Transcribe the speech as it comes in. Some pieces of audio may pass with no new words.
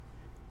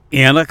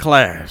In a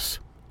class,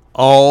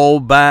 all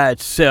by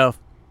itself,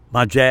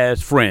 my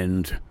jazz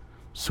friends,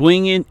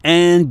 swinging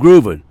and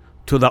grooving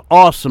to the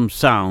awesome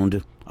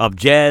sound of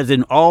jazz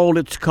in all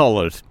its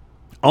colors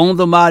on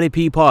the Mighty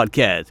P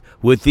podcast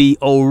with the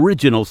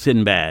original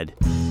Sinbad.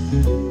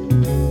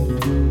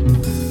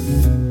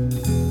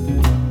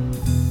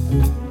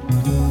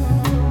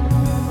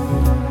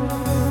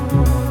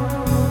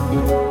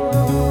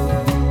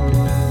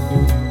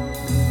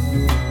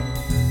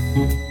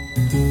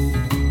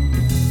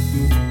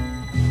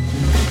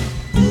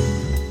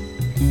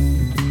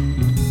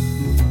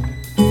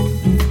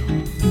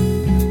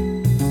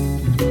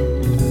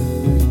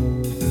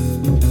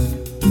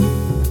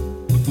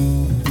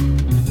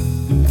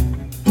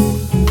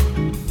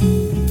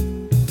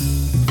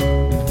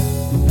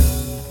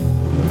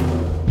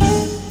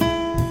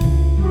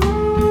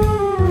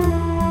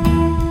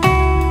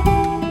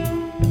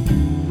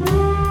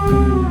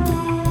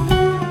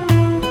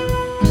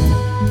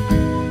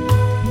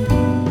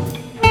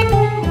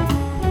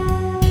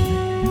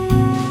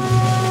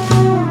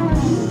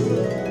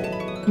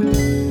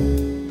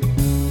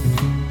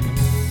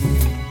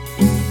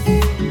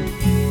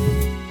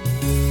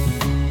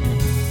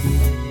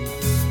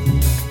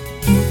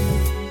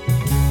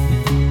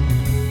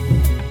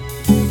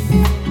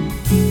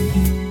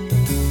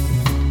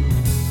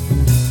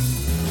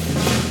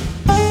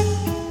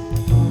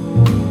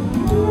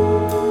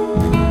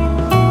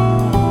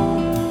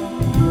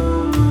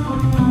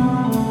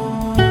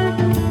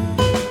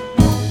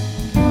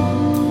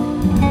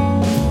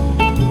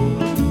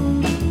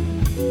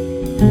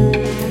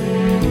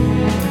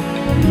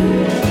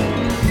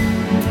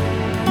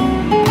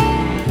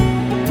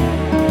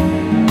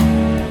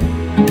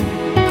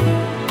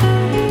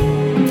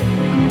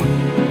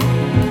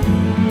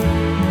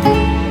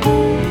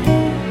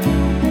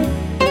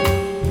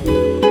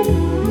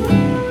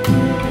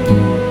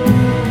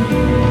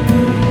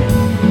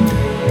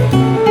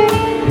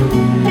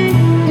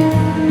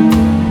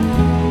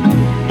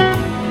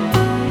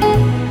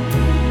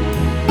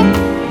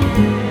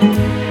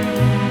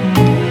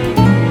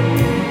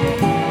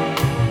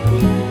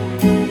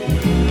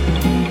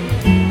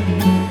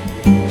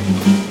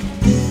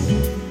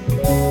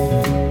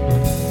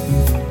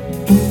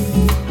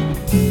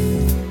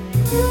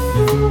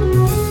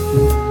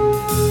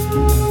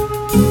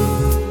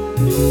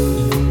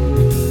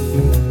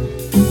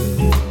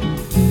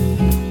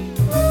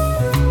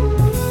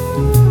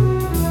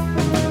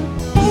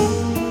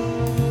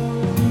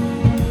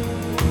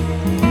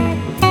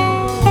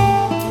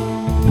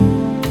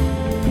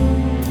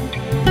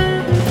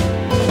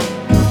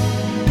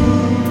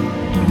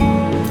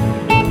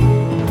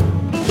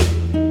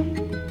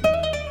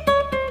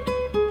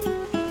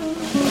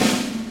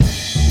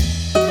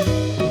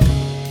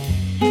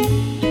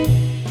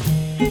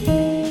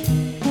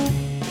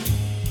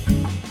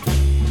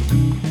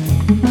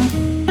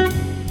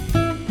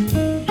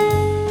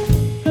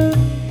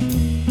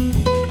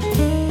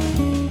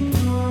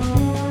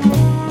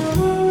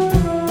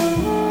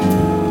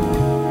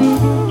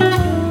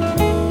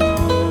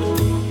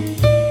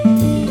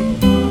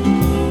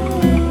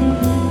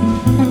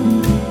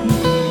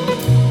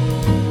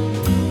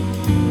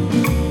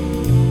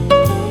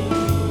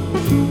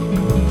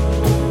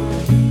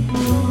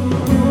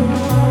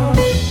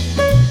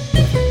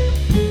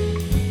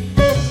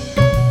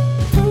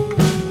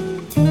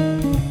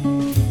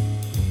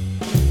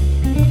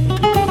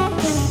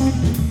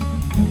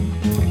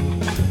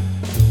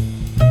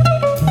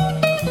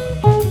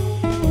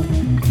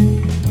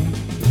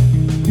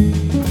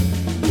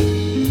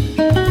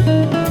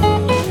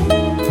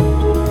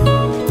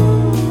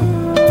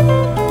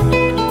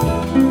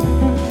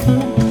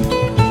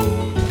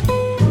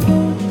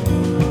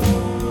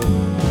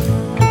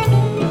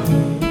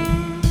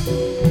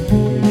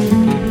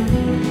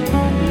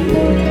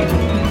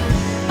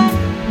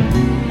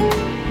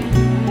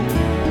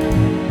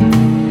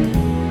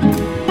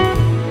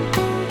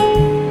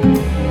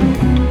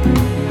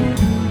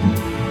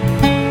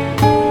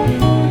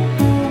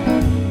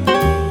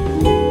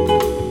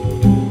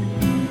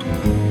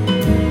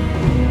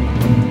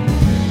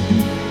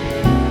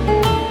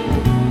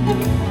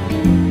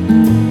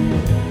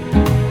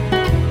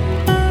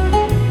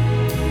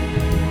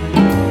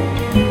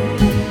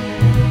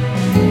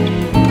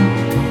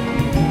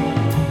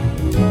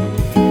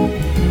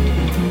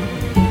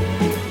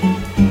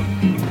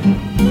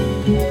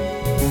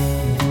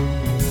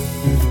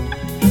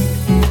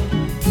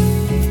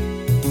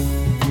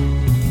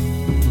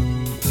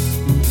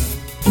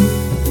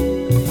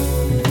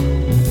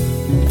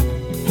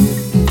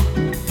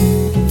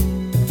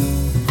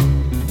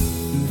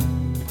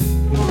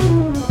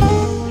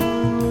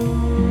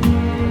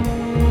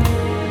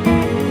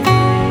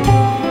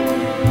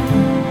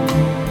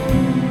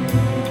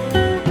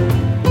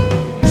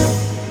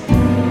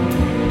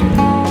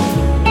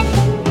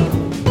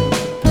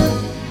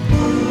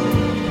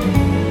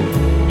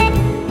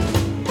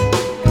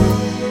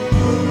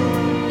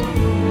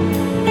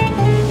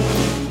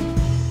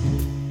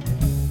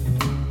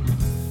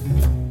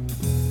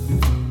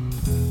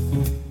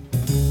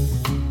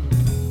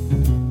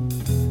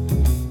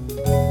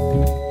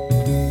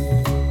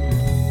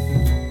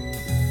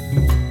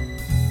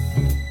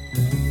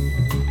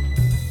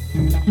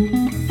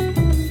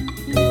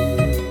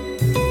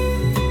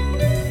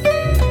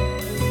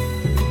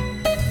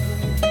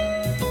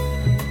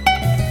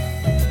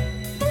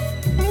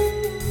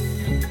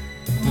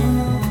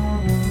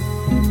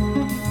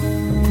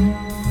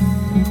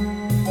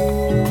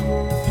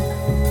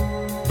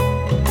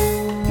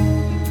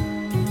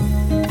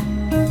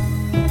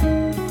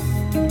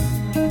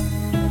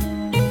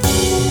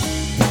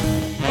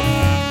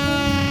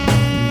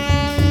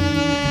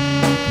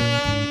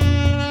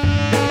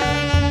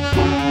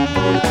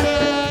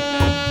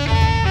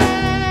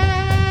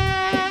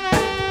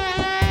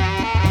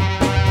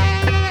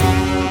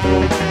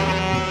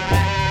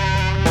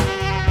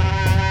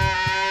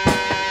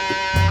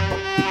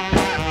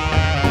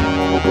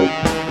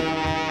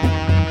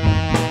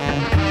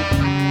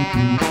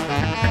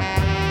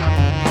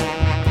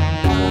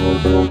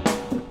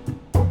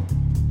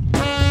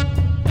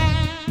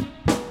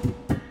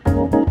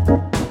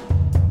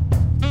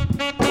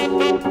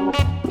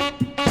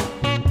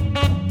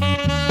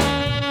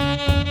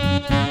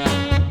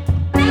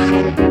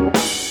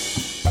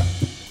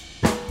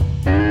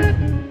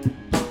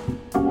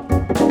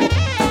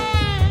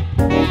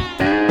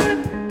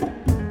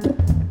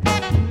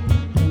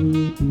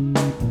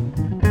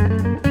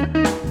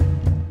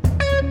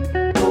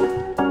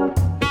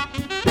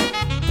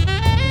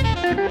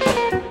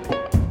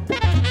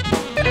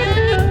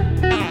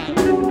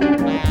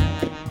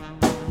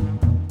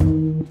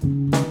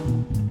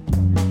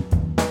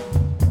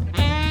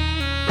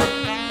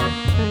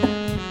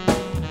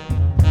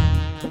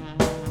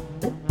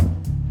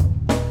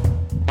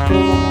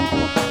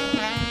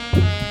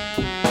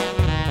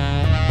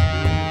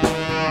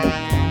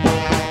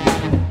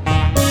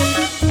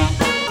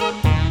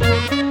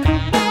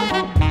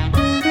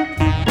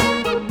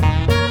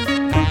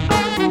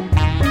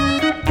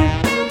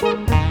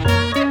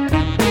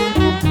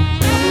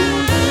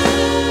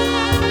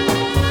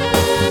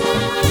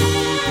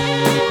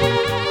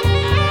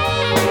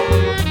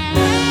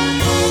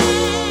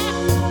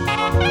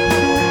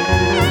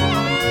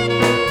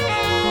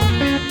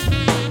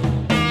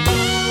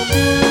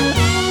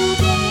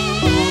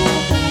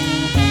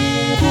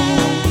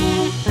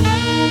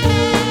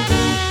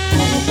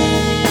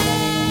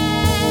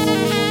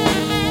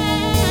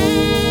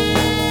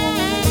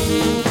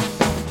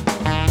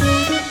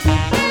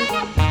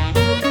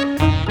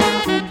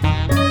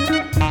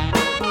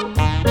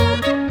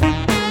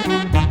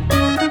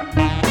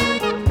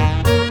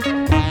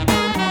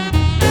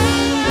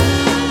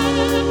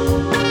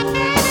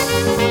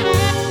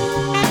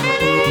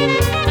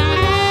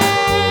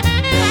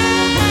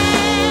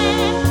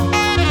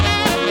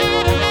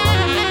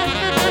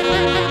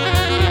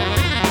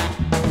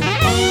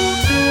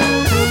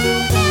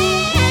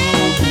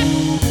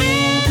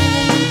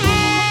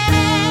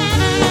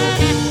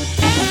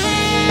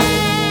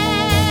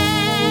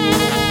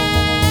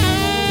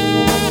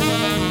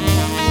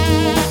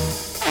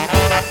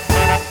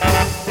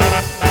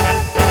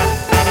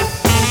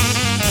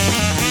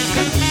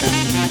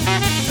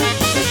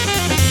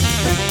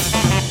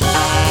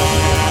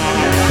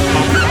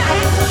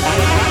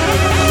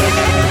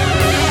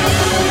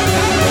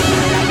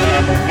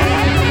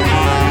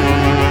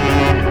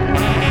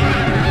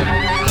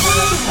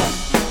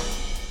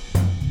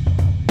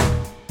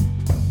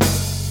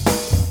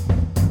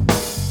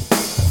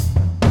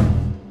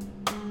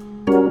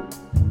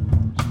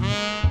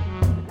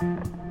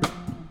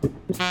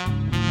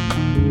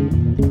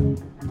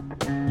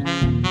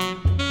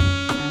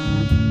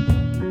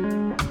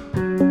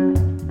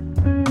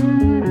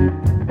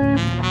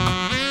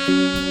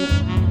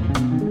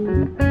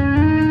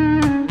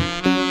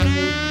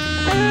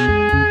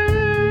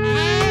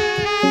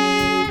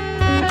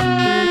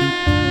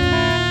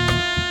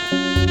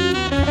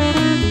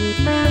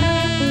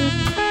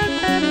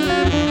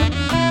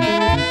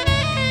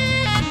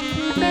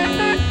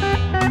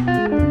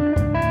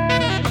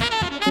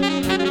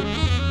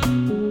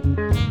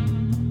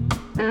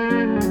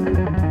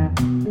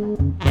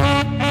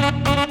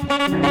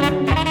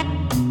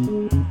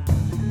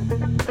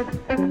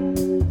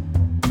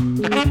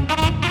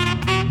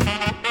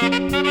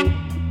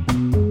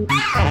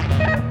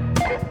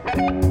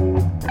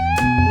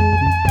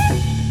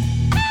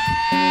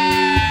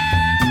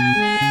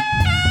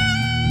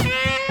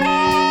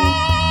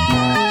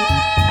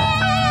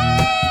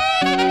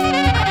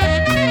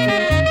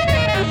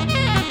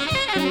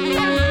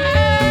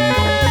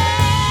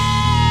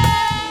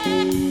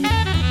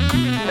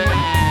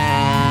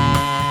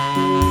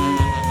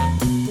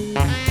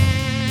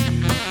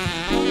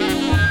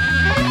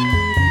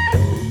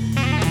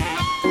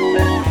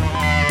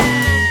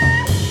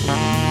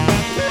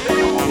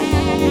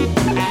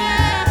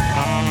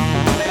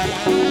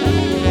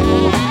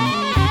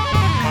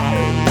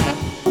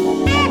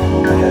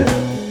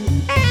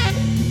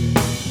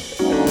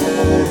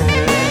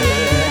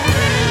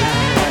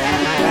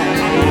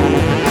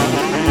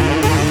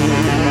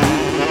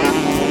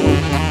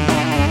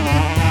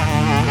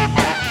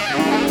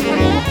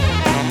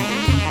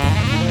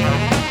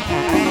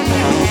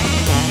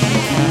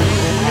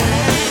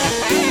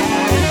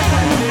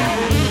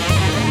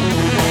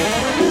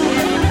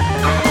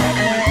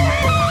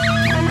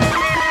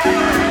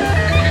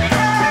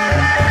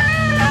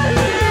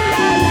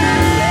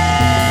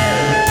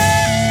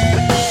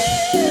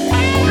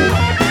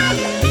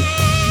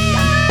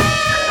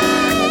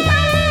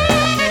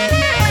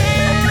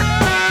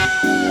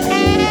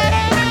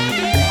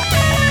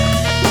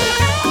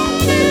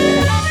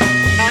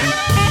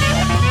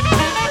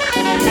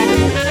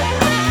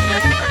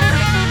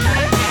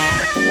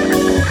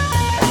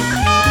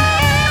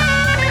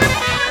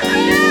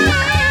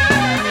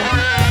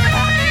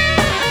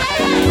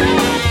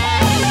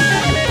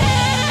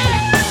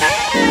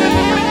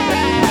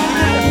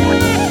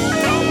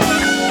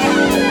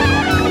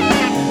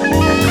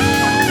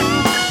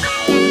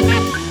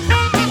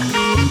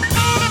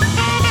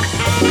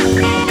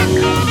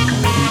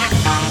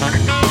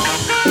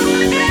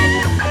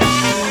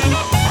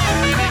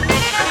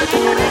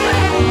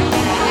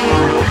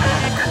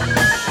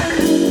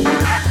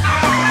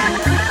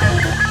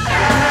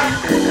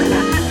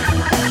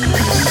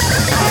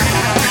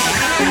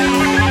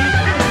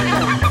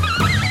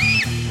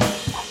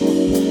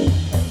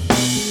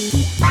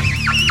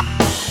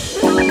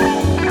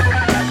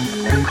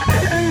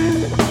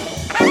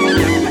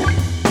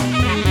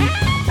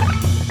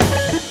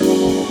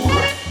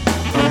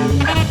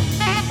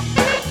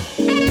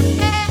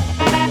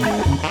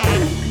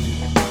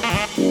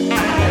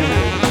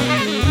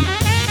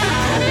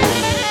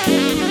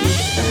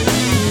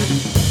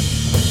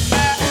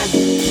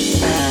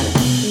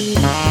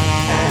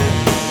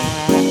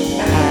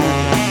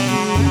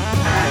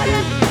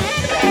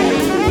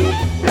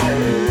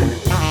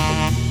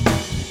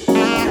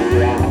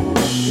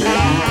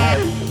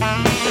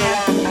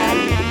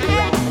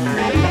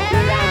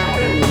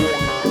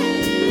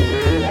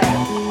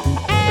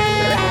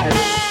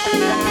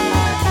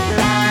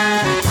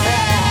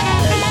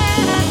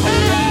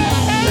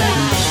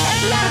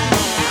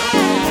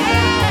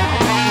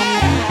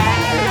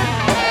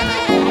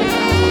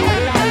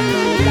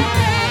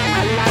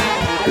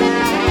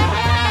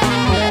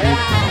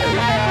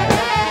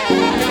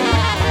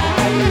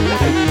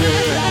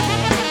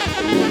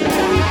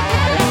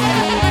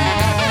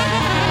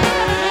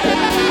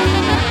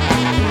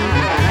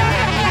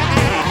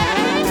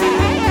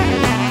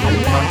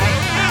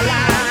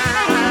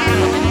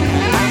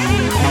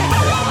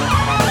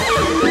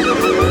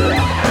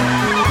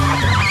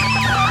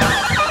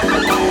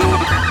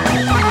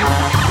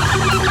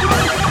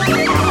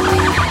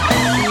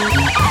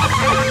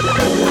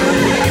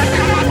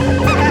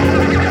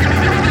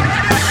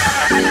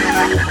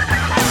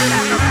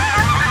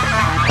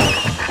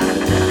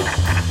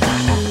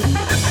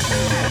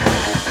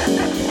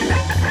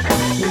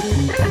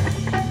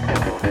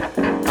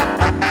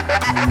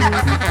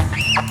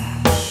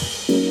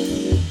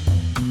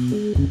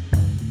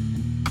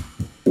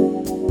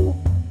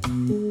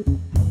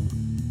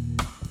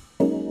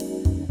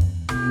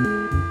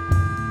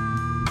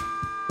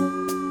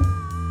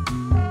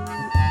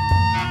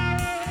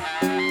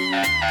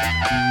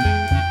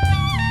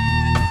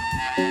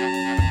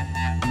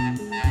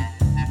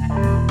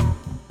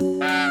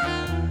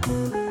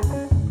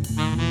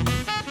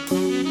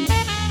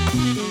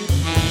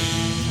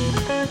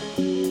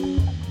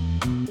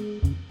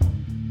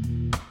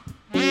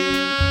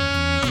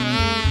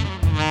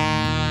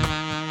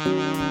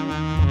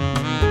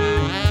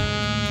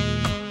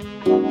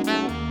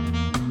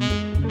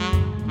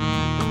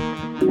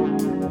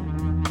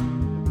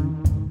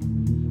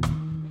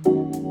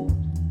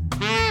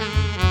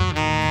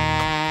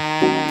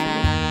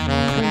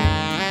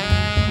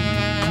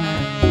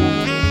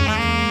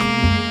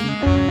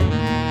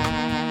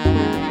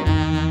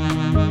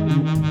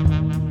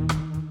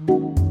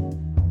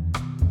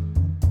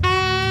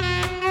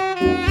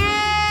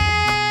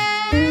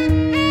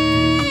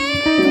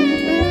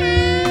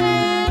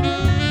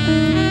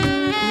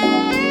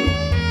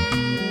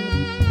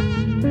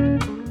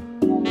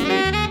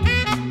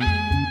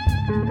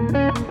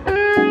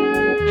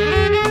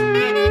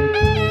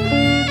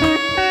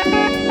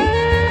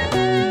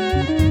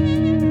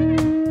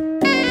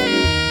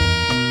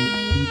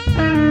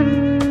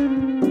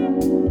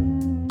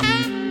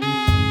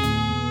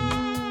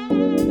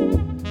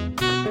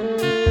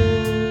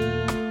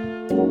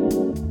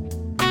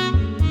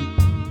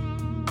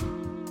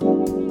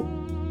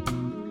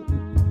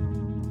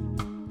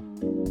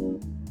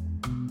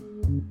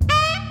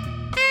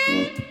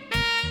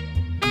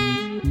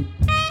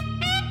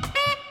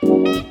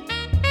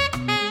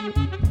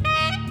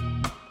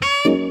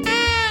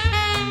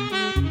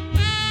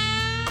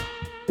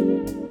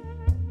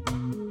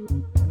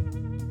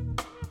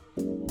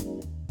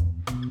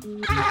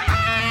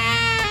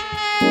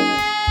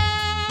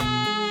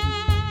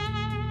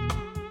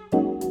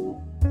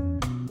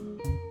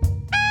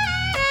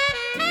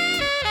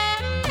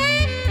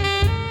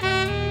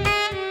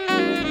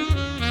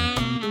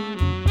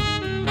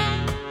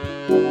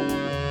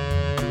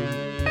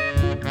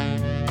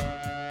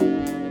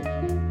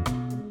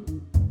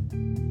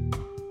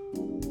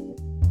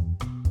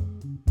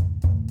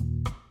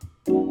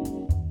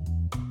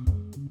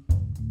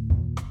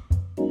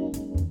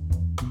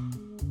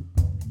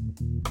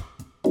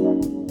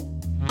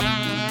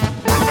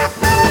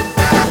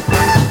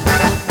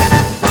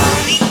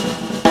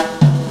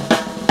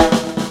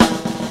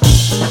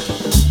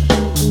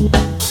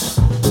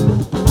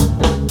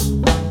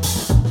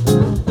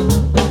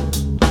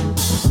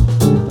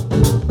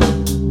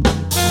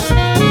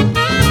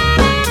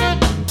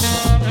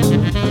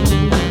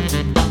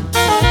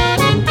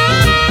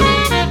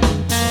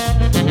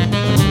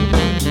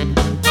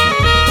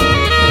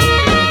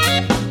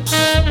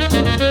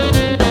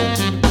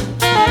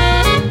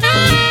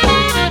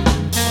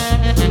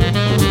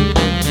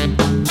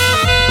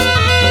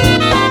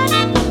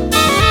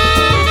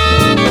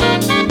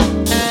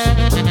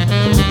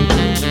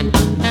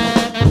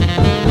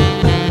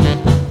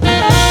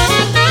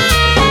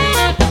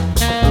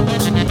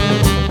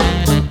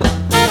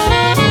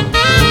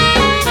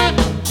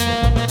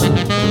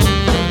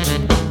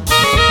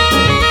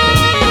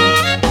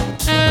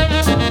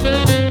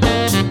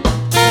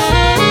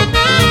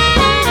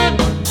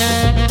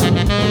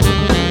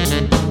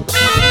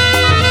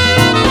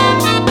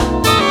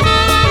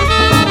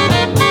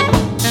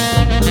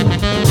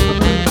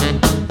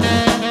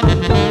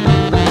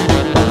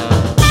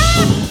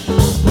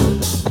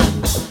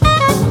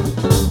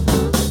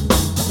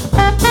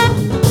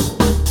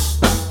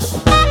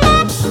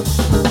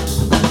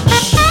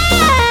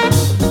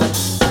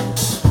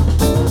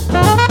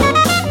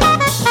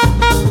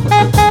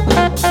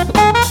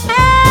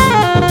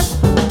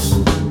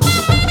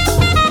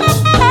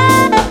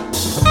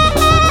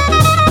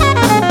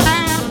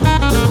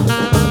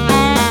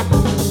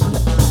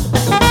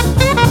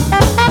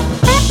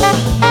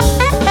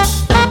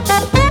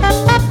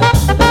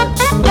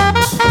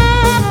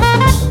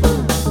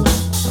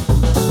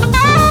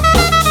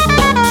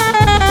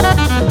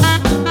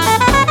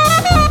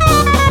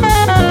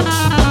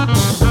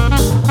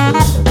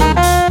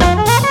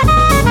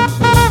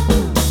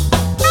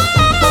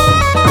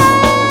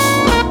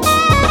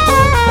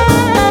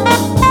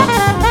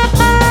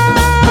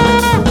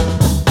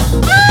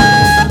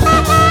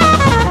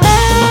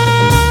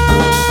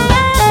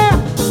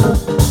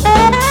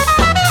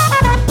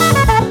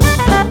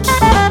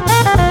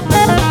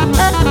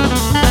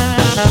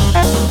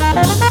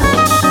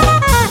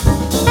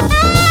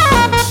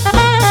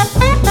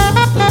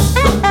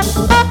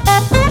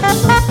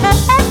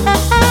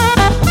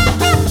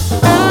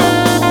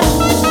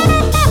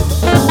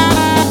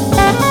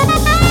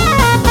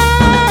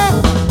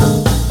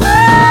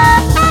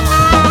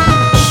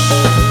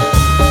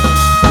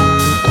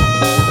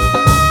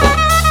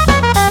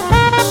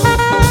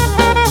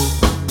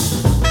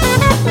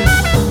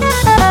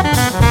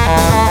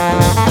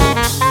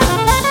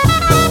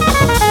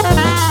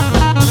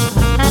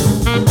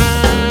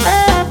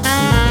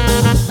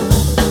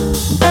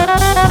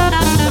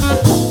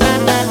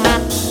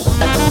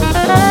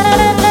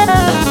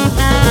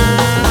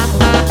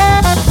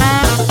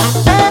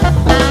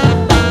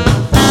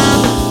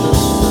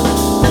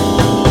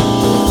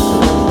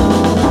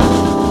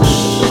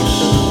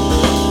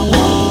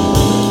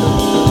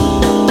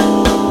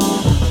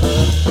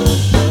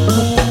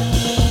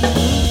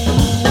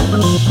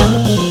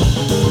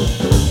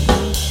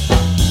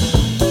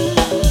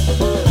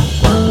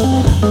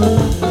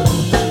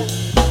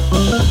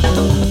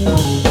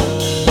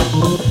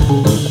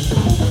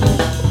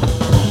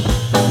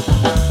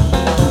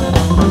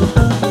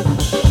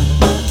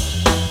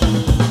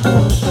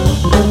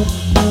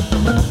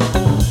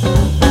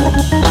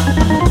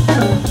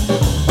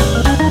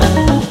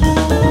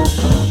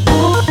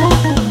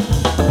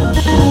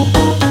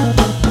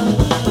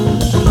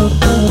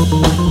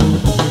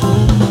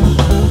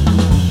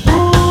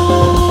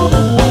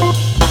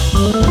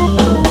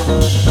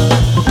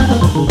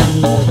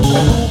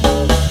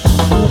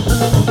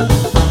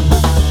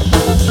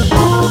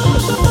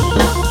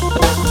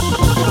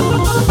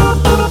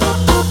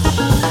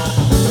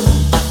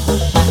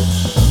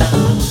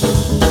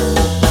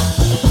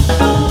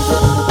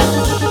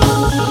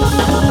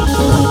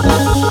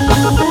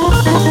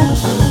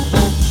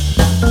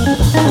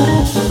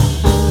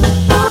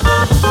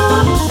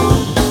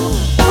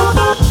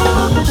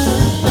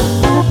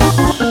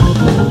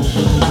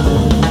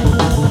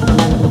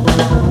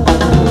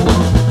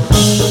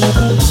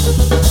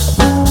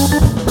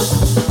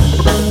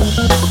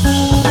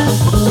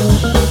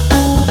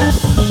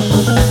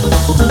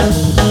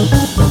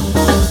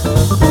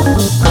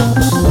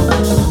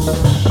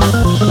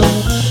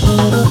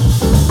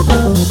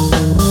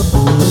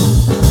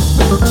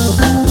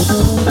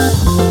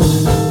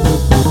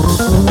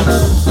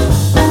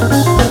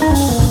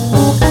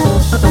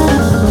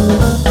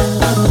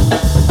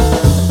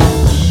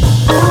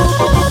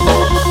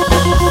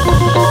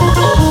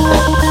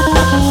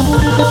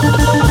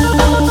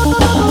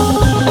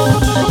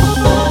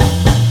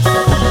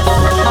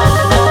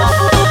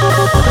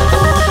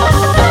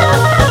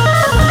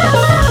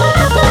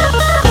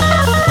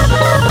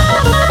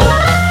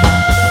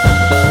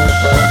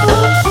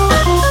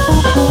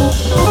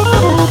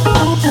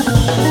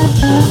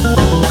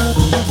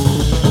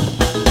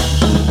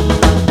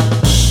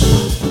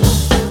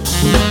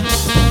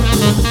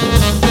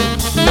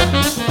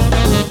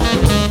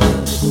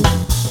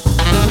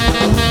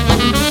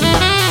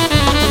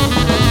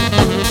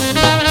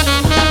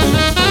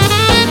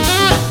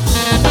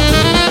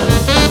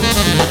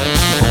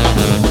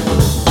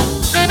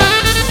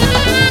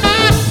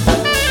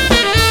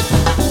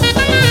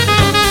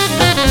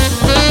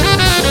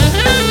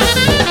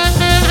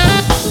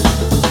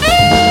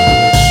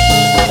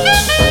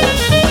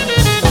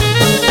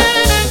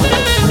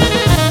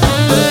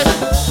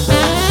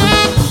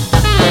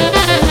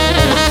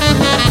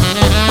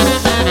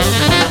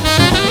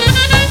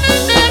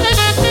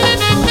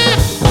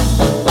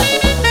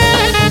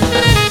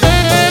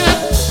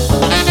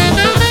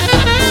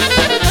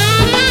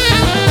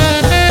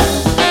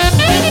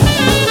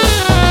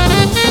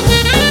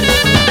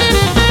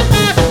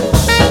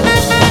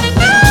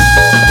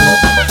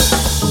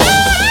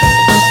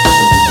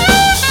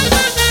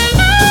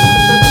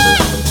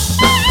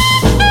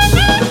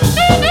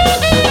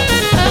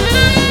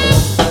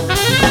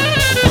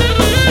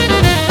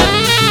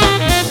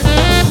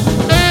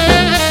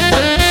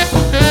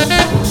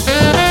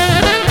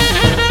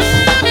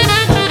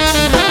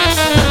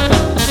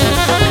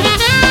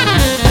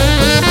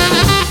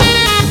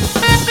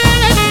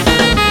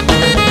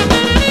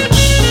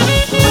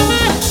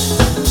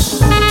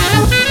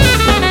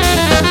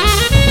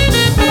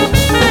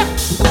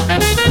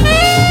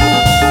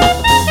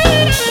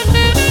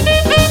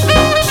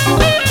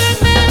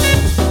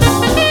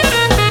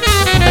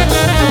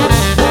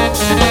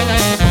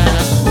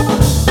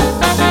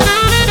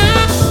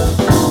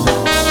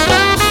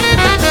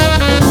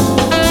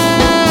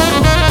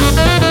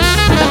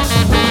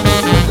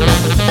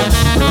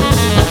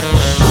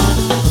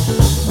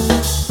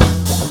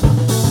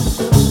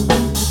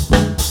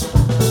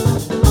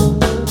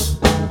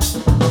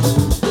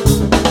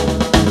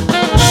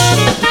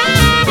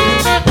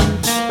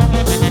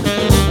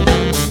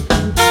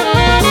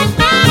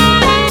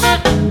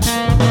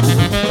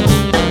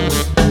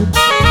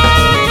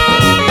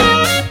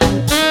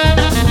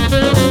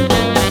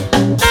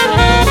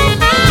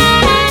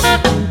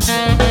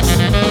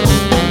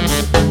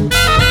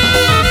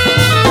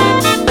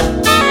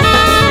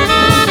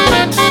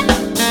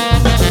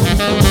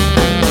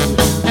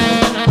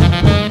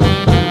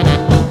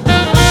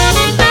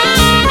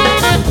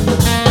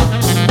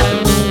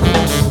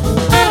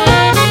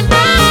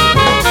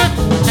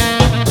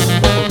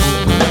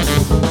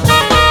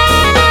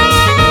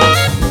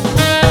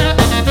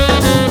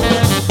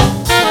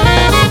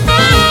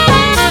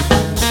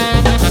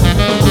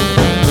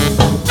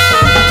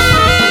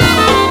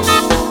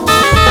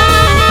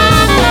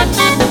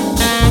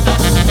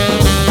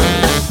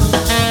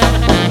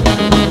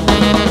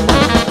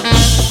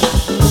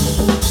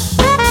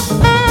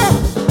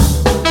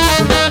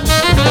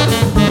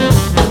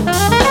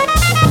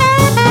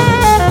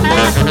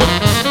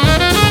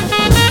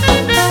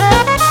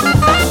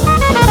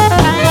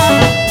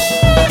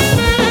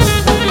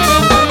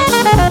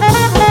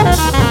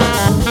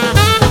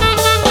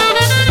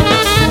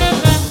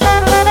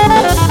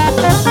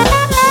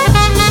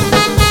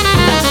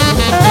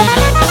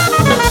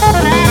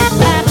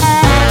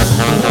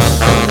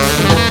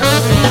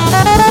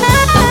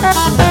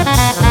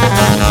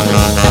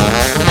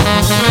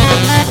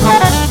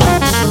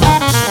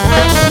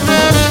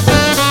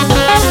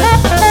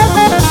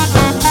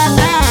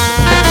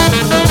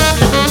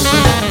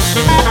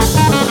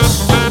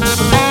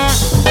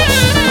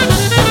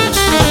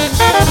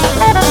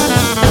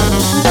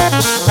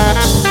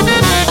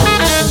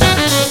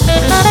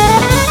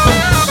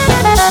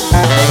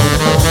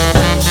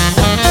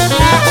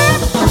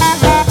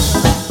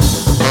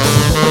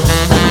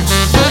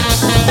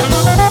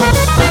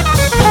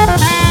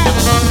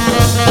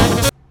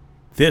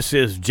 This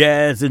is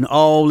Jazz in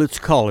all its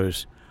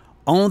colors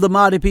on the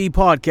Mighty P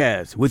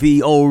podcast with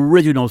the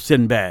original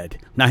Sinbad.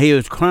 Now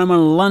here's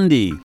Carmen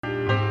Lundy.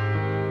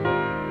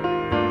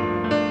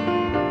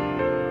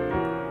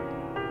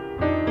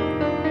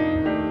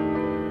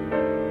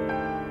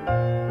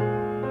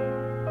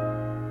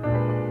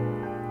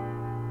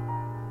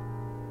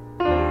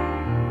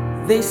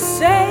 They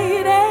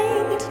say it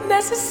ain't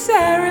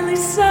necessarily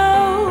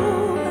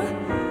so,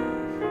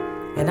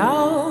 and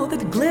all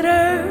that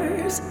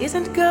glitters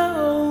isn't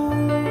gold.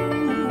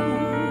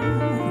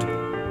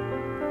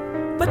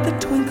 But the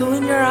twinkle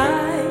in your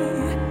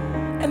eye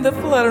and the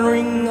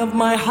fluttering of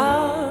my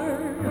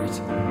heart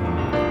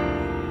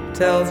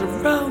tells a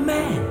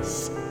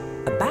romance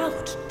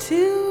about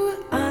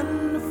to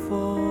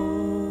unfold.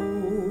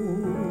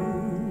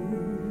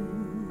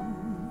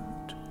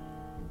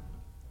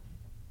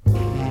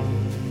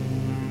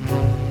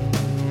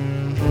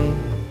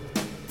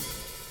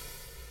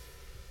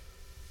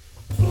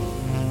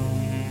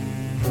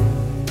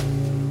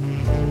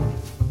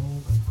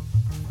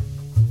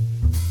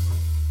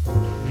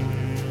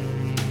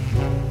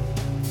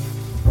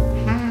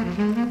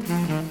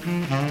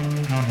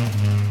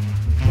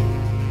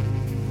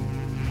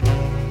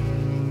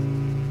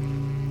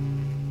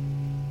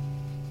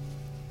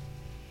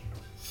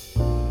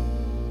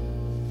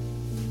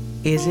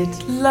 Is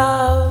it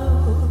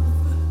love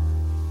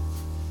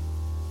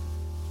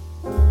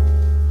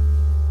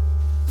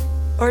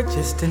or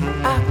just an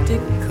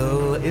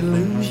optical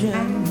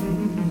illusion?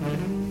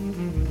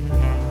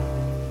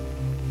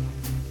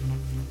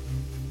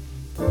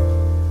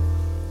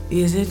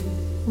 Is it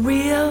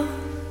real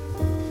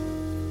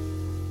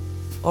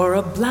or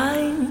a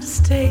blind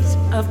state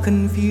of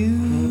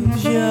confusion?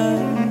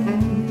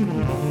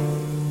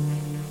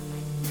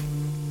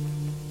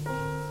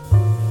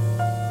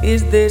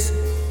 Is this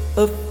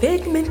a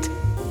figment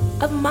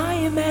of my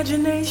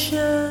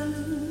imagination?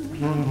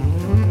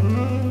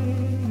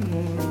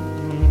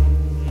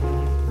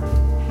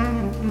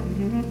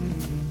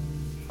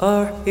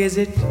 Or is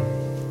it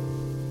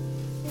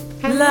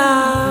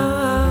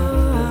love?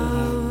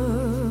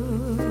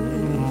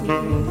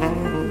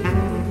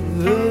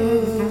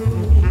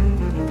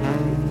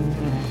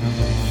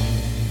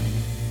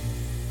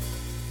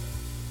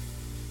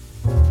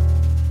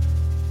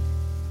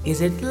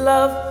 Is it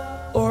love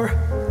or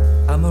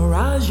a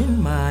mirage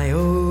in my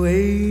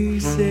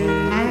oasis?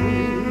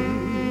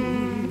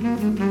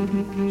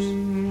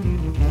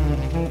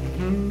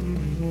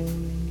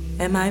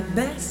 Am I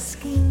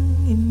basking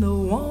in the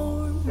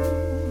warmth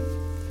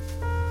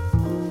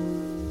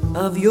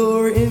of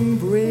your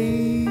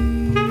embraces?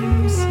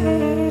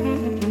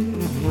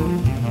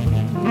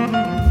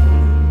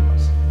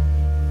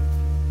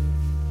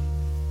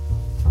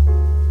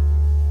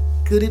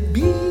 Could it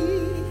be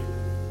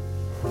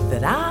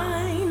that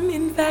I'm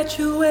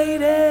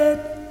infatuated?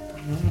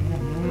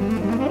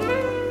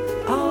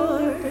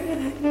 Or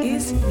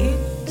is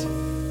it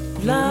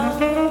love?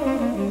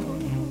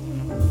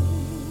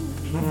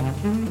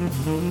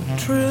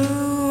 True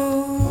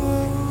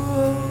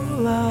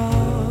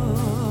love.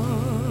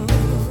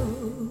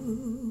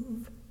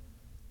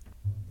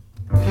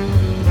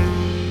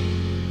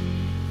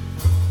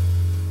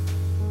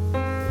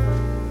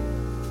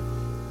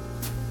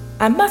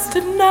 I must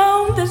have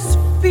known this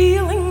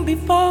feeling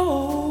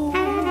before,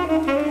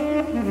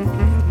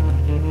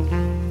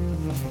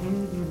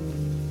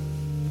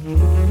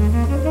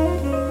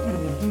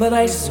 but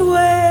I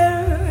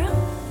swear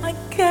I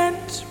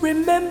can't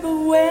remember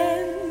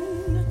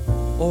when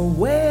or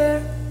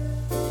where.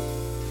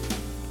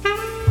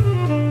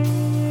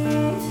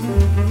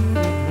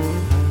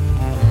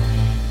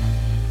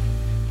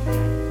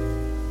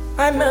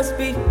 I must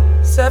be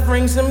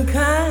suffering some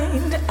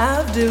kind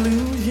of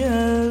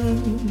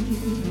delusion.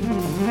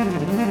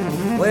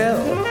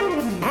 Well,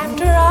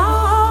 after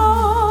all,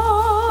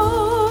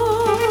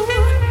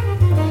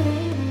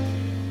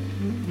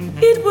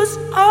 it was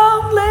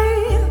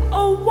only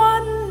a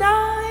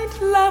one-night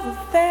love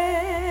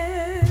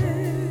affair.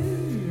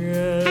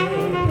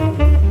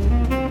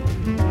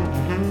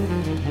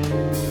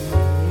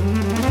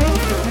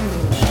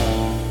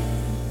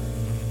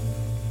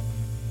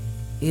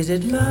 Is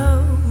it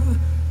love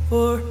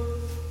or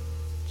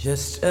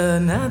just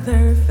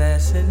another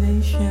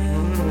fascination?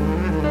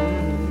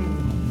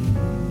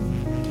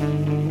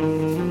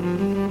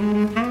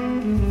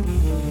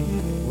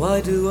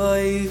 Why do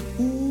I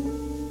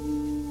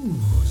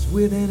ooze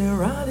with an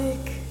erotic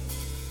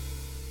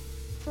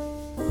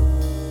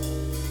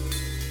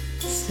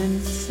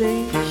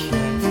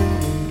sensation?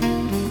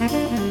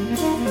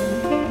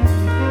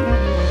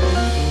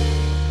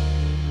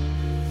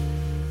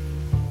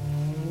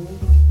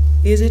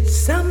 Is it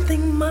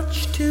something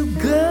much too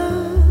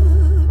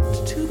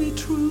good to be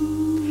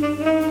true?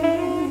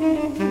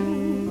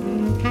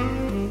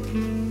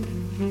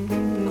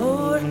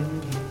 Or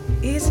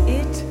is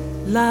it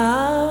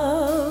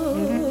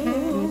love?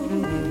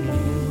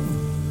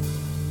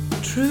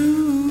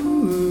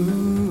 True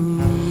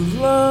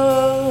love.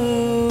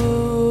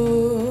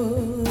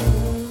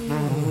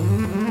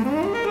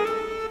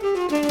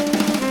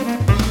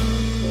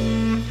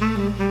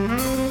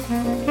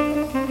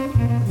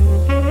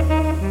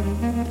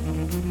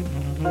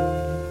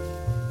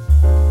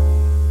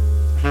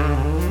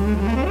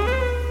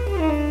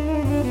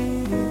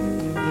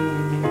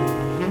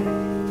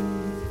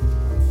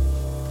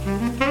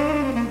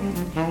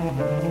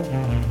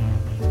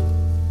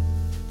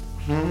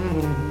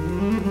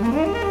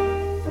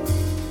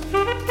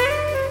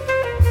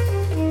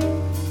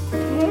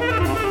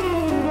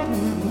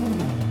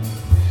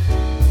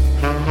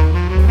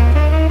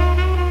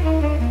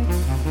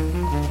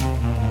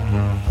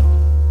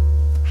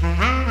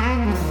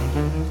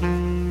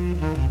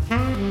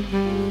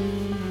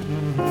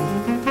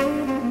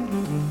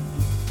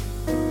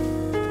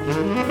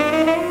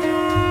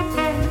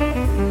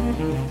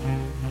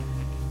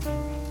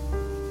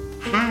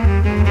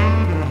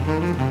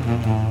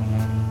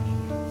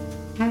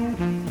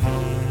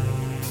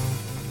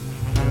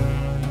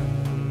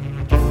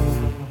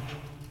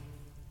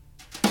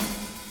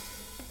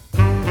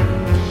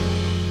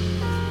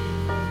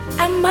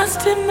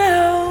 must have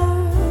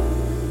known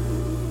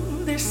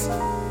this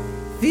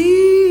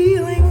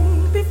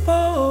feeling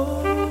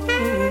before.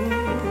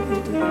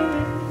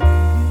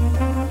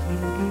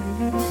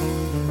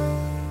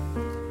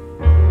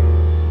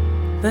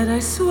 But I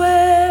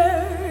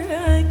swear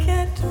I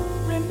can't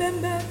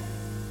remember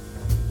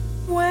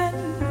when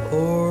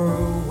or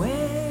where.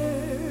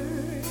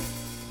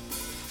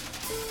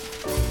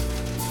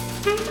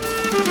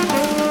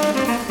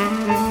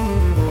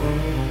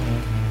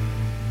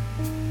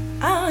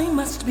 I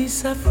must be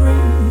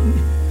suffering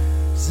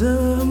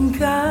some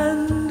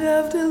kind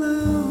of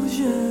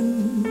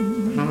delusion.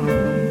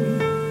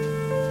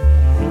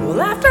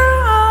 Well, after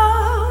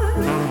all,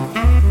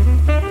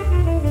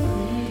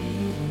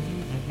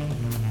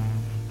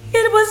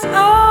 it was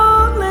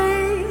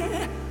only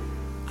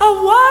a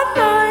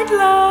one-night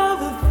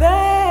love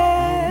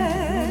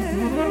affair.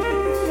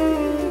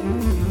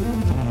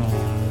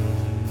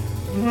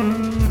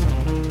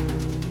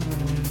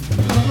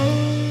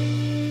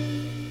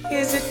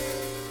 Is it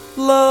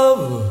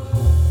love?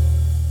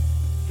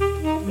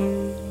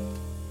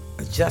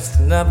 Or just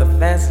another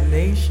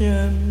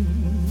fascination?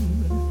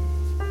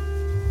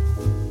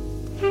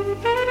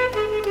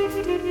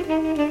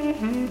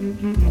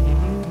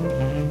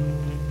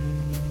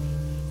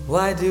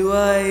 Why do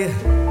I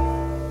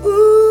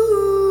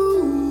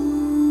ooze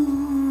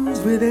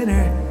with an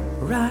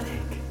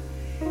erotic,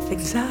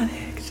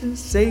 exotic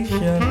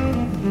sensation?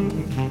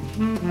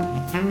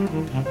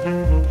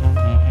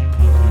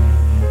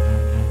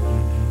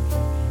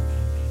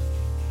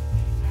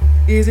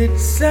 Is it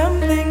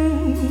something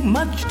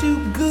much too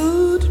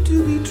good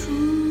to be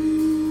true?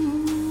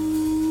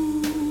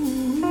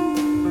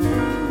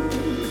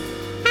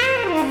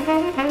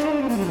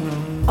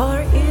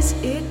 Or is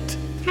it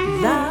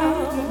love?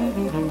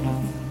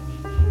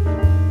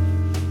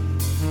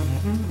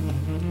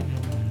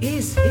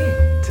 Is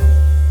it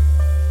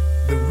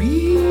the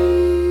real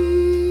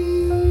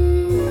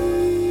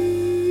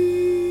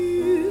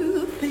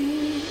thing?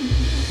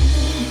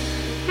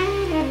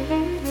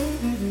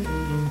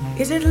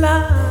 Is it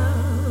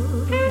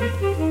love?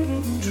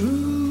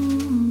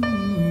 True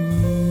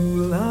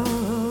love?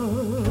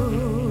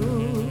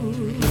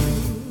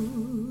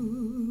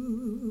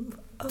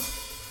 Oh.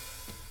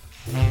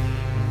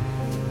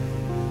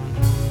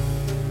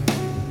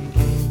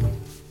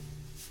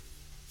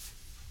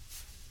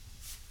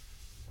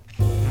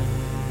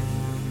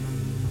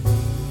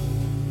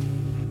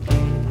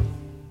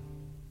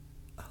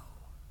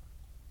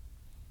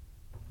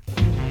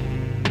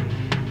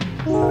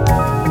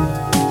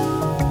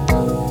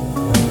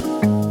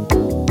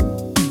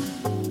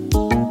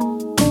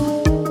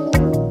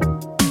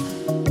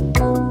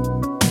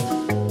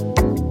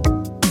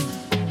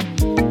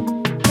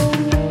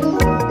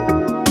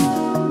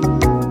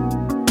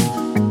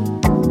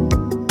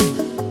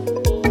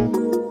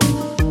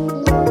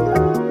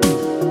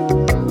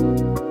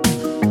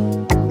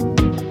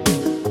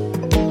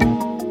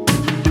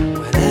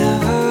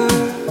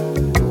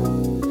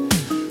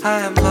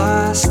 I am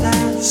lost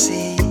at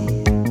sea.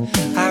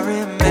 I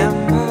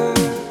remember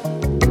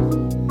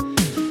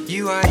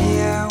you are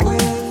here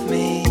with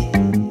me.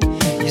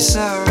 You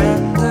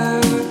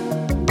surrender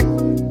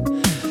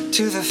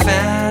to the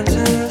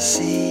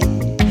fantasy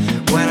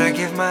when I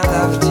give my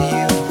love to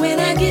you. When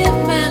I give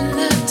my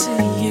love to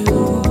you.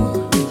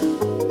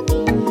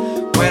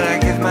 When I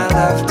give my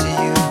love to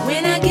you.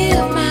 When I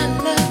give my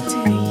love to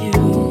you.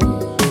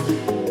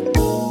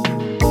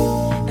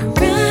 I'm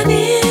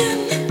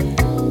running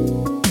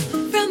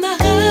from the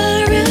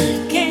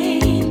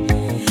hurricane,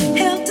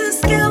 helter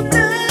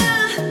skelter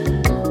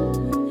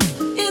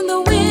in the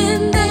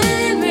wind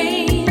and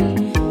rain.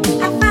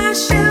 I find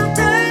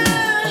shelter,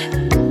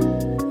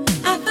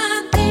 I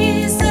find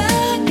peace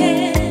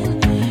again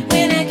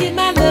when I give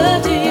my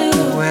love to you.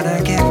 When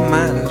I give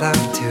my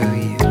love to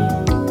you.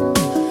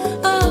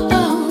 Oh,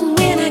 oh,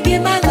 when I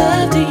give my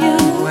love to you.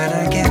 When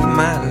I give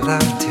my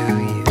love to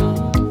you.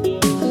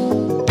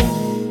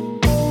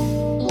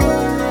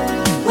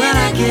 When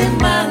I give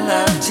my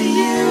love to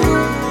you,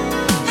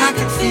 I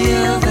can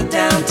feel the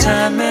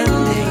downtime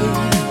ending.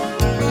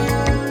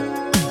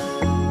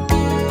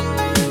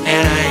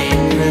 And I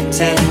ain't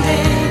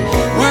pretending.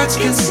 Words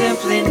can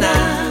simply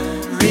not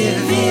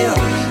reveal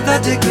the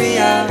degree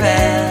of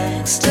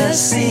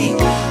ecstasy.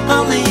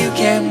 Only you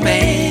can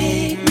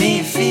make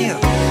me feel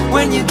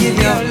when you give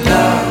your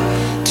love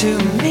to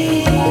me.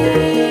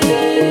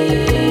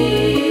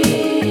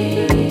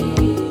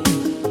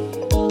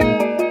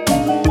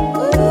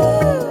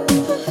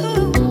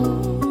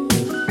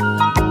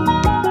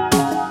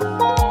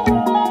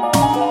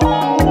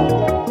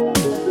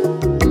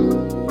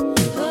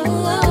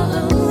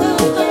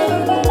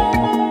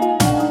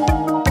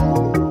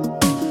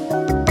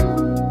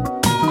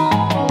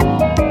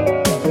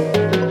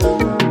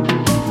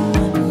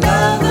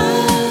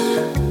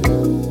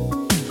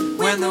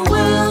 When the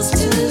world's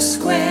too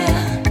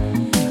square,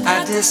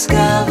 I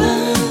discover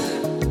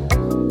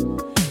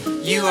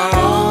you are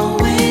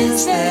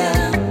always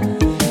there,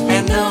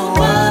 and no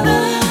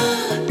other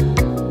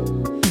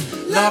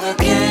lover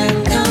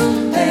can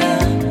compare.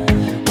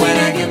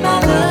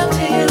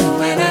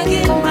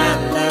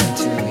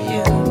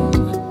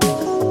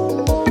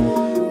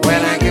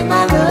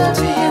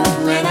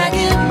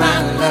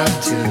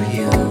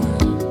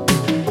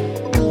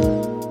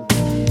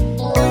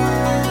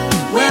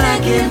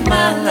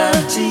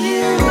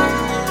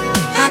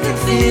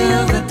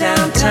 feel the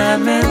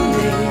downtime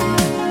ending.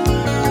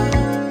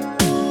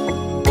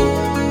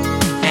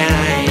 And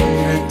I ain't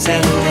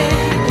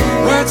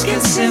pretending. Words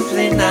can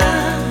simply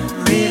not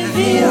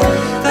reveal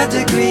the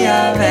degree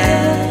of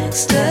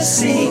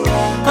ecstasy.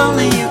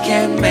 Only you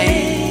can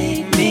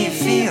make me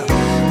feel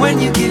when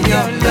you give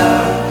your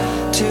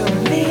love to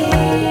me.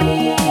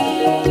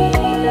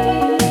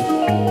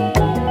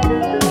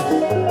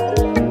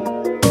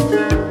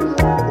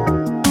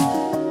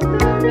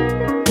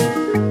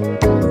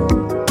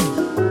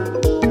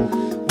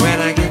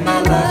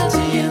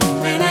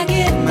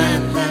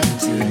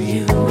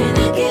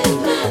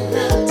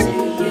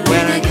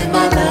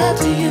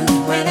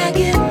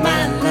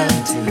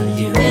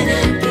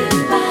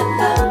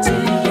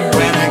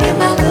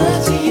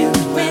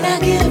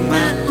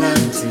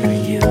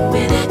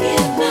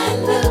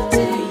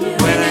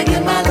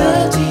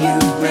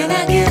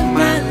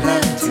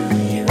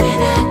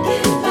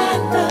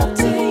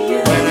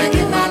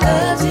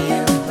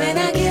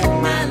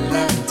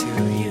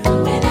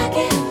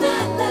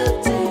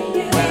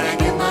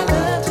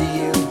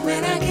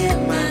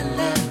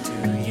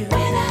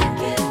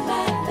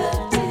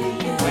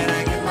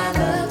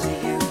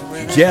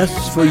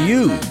 Just for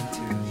you,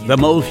 the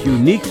most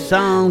unique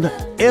sound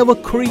ever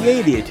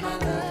created.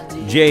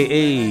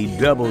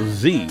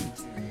 J-A-Z-Z,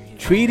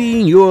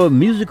 treating your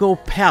musical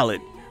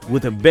palette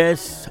with the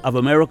best of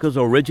America's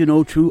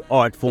original true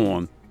art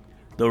form.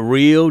 The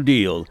real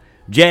deal.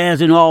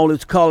 Jazz in all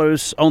its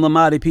colors on the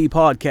Mighty P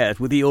podcast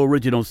with the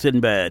original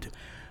Sinbad.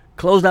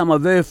 Closed out my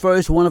very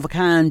first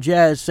one-of-a-kind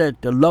jazz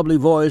set, the lovely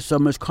voice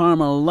of Miss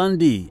Carmen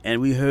Lundy, and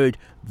we heard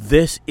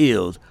This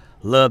Is.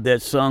 Love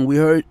that song. We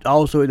heard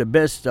also the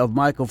best of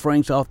Michael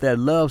Franks off that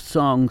Love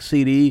Song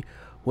CD,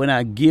 When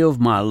I Give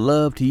My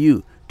Love to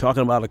You.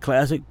 Talking about a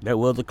classic that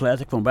was a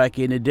classic from back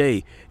in the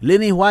day.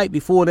 Lenny White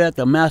before that,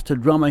 the master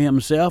drummer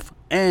himself.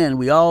 And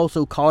we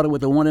also caught it with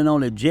the one and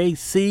only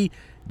J.C.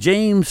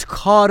 James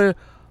Carter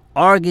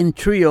organ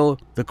trio,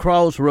 The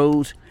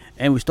Crossroads.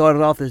 And we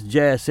started off this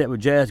jazz set with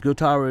jazz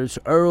guitarist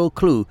Earl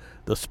Klugh,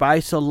 The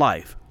Spice of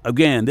Life.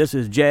 Again, this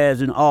is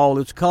jazz in all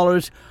its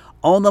colors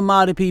on the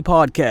Mighty P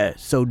podcast.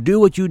 So do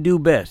what you do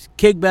best.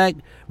 Kick back,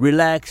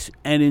 relax,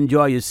 and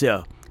enjoy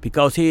yourself.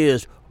 Because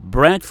here's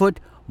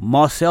Brantford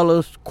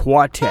Marcellus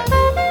Quartet.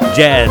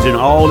 Jazz in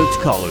all its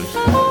colors.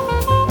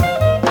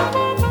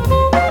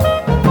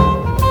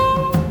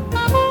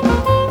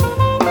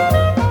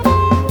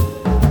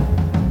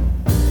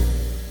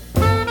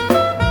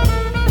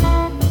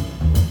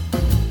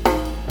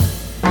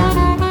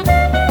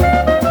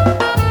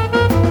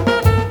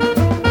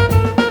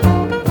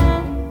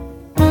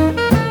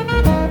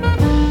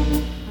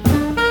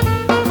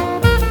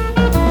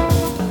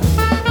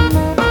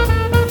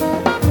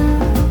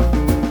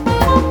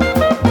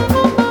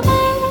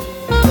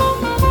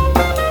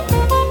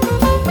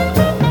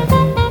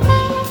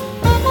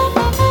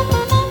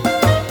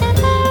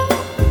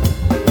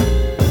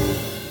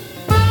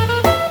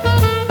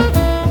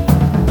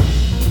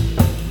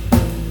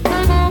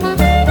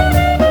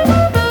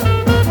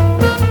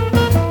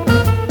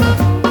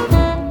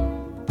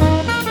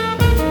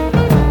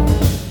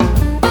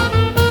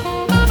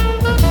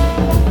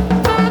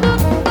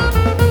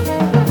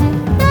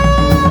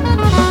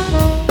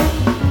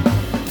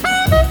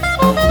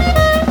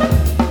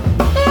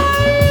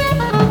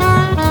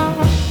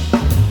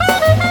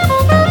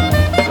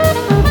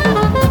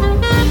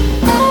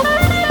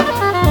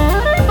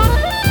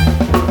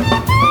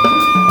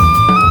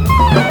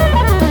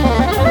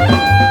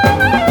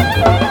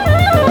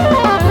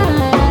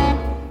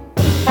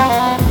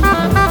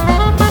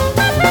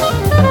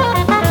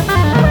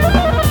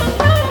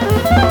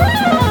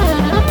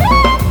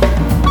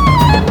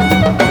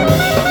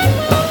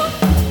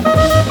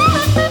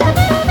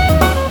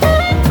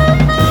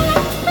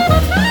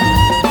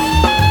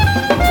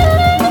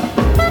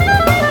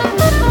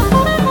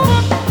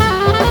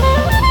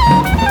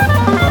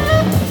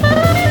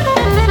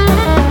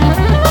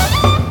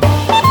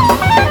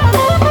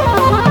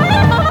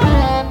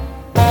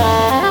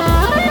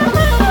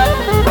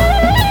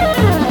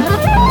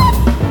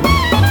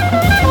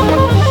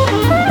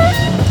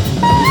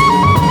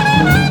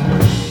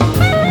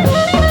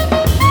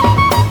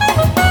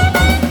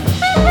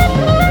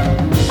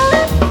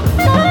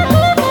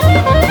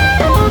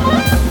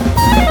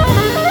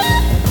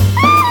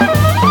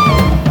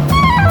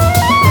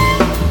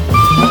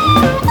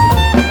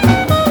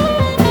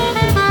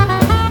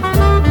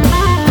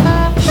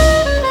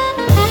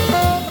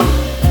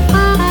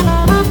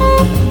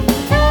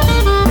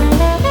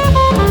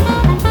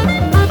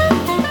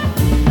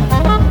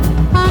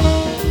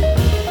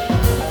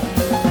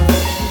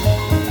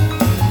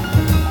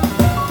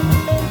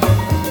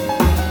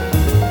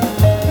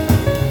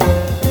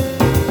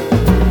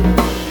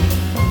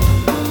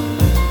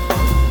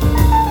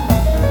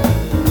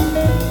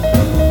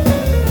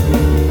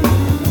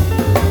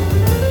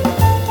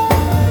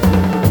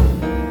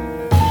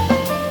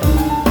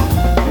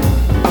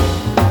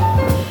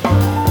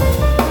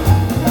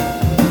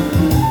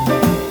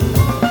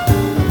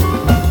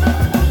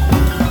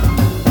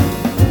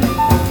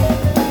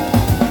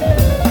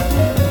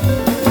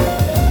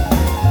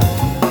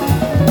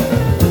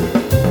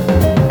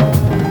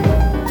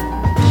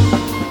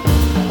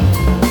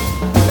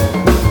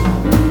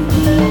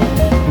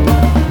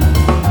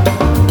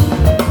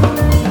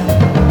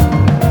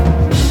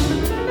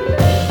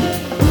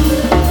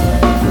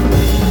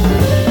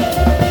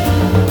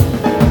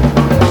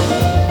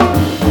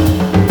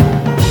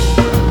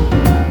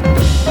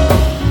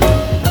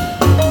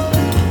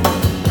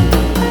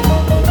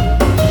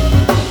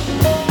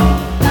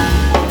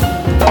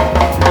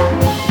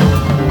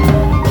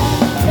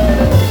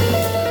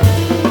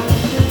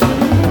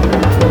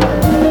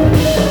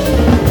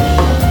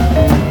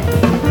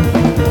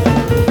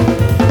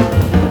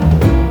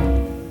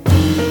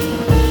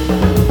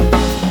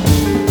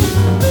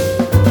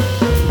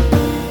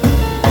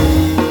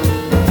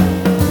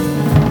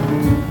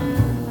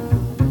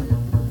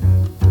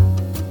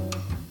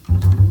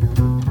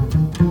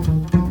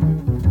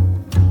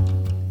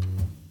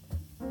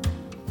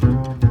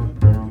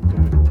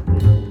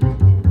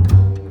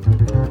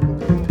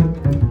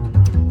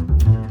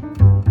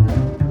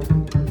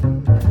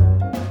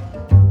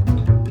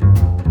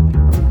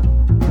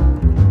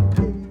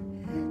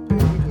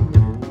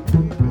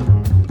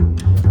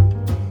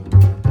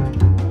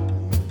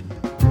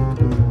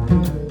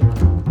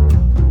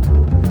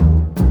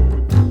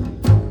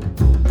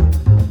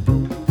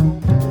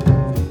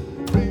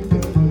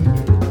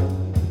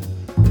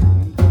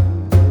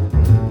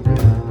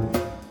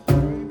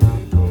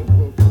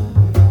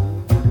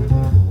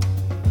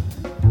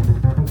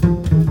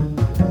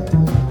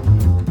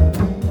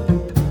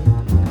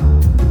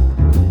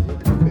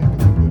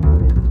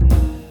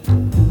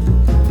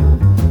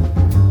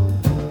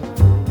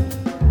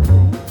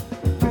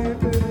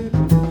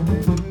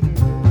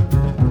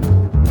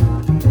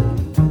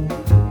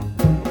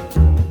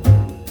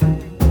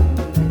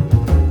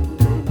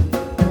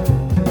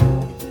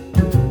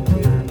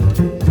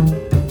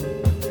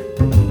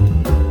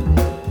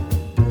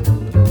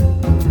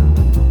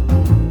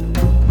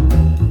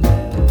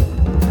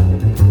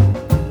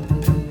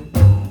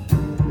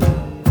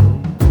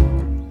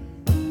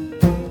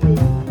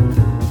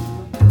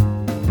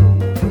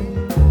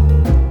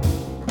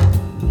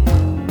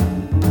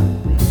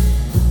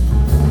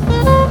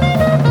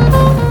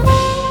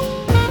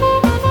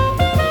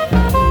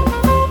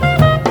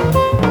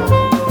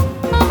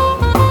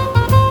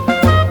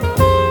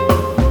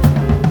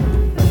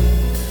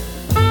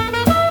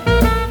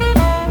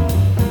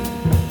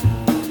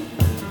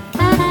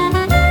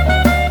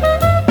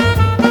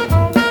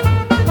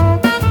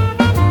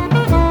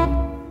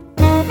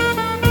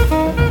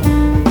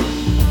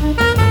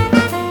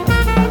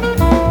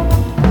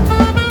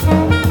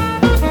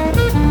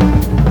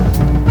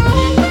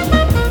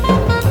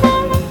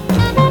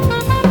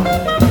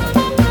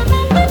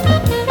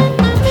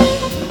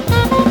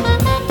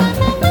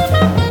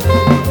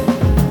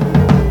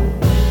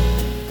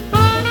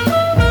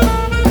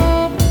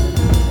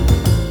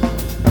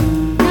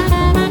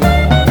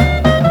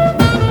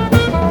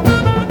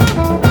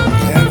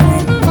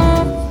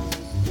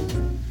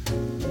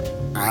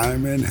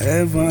 I'm in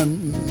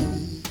heaven,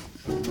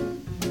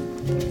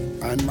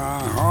 and my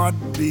heart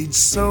beats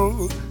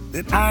so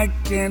that I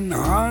can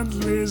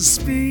hardly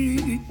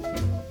speak.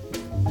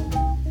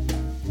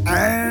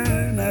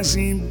 And I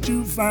seem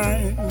to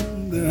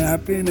find the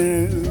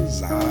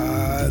happiness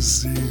I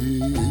see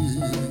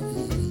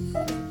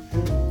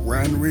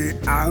when we're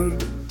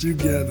out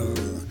together,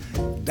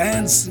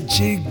 dancing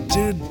cheek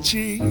to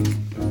cheek.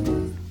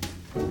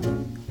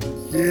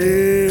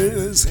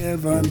 Yes,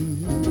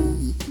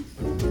 heaven,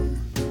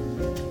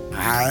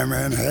 I'm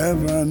in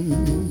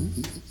heaven,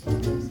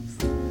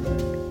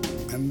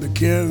 and the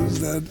cares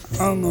that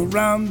hung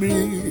around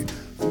me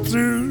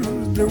through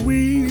the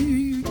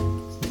week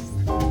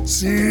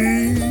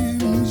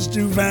seems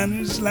to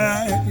vanish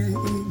like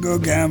a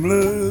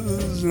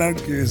gambler's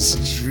lucky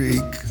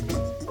streak.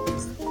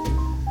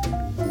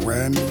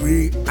 When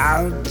we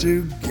out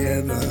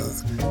together,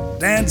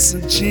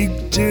 dancing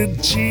cheek to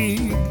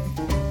cheek.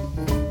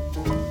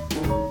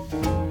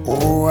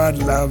 Oh, I'd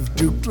love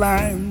to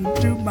climb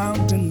the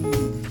mountain,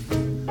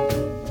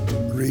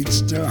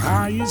 reach the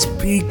highest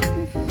peak,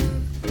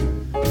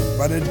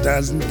 but it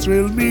doesn't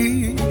thrill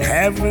me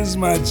half as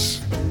much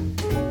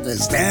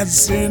as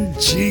dancing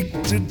cheek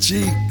to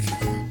cheek.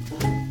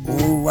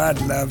 Oh, I'd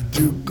love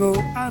to go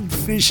out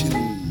fishing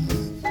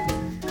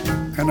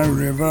in a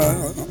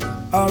river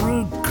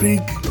or a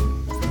creek,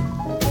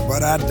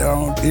 but I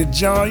don't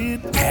enjoy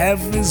it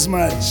half as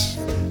much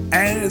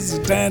as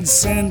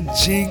dancing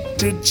cheek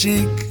to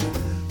cheek.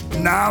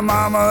 Now,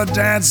 mama,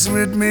 dance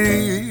with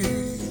me.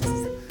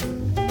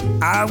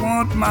 I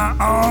want my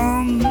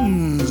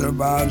arms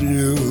about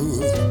you,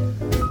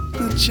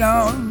 the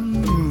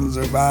charms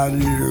about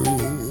you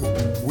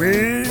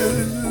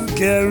will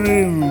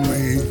carry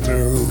me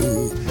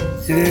through.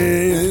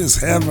 Yes,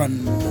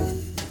 heaven,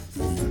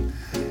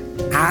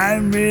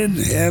 I'm in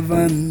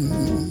heaven,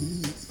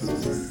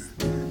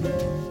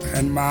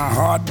 and my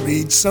heart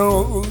beats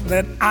so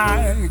that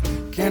I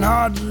can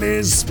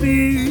hardly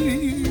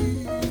speak.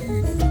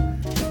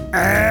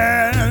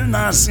 And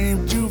I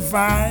seem to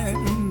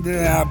find the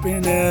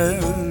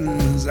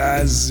happiness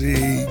I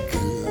seek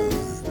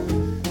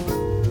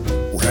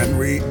when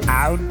we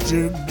out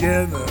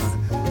together,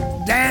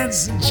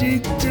 dancing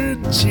cheek to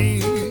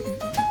cheek.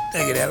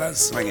 Take it, Ella,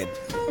 swing it.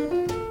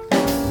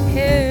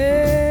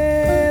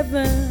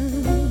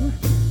 Heaven,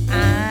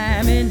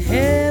 I'm in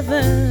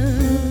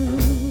heaven,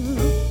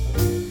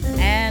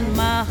 and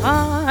my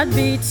heart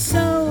beats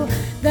so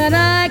that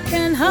I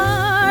can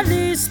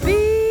hardly speak.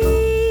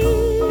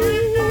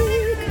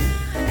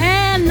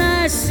 And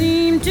I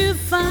seem to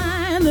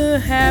find the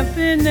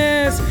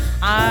happiness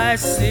I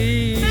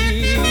seek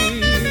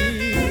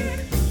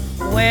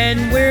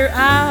when we're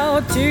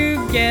out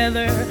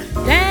together,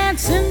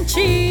 dancing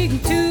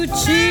cheek to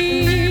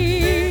cheek.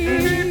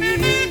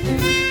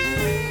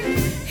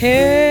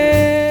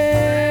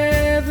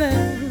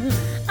 Heaven,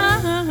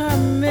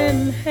 I'm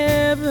in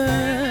heaven,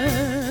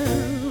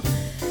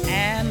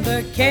 and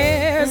the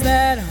cares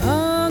that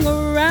hung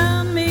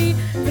around me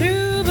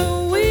through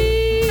the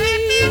week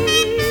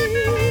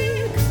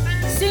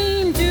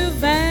seem to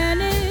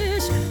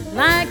vanish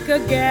like a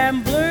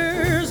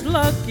gambler's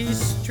lucky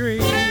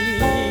streak.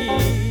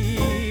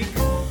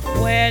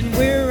 When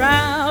we're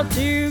out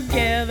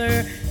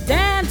together,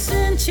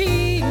 dancing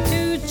cheek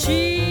to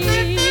cheek.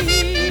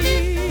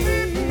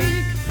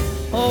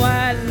 Oh,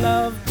 I'd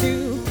love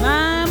to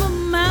climb a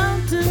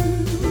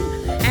mountain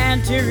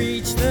and to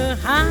reach the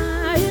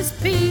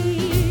highest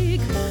peak,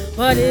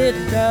 but it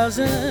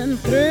doesn't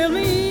thrill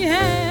me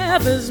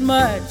half as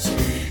much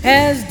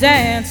as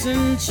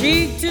dancing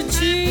cheek to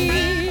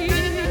cheek.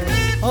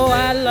 Oh,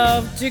 I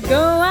love to go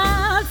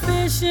out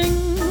fishing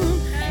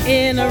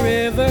in a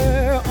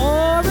river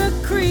or a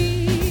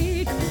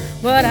creek,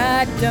 but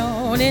I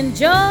don't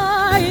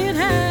enjoy it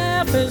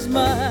half as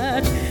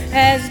much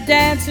as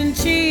dancing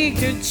cheek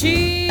to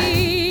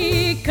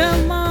cheek.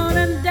 Come on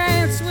and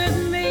dance with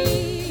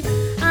me.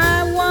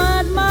 I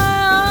want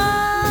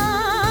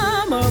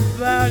my arm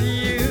about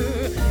you,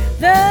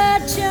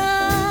 the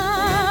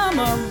charm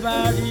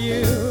about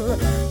you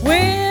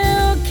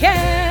will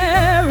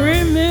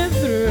carry me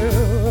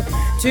through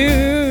to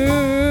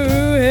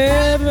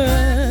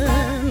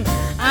heaven.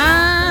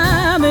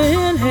 I'm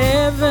in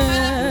heaven,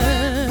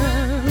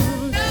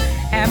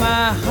 and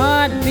my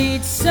heart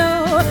beats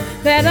so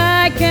that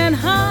I can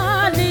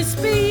hardly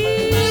speak.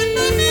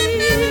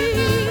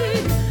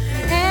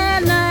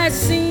 And I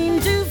seem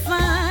to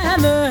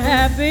find the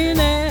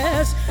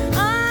happiness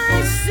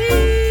I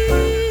seek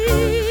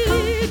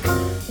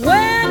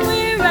when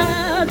we're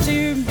out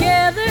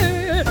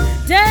together,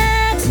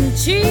 dancing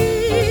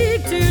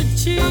cheek to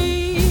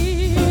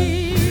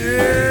cheek.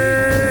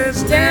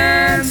 Yes,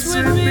 Dance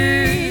with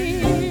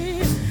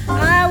me.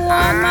 I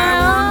want my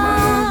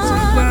arms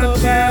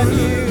about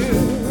you,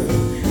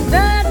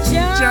 the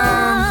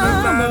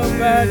charm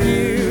about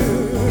you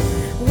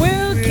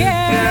will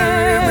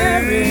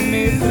carry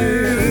me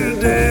through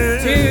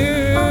to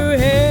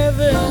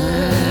heaven.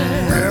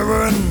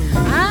 Heaven,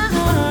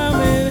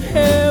 I'm in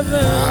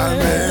heaven, I'm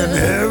in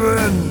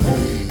heaven.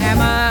 and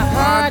my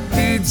heart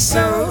beats sweet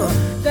so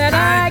that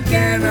I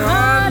can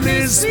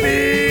hardly speak.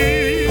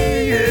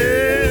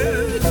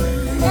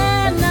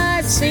 And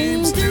I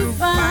seem to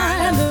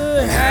find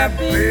the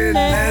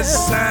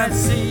happiness I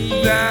see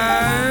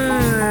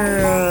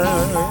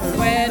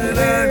when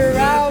we're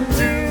out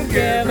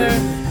together,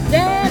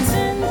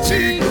 dancing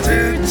cheek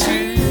to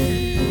cheek,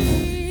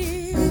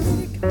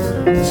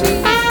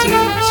 cheek to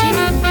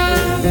cheek,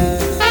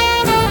 cheek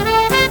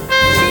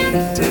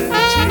to cheek.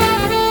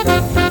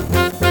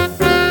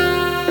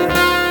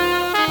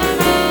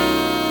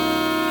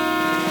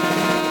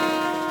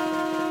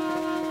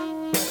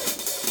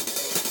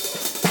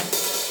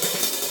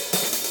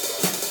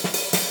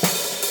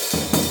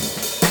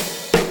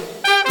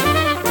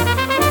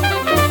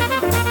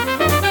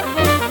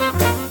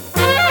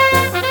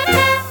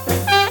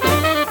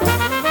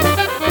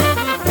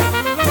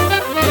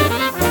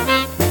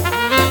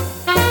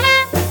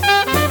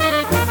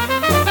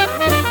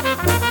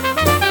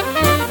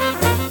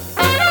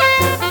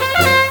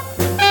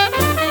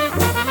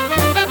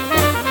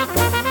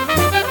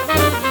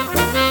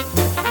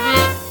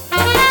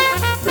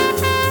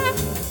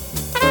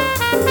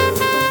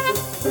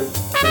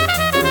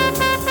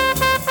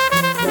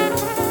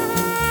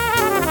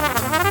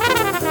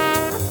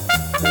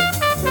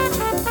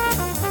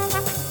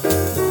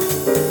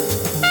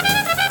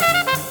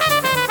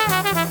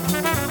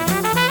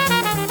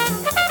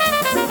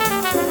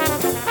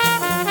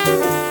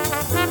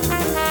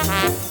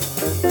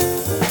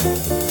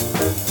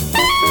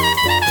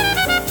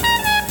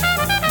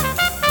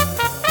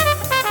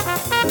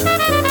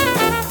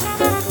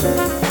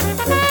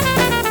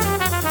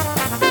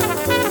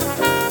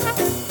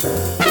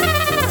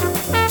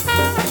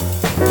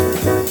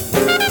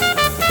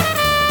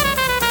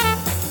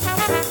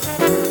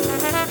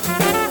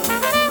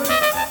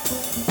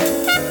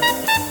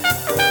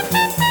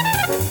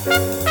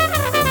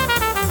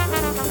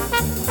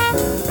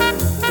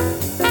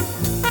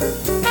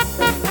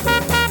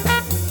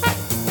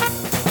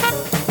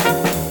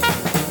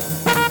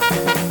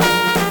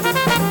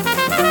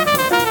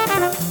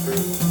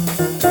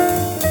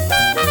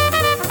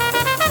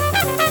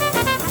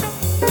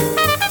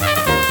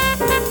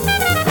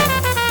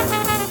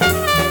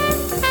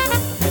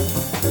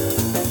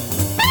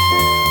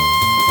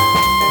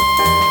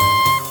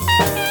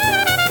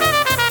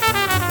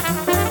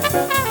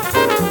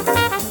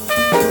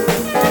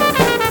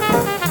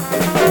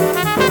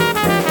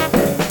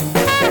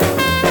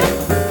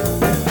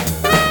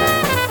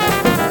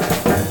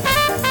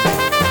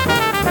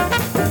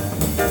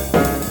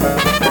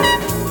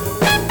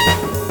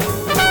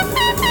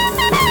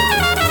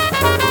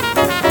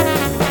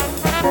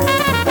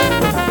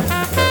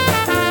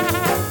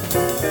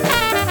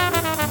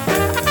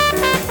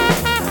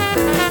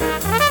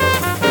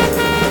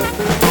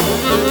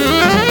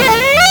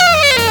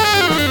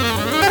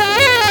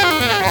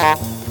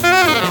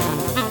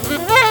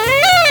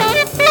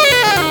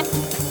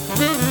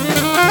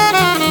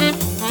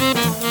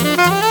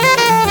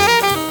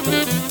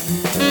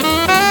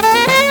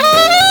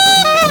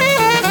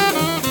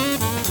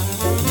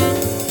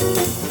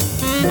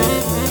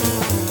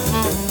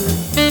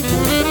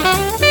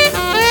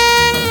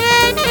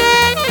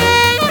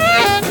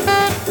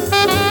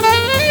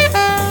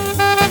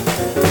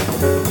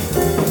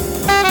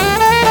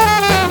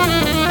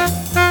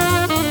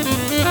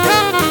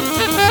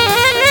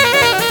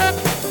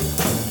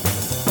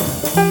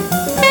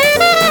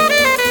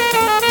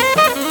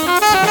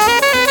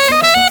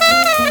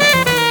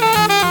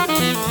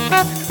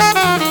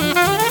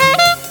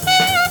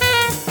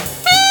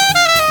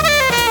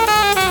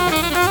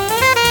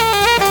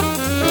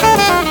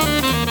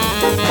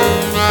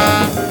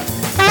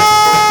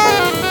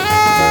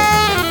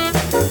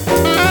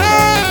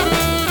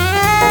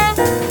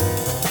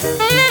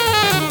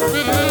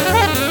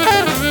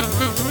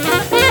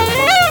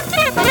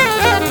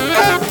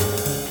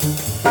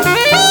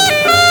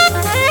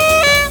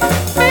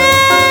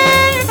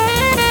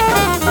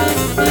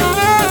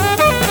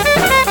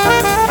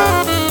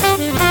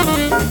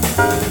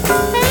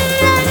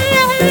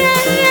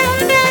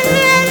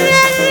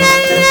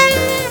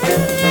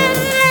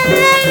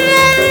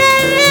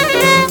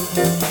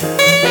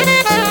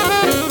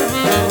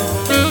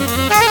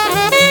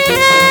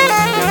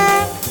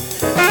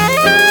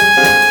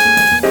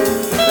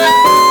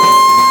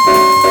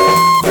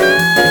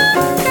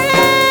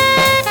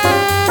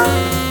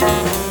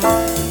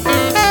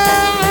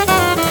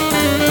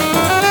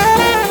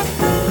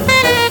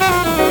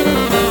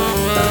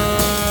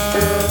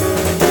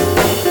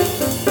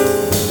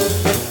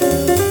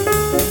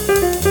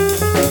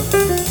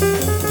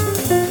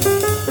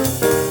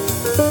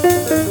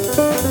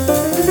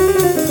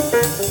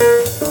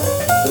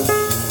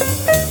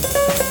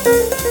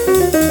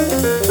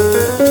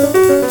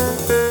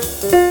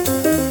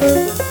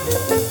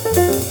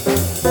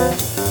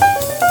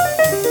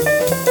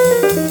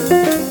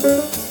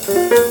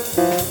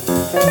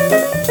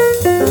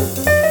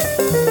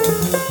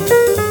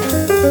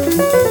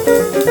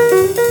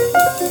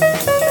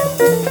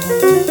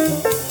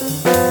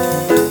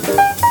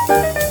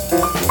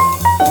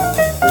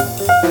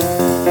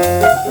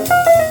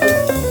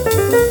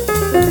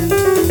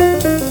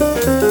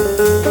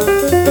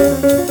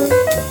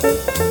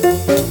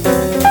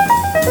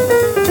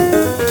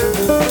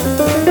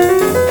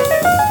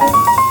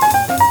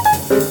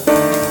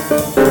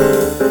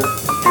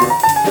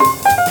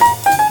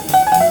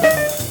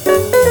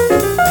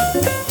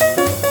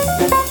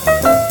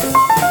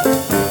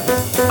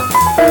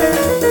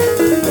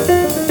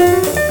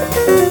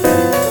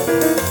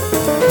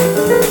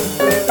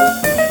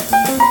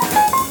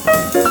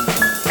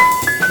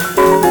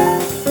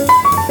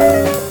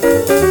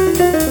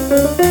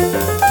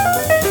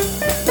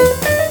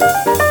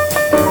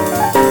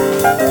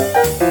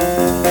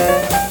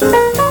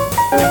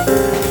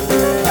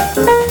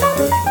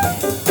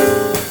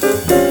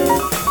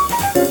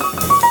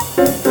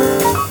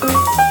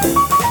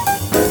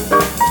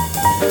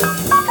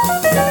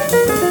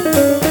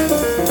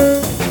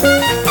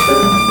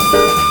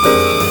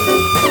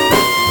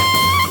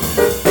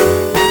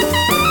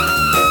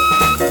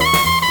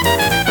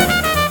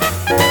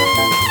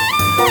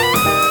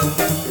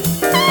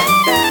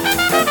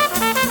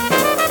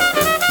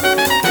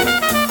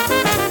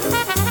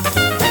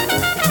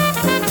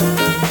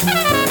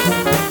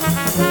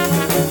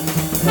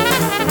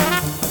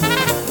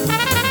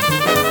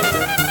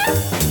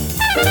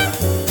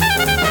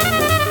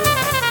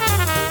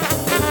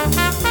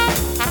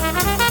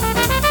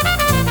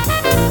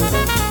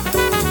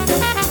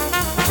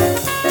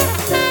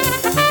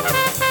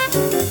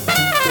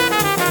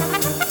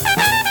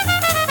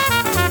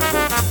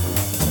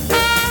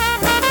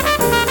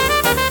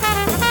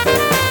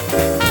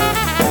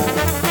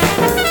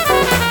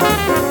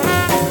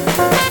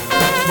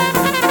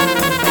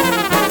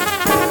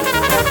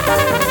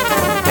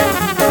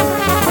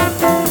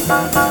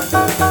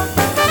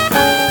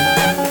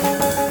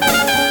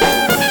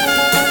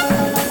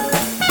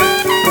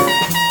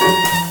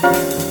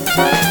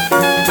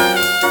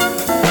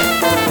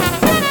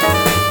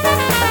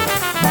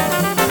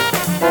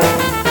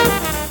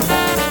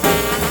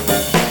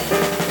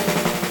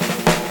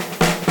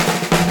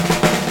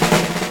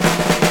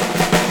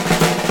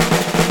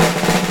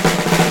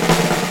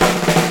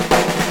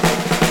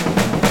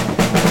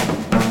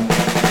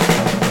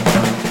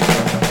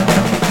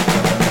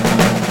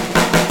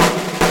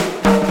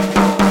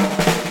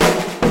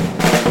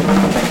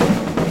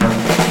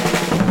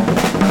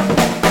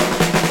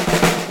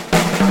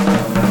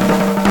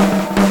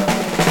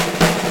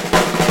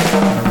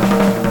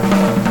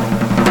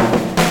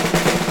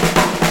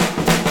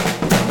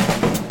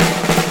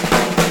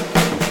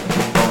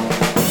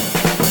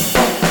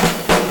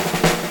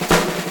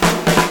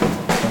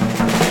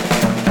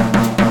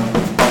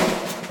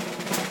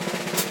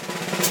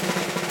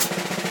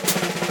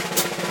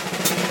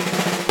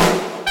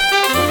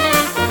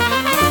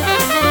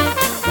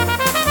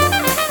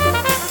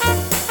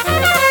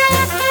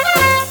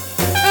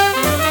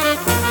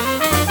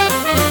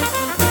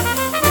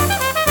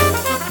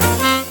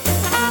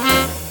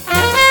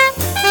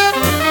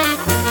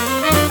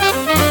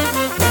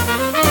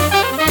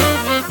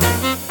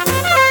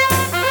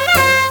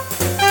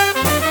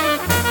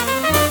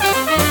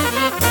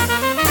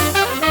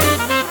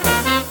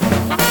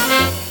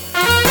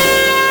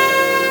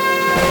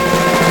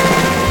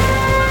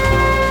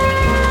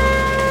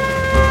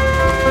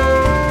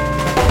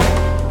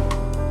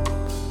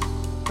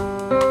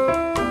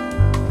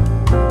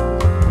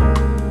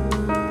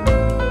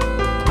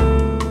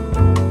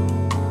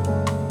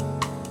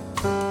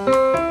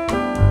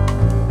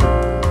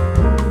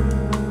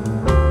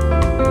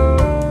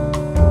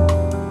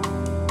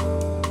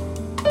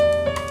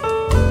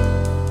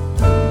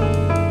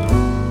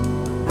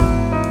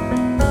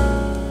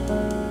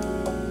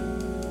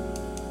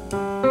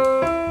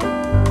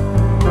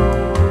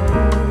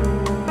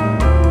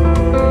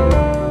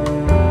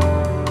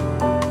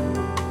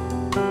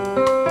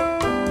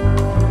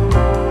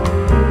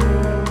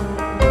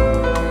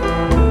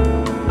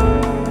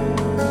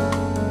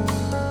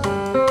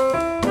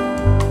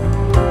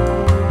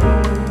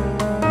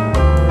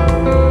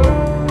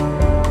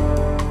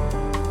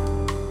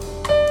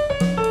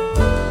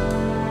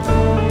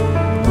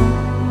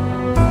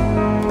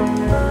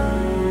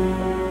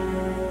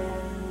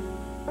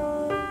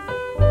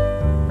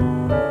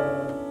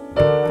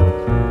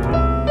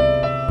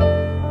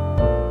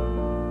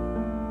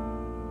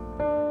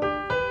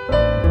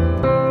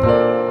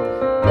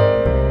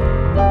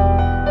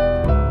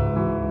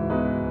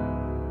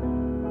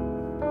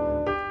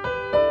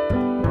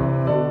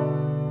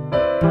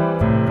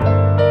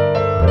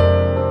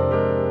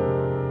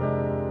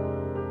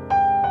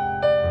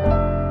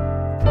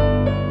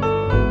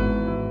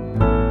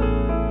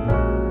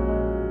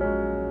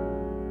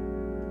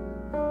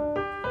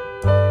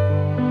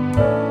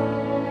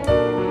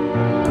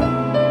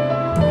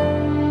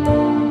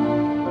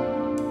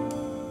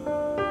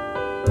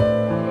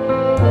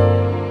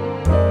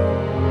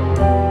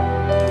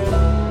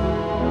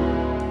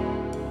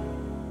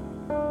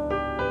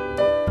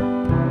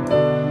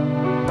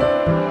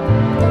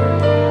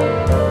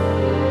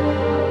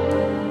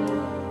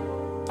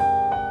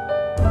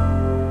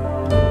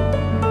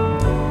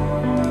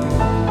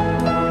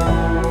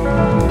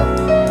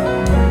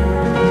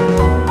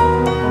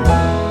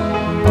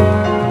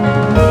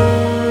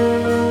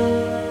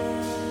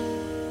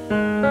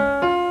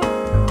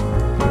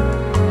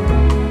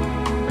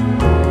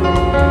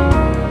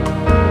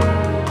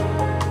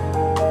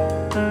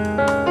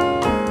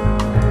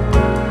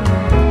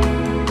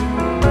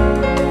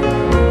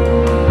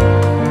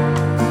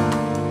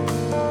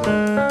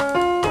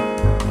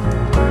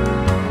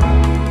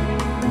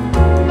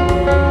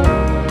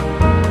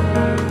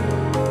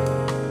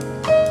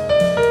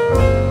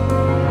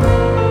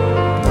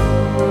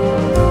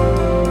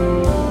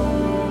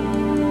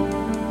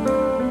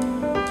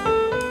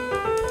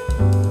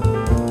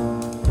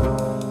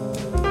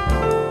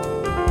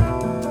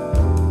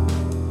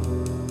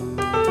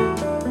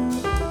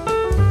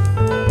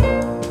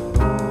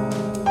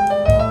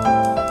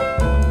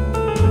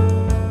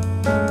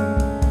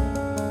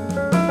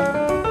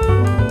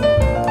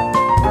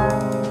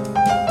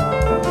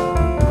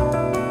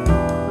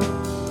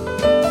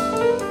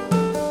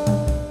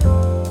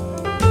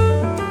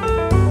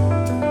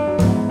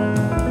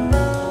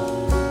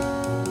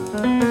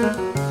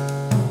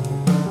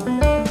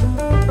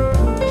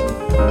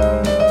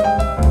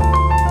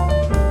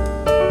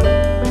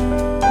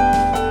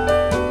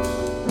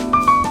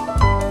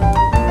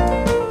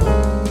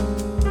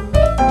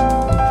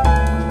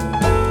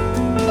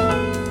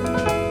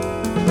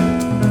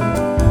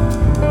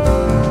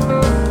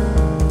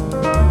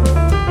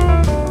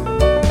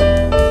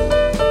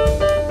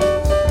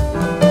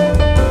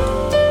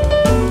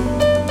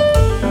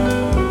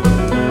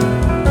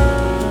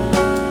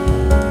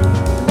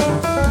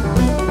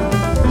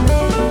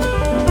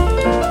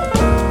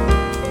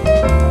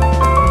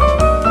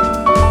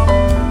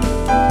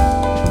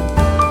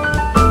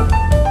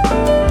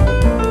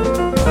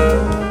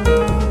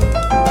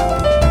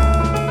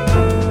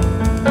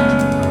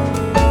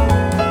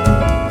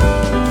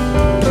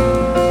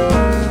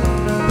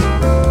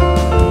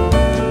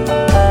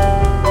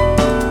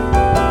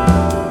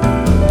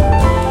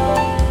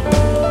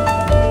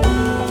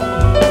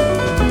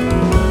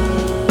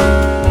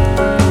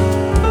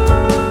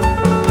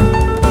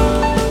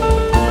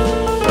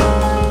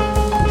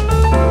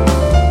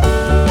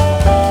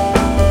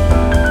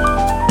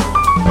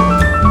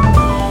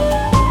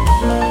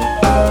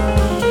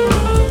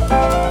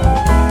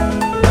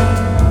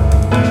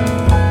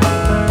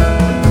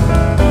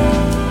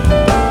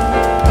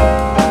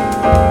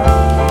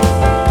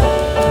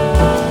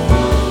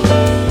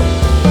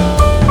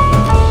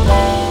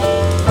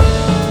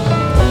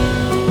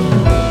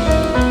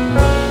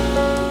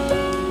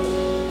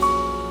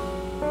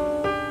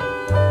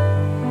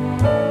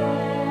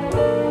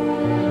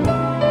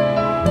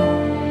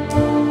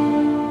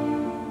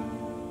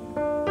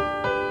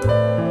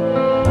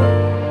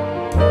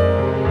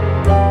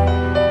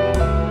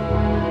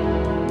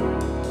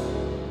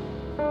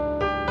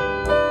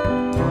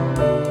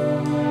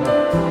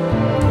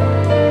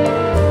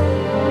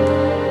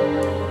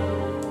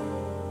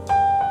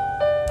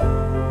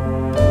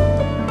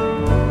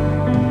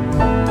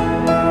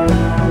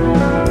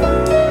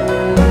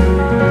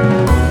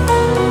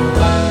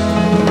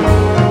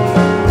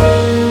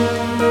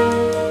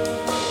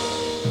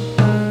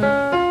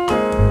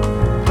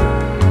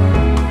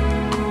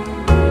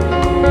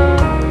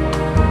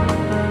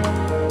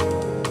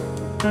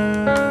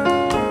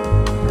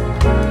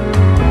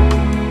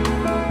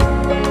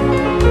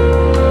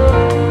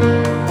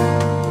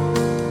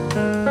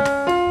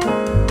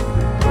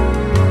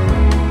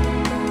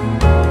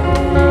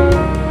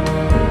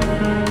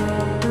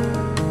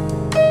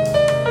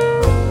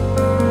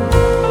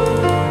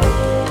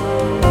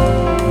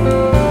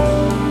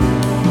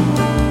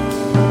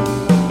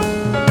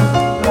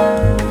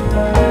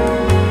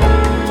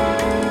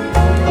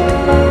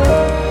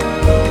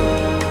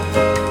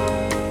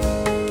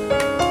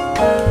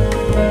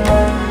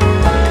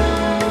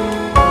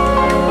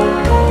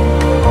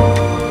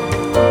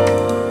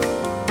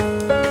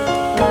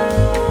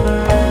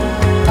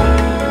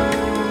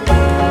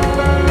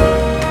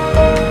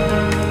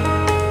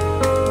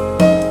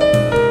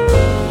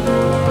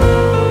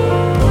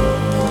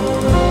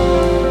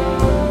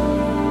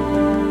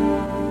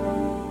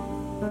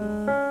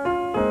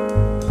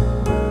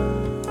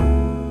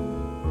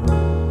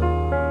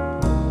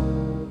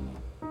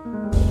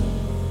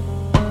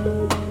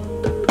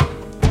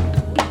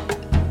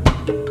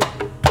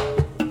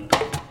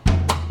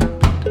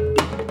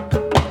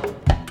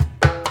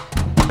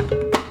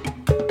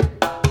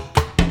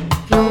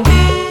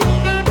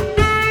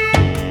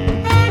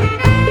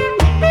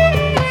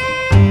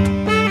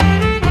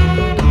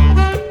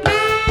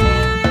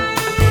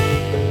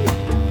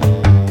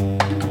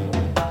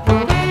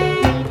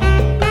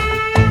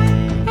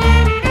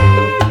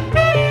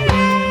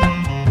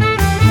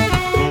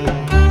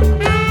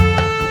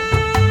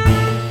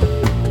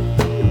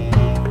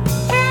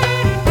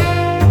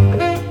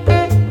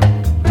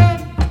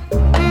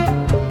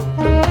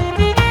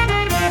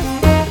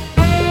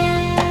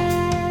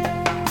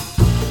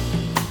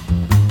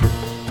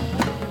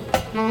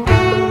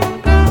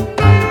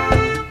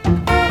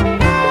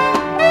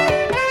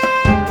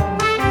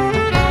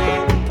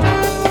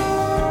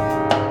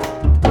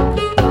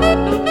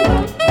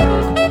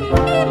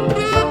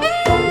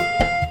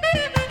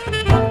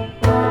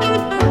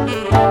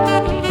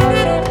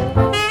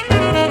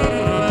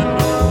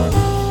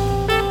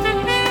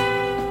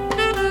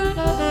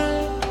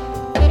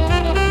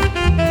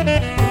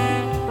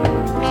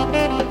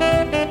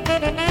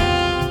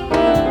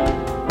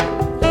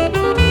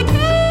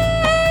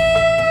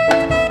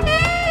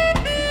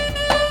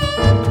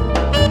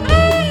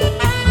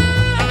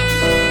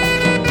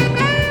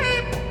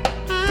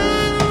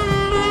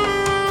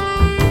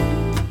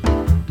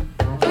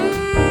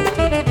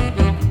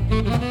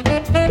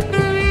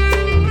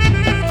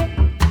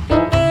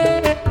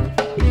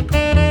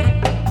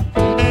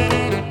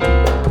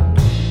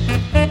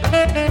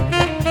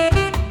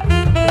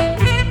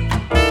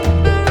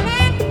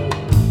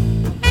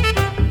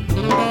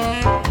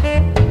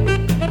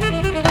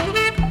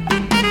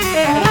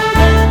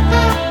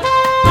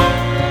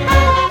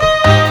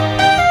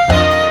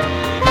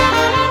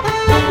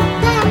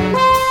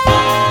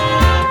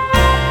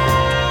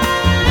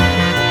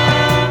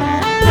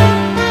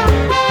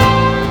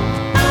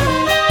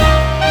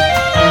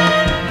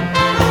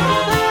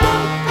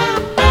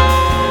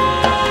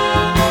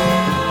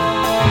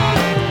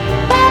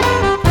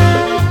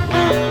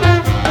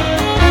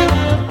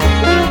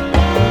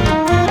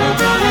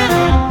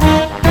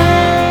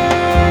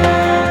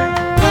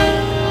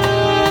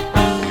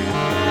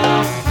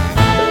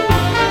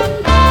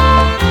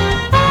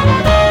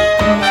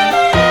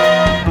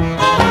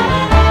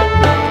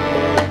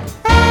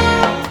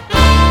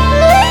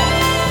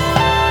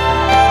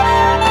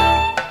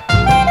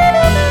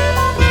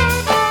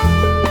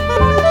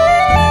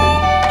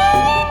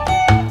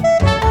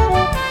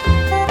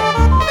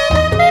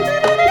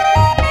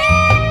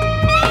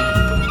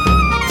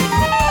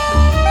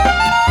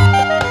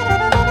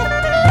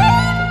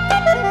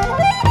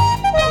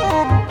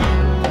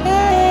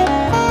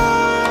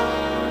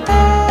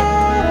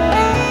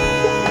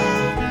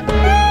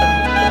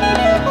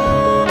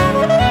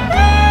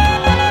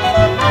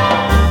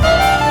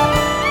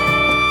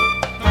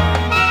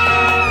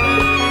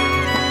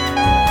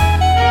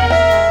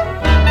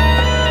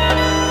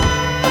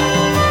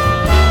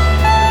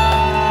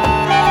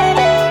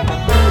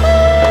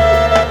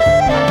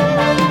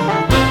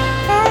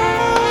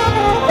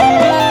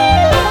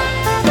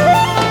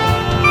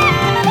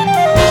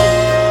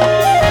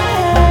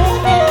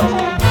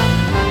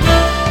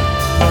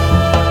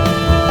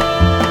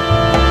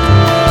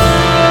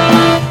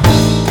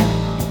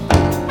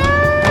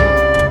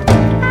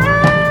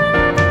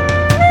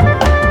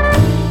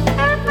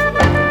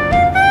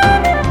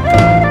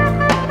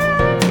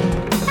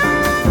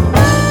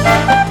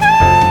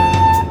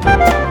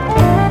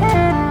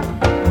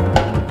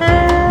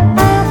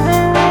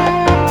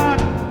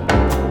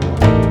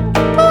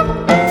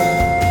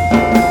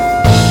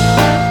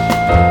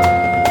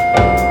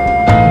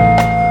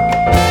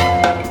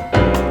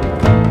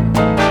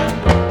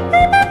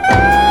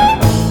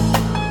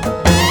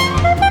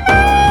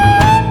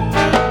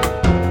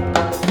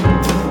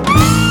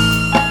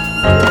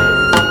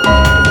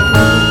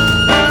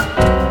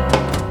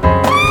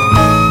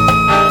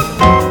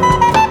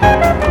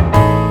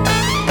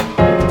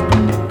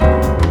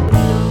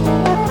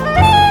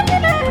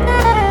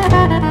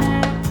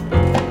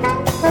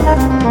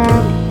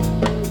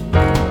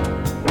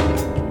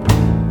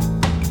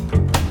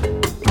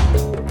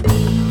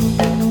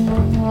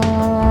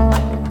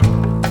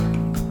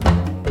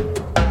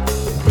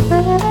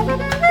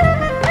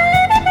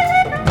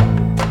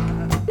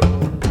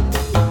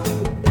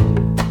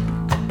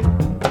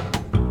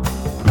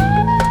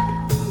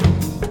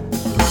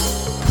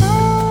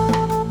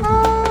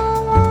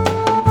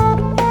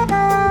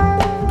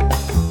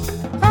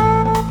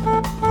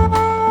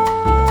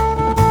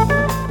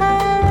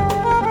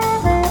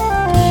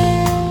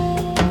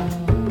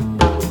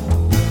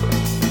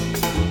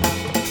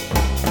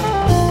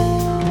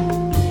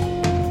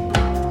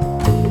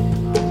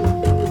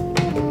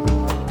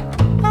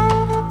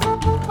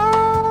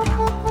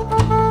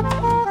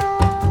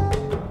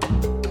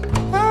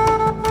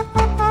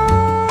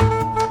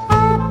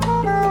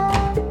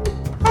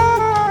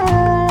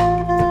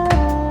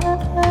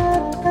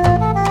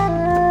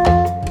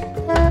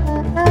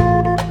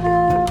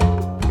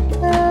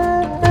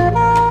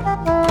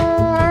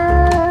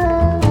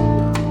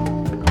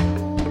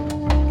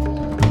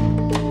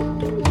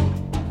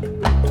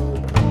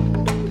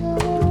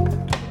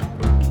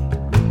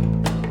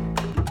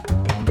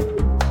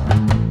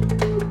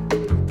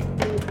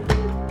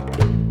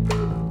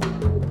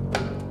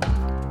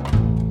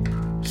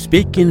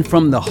 speaking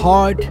from the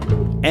heart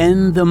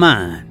and the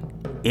mind.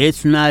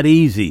 It's not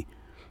easy,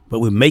 but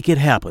we make it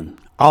happen.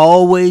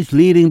 Always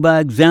leading by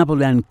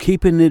example and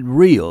keeping it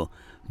real,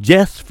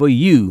 just for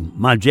you,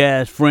 my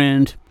jazz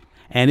friend.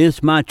 And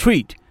it's my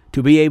treat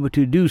to be able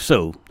to do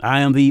so. I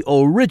am the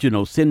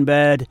original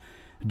Sinbad,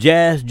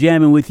 jazz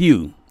jamming with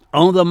you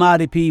on the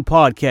Mighty P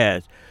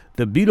podcast.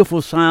 The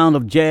beautiful sound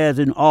of jazz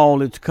in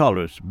all its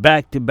colors,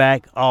 back to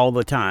back all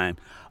the time.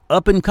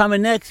 Up and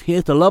coming next,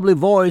 here's the lovely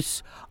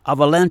voice of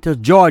Atlanta,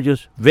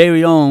 Georgia's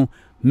very own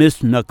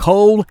Miss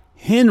Nicole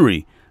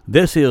Henry.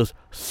 This is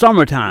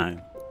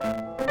Summertime.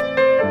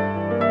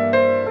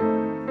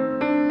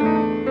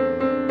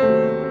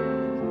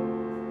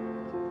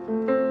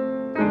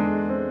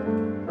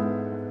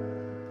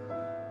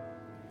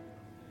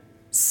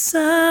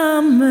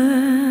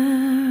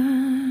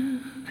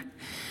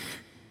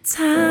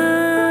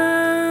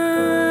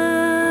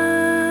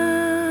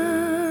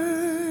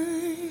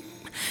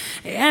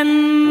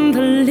 And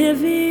the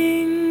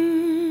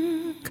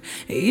living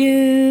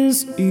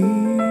is easy.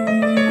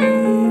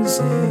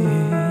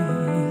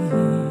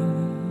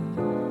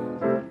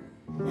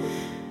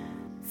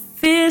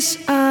 Fish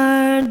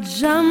are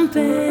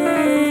jumping,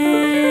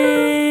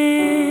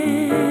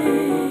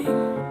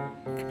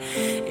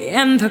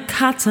 and the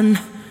cotton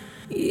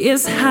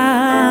is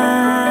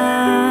high.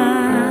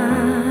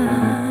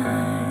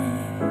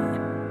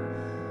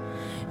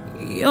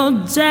 Your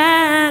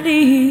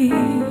daddy's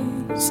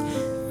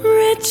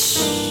rich,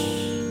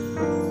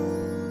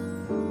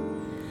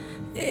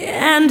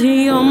 and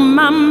your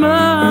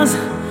mama's,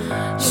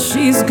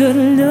 she's good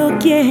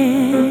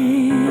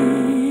looking.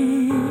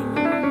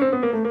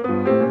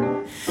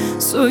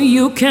 So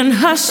you can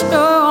hush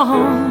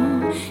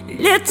your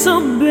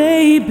little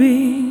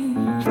baby,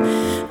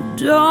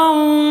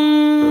 don't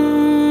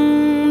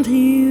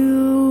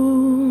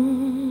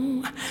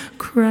you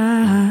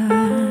cry.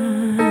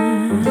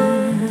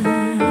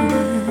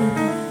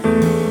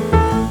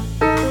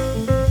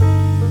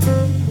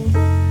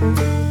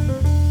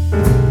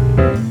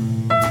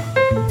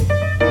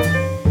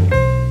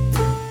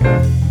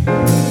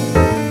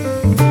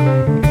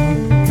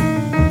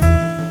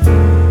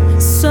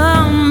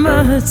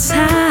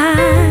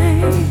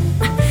 Time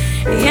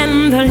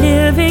and the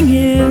living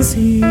is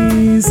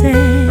easy.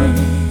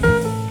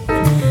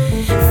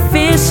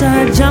 Fish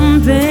are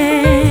jumping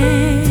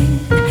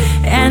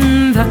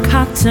and the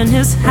cotton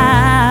is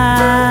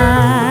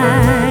high.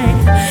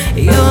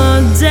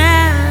 Your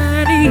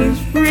daddy's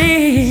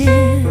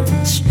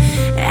rich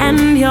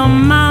and your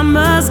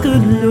mama's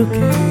good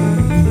looking.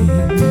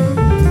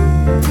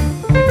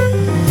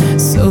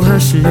 So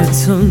hush,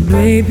 little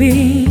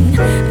baby,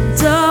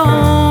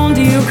 don't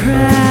you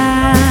cry.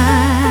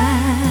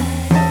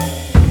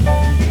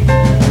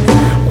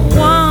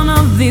 One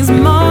of these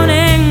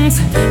mornings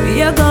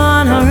you're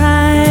gonna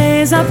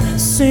rise up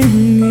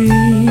singing.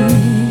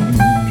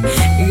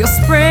 You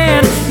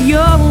spread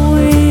your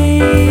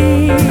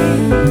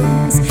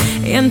wings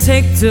and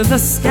take to the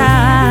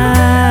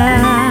sky.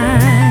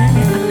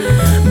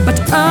 But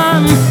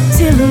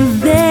until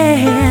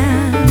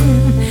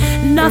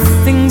then,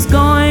 nothing's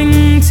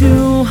going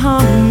to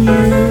harm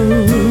you.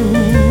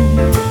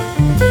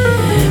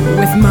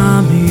 With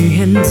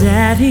mommy and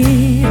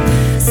daddy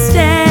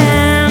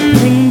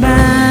standing by.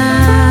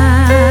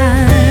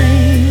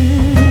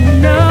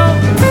 No.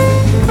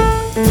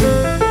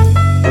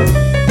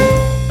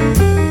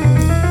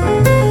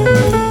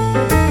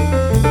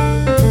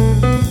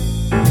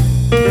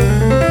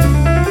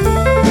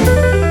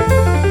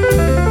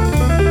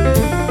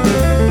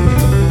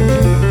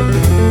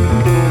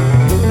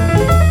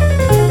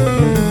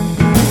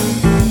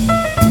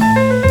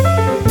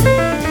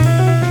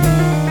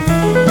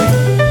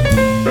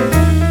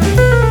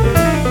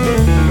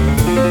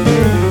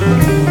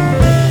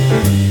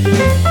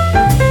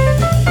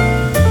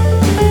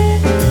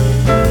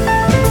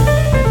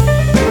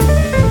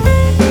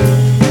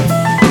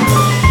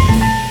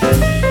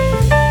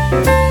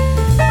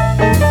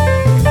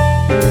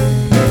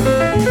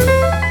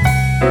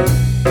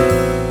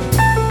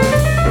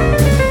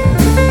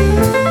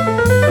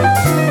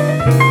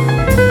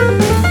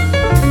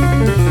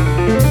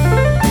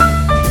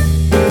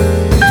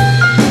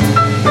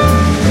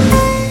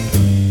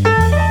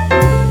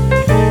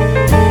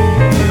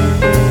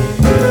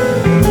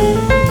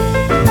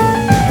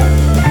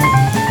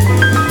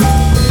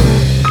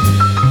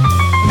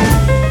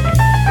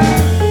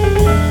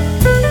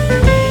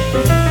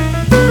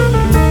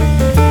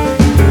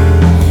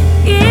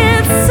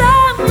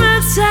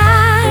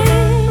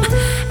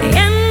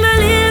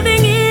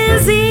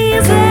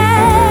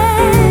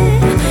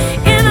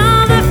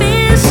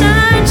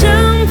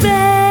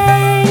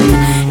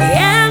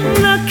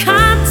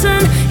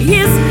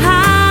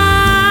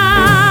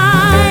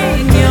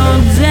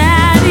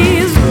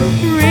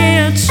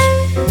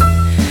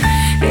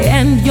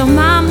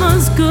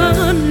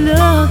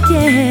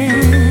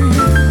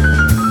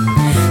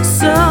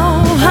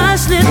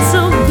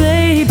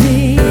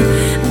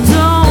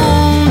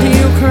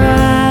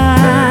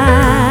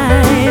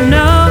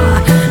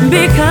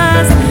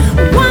 Because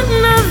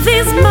one of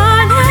these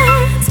mornings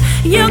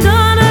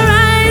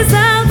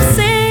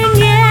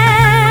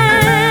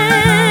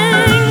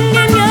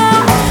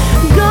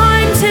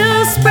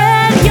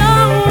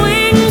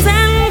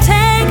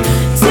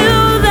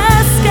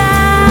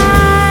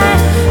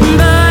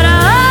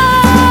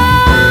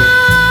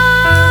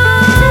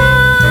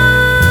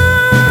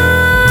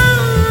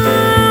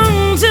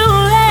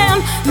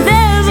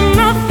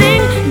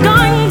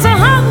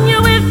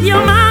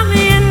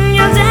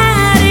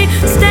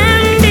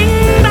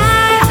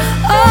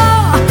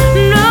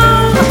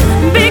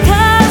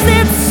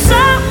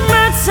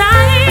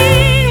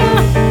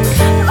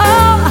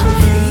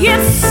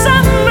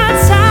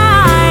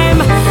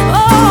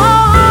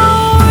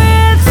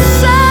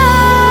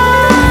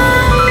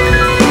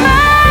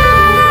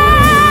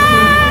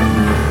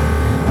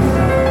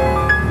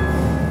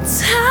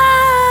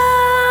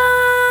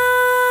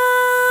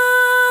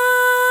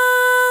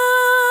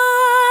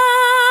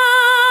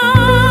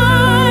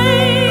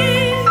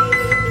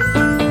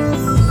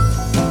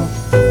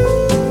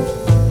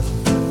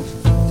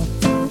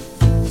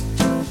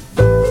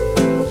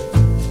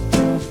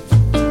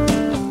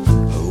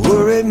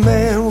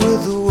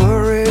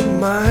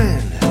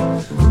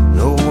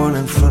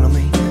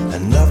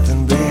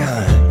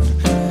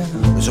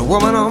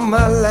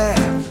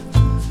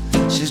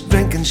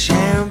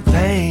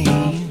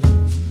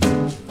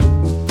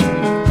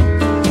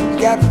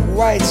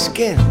white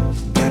skin,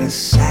 got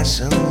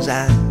assassin's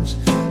eyes.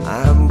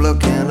 I'm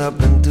looking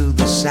up into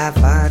the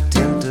sapphire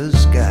tinted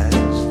skies.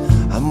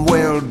 I'm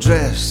well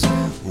dressed,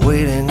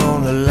 waiting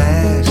on the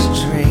last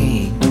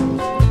train.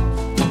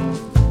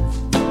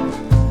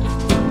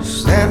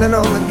 Standing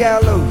on the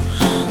gallows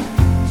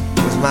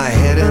with my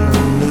head in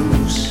a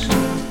noose.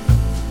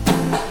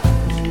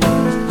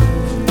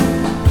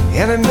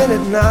 In a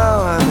minute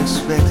now I'm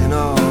expecting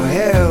all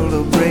hell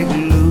to break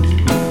loose.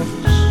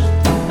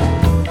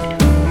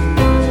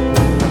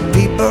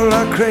 People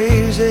are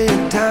crazy,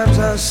 times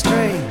are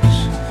strange.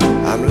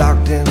 I'm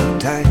locked in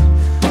tight,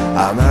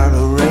 I'm out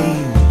of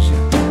range.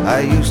 I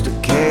used to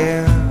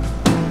care,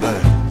 but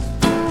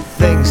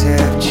things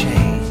have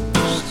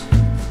changed.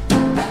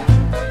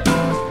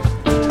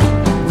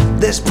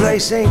 This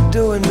place ain't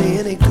doing me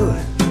any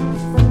good.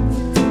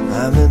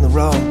 I'm in the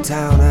wrong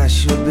town, I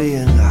should be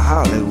in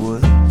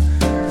Hollywood.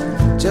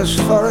 Just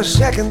for a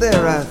second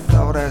there I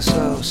thought I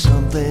saw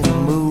something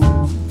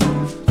move.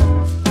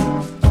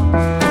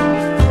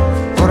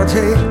 Gonna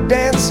take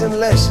dancing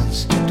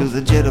lessons to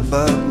the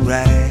jitterbug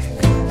rag.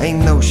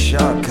 Ain't no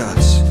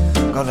shortcuts,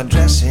 gonna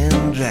dress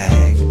in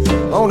drag.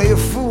 Only a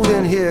fool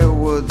in here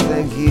would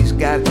think he's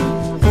got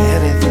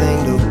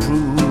anything to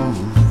prove.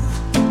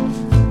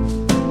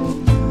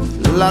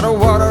 A lot of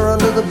water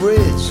under the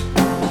bridge,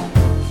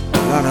 a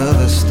lot of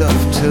other stuff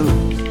too.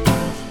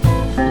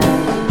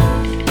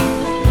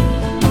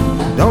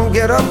 Don't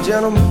get up,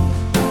 gentlemen,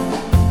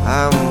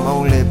 I'm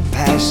only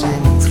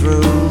passing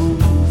through.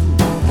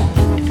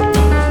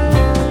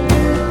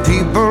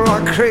 People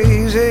are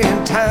crazy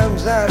and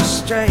times are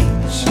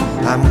strange.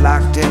 I'm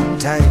locked in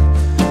tight,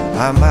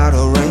 I'm out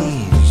of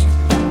range.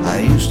 I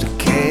used to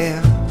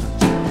care,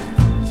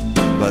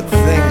 but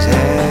things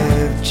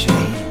have changed.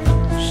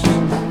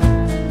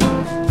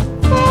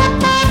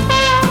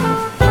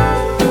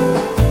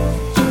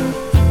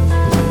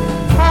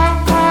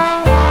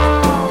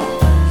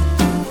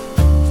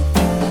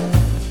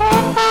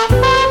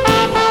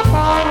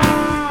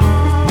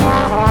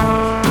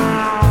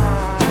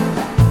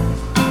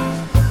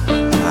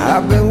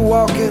 I've been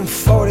walking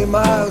 40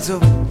 miles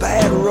of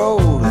bad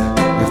road.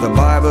 If the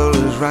Bible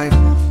is right,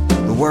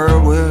 the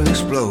world will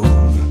explode.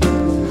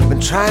 Been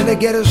trying to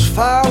get as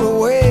far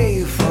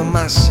away from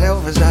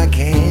myself as I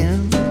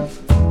can.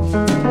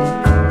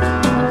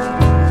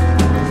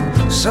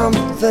 Some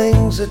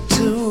things are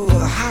too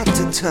hot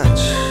to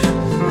touch.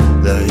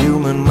 The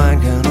human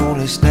mind can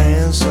only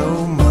stand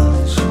so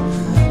much.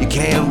 You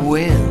can't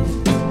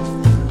win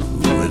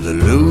with a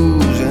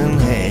losing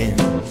hand.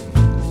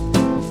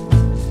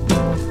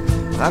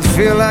 I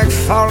feel like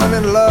falling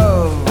in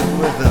love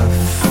with the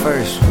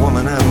first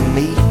woman I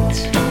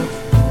meet.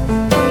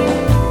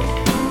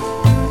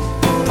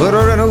 Put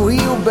her in a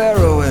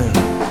wheelbarrow and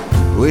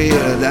wheel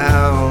her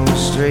down the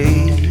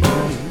street.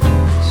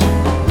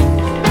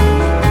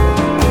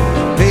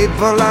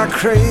 People are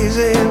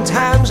crazy and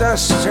times are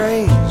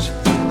strange.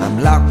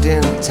 I'm locked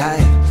in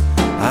tight,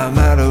 I'm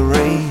out of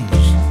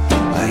range.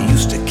 I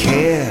used to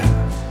care,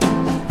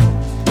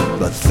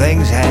 but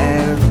things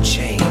have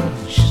changed.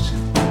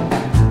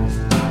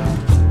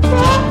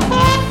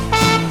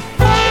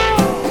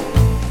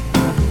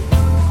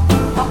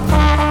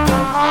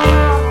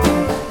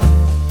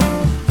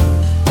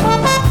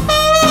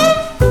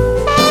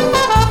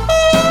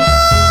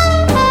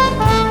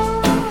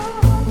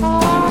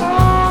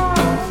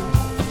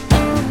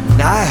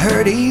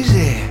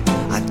 Easy,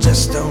 I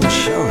just don't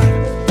show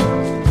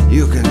it.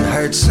 You can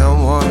hurt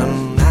someone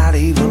and not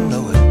even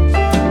know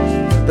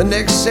it. The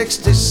next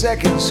 60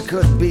 seconds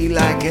could be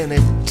like an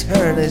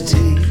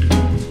eternity.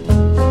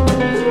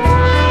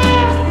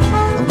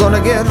 I'm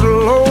gonna get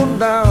low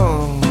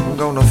down, I'm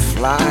gonna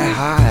fly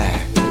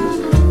high.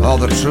 All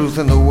the truth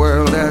in the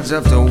world adds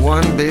up to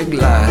one big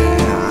lie.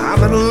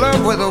 I'm in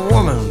love with a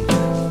woman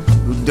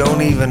who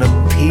don't even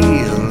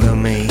appeal to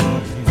me.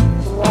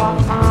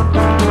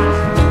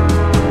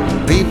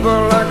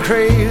 People are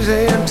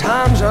crazy and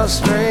times are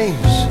strange.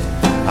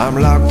 I'm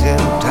locked in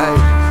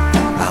tight,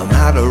 I'm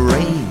out of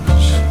range.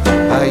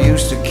 I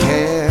used to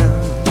care,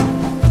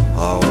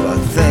 oh, but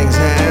things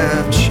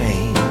have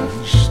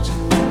changed.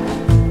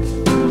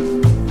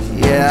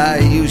 Yeah, I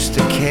used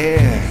to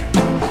care,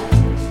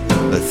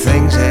 but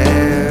things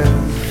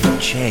have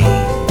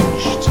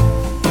changed.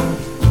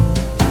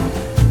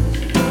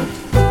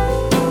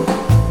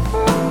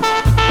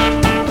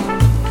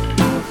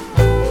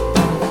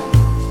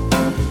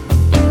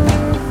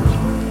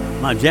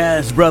 My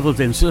jazz brothers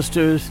and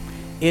sisters,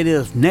 it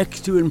is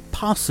next to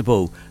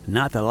impossible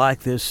not to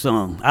like this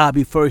song. I'll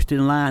be first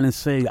in line and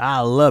say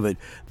I love it.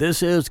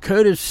 This is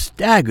Curtis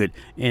Staggart,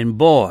 and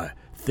boy,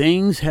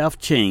 Things have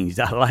changed.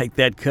 I like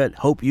that cut.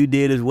 Hope you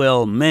did as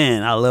well.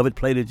 Man, I love it.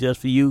 Played it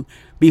just for you.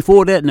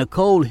 Before that,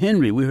 Nicole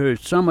Henry, we heard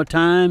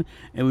Summertime,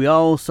 and we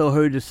also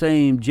heard the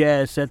same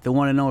jazz set, the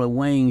one and only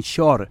Wayne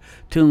Shorter,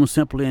 tune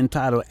simply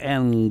entitled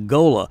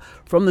Angola.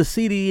 From the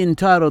CD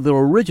entitled The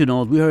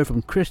Originals, we heard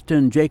from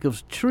Kristen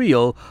Jacobs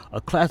Trio, a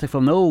classic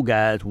from the old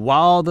guys,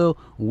 Wilder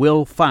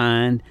Will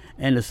Find,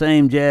 and the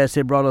same jazz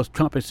set brought us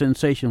trumpet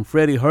sensation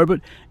Freddie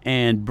Herbert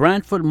and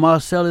Branford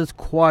Marsalis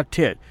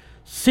Quartet.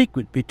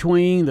 Secret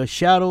Between the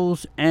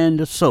Shadows and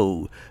the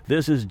Soul.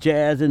 This is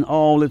Jazz in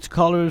all its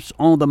colors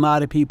on the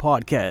Mighty P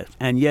podcast.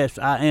 And yes,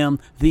 I am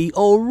the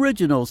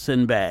original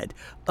Sinbad.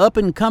 Up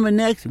and coming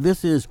next,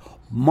 this is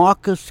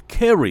Marcus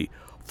Carey,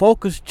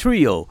 Focus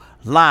Trio,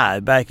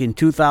 live back in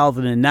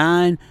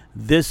 2009.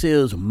 This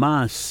is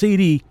My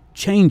CD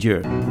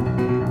Changer.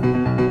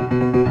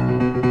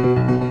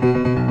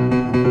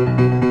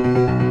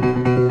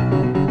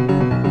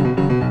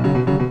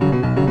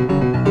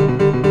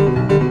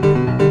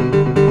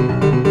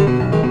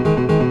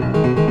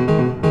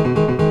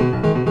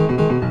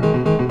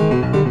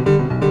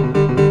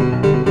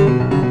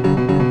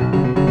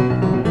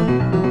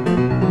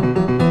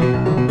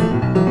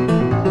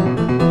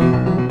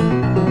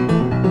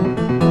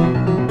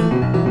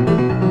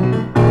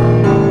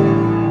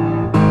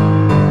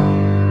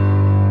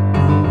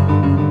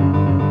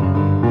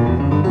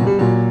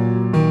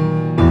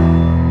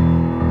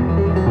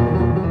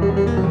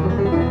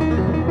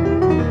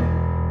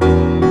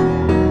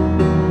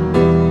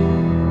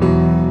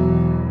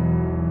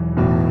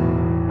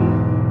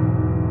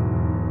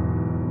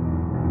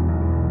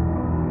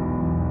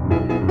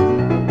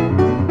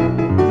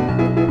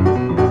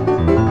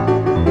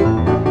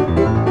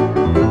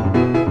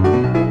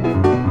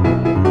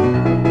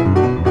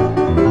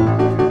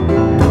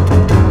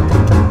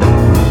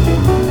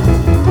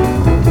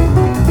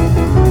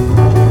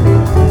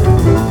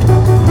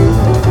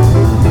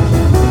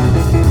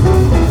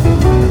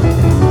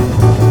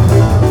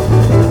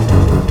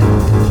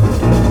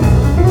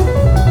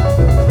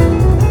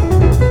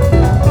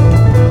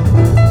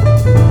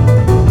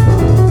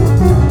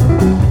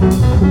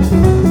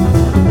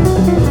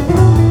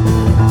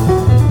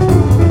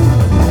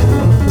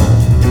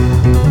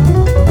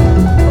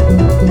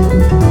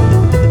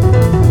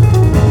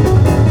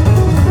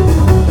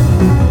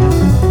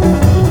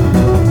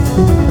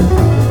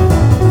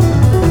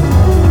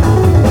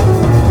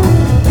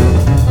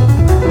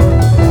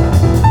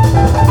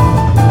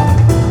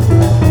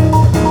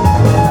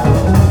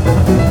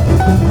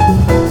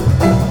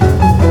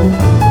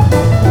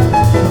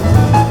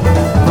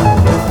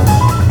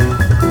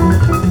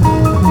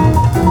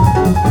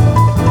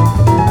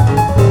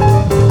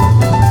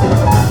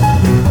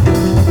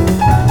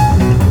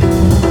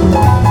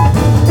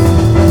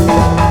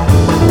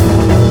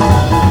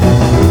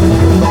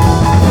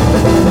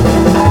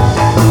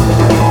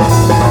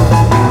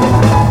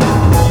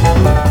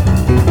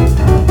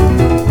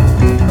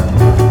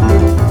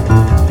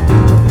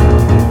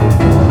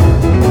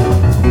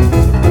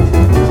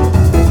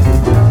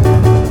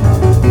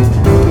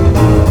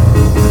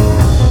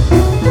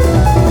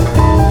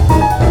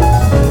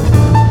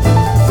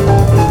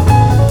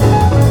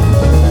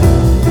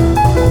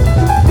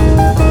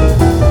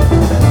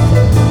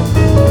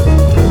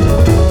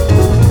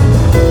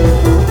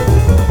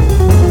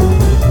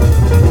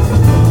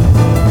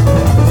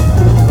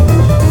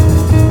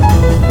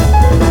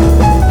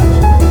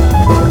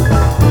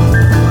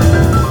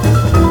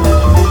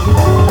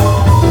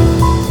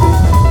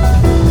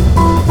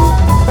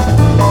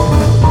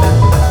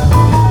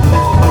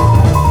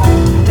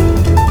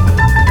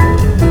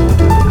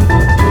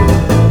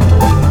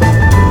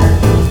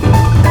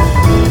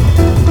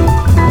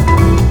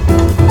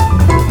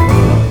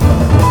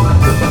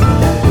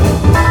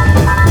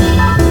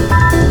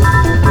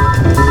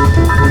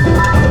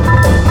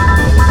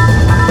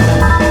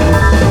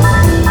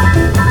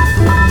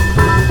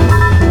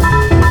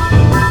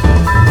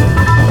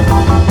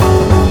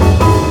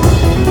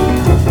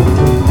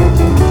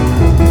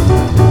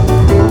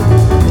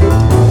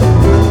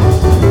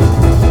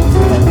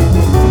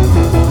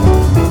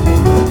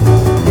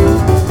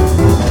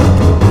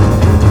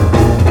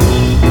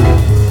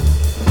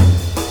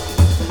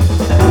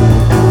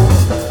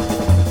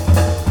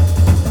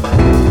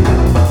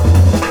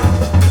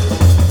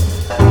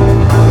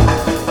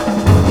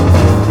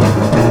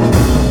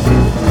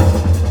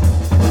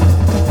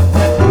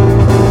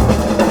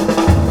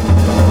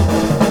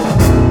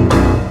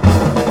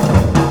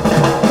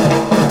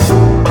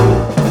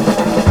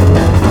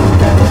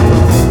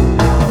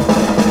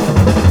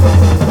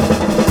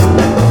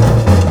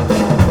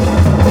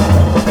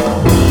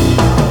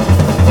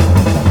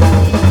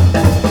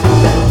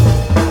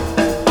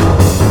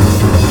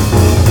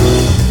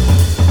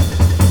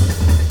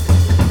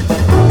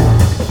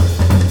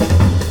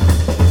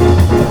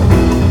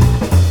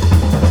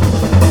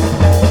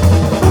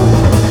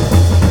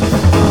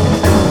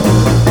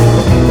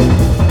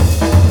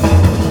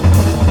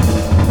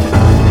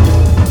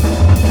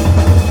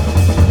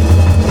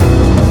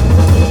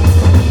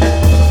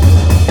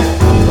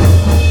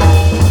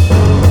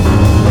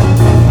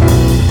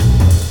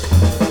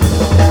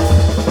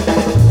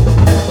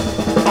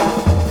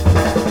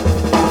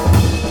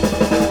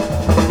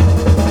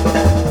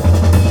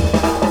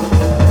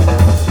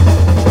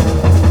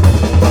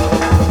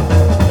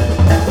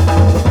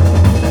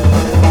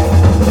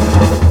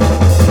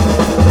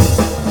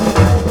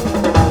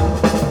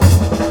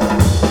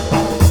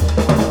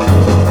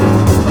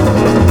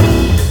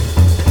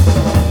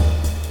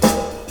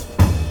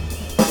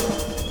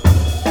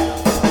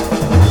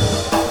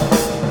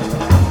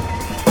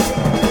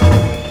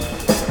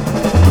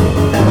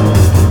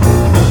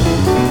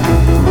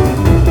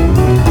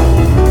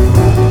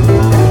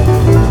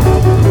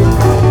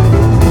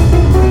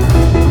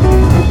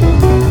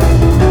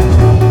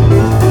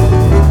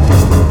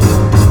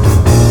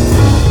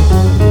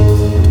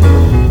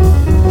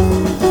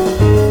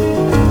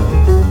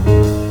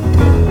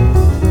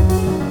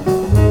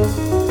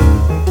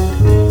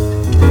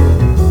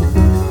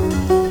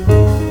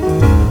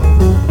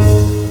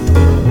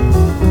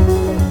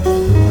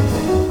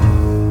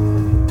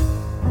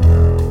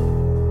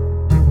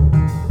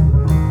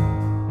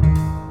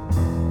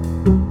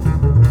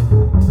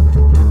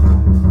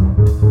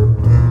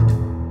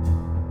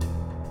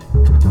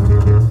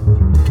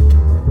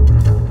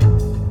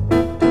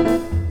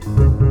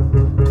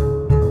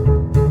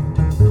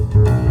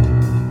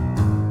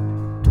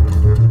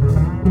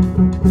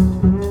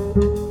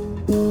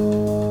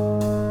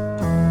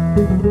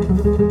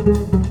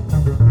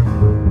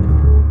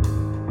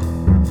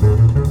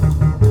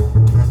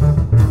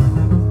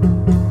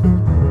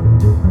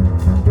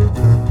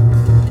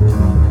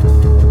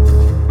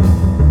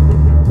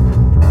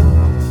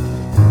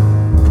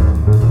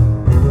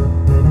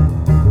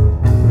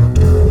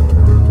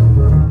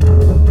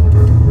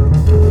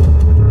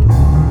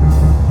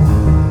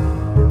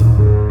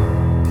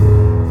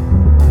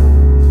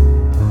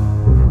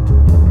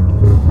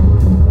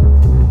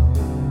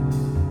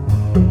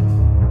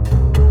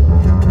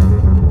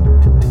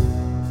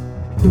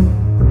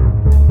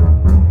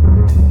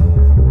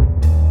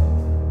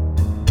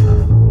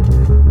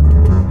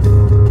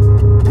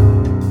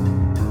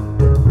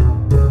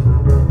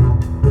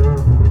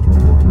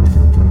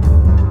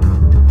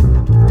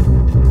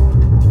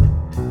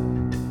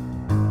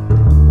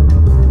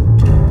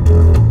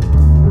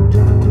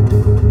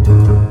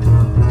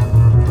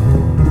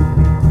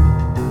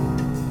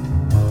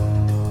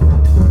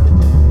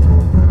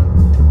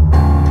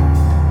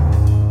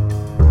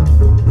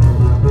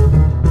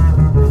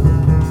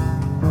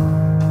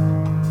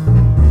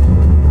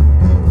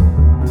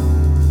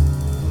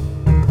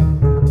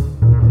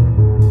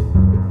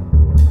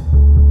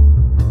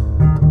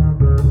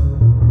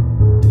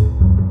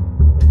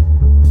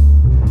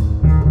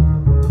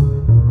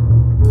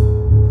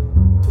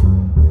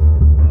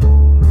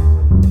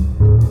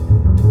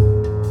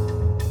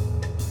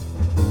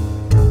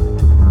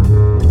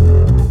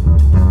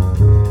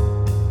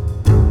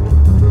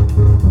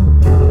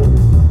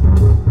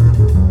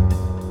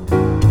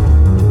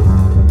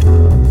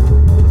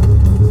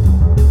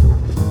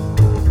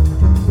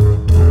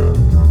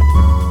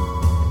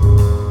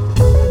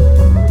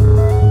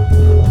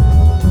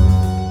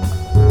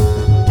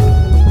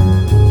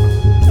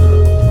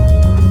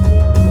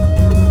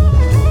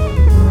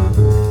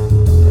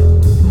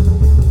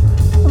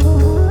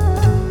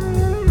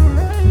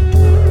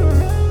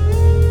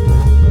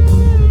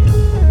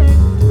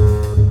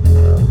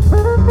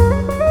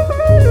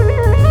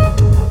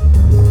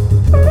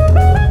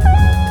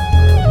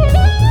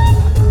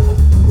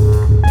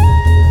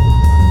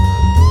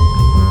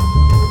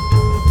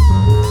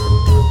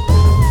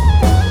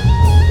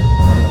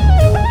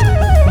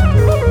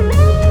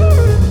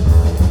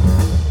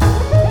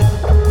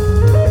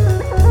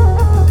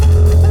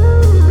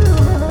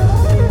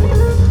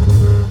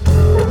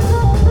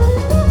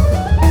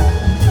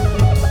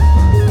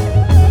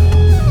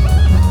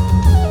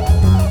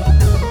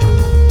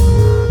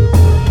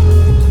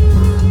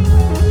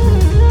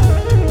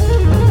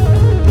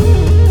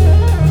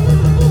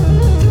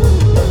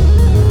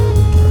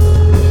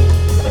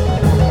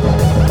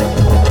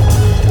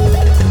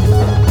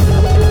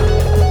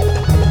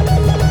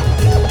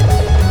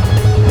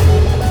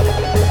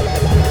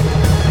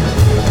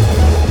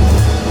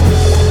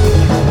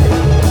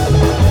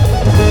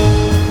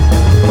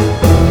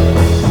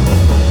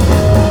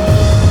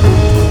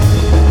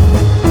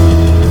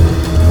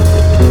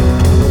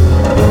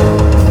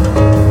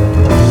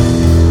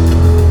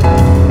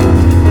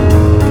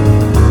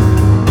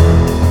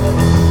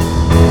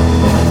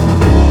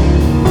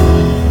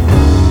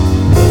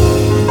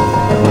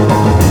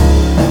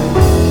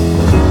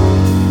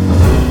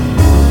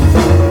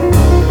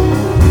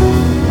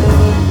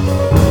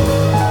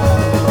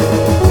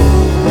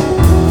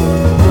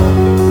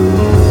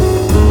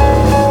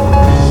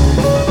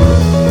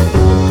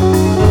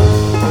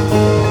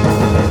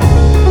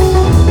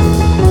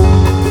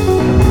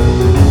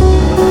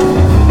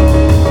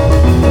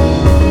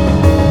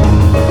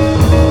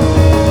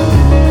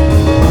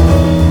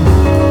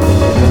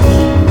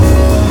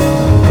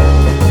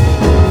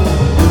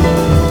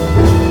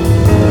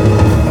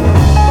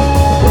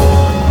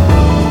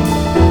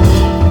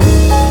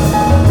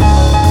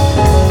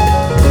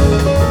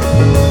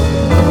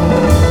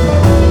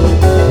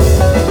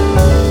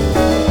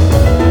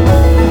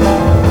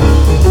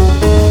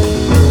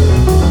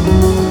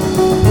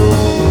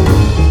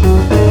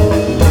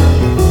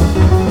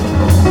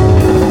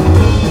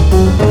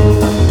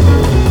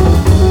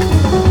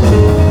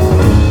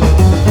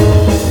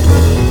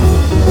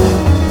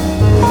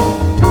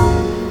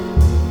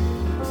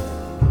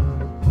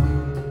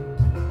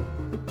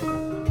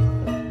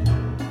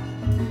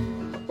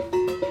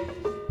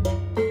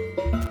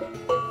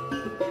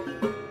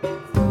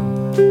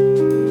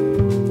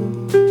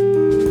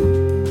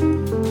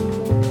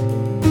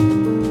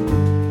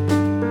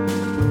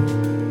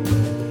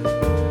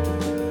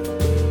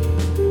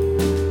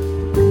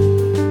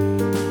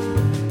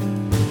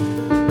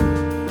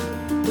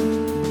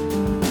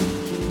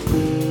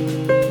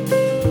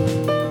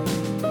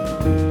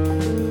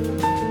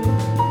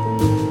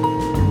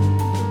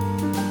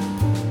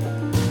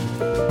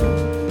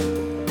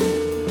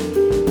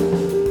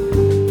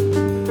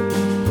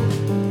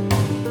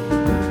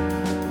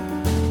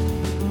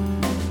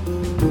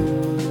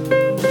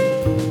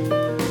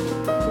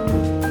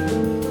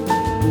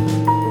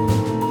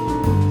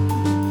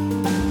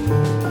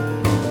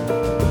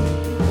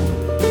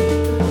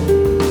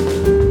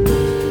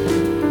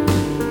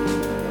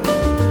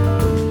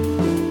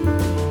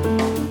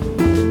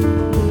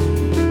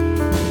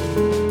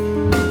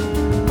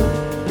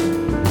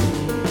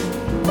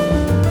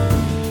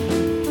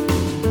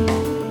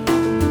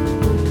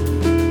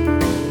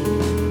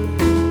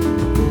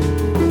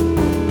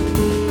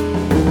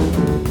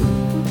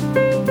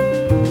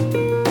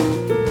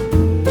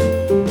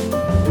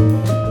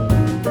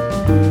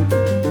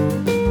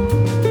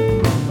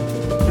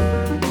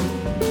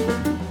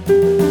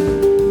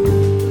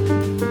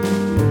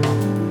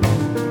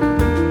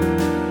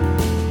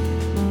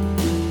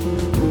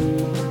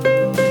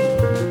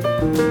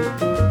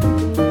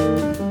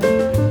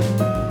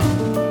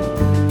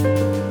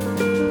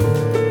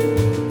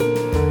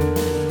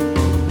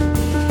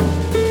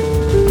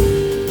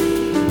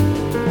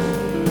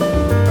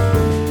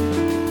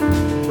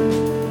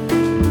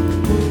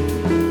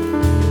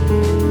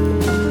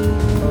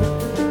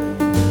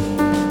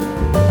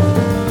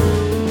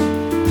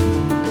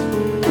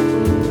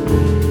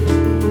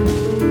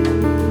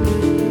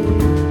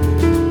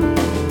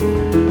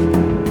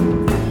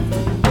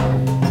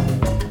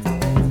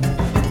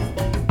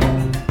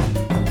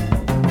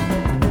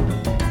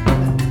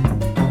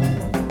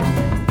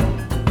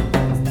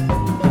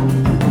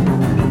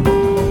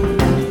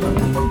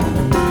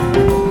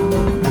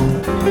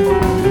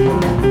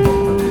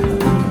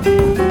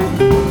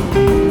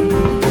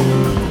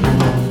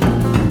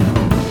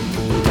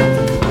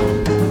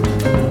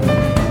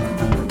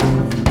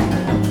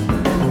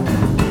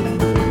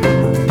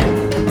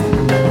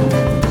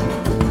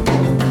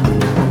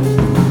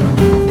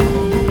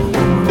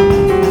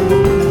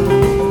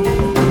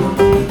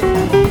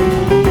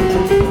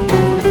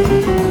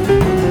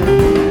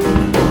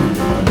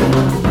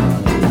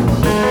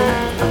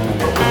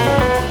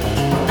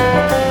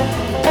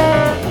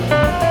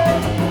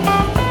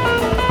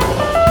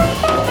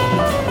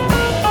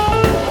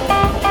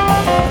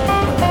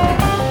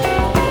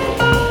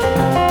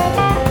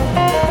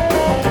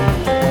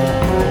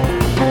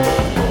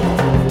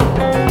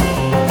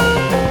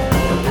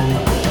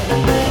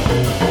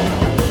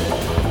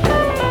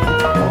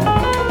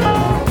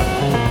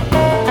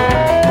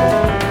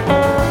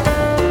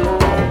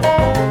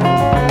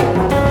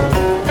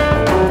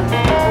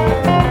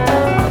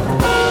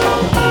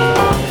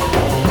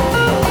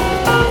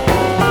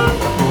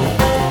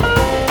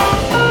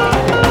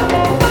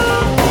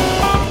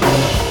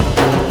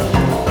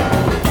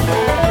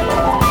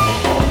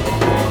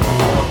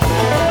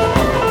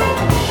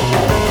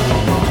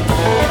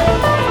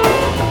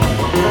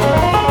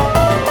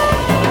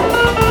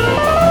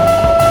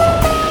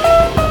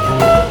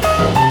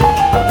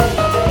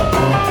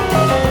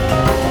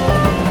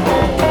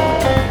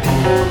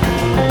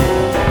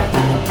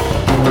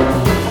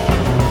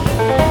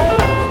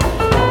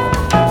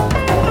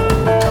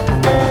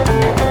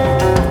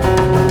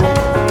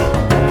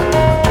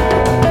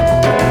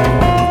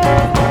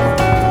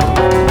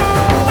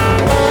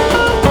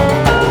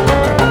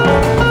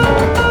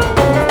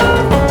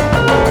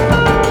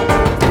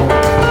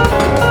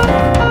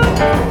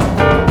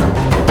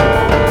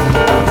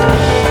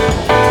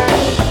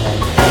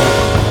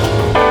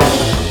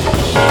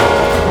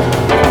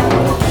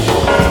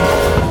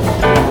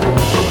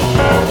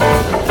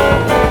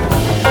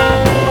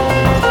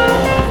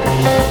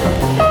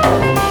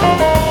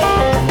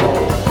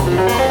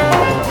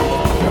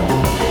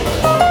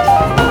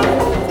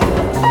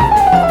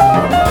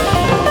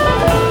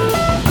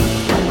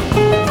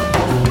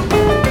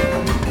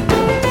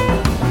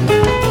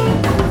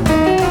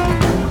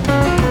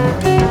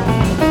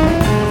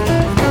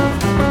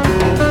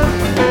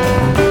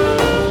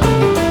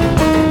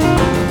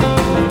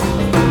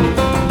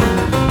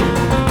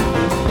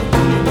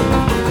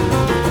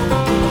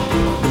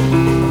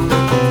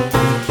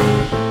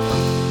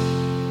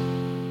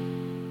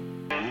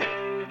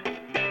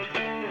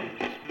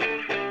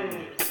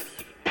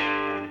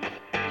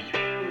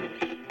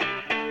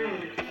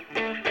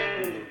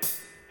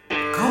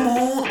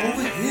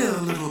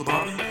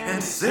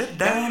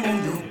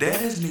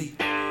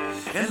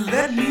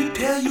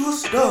 tell you a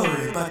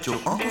story about your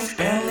Uncle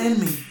Stanley and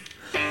me.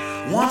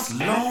 Once,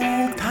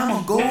 long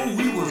time ago,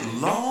 we was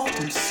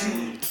lost at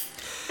sea.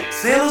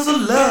 Sailors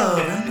of love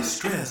and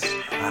distress,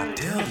 I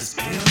tell this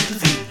tale to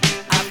thee.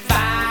 A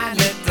fine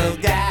little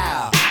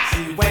gal,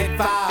 she wait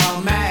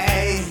for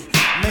me.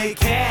 Me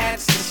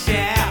catch the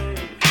ship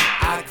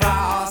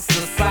across the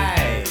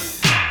sea.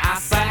 I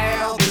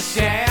sail the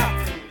ship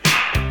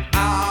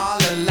all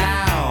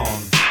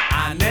alone.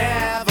 I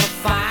never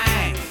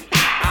think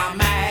I'll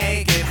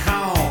make it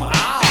home. Oh,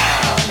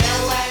 no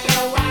way,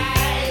 no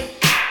way.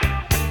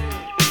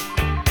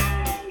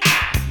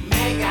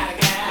 Me gotta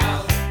go.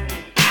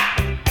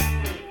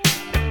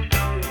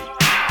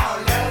 Oh,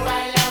 no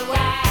way, no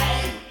way.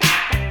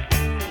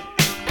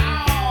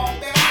 Oh,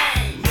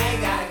 baby, me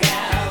gotta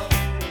go.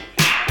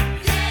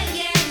 Yeah,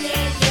 yeah,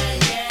 yeah, yeah,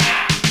 yeah.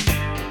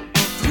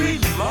 3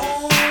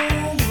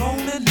 long,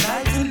 lonely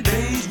nights and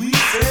days we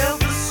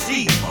sailed the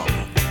sea.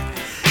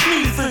 Me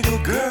think of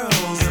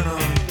girls in a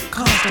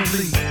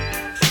constantly.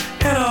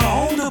 And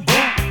on the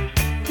boat,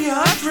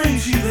 yeah, I dream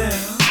she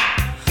there.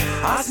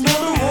 I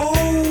smell the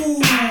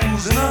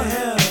rose in her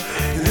hair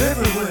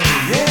everywhere,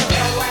 yeah.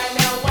 No way,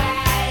 no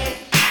way.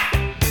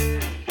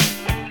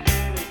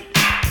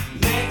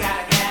 Me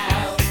gotta go.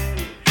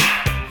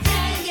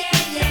 Yeah, yeah,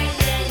 yeah,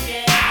 yeah,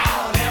 yeah.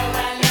 Oh, no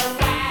way, no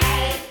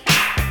way.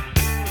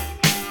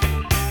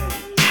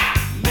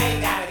 Me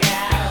gotta go.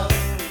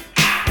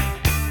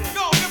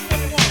 Go, give 'em what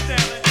they want,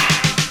 Stanley.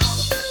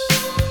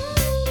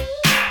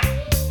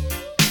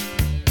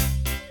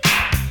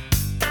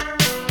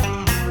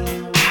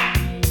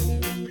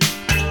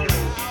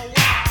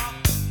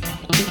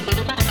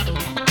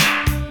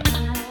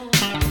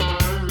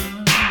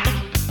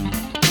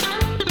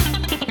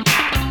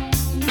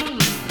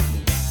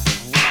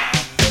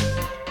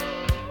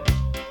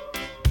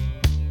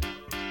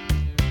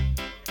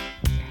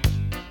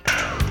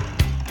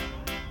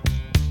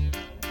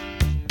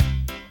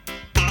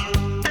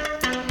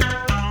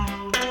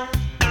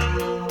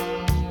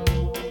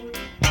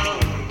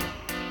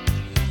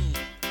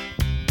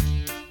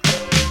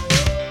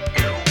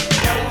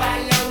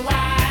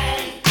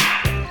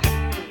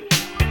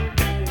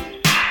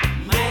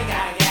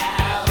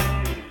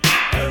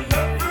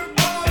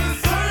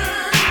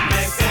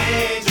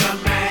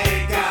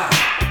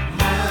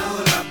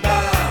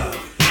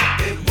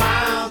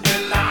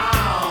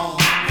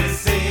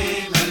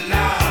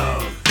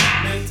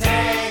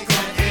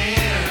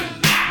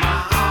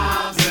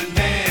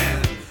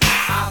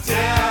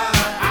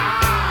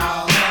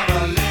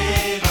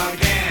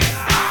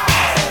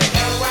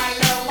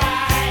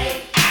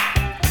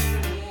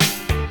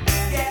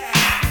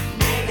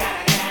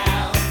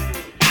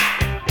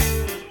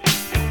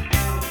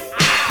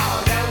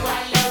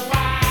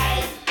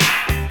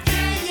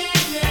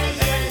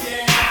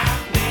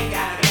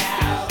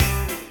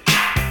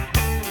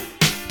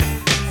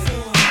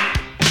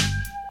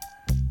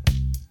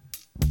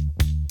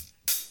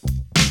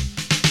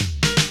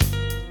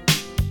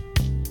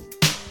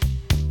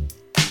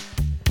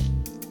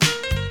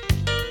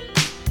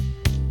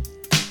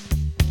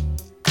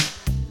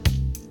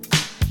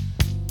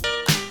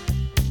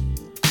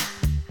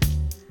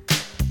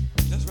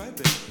 That's right,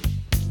 baby.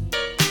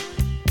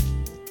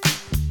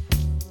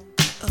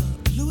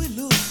 Louis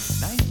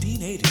Lewis,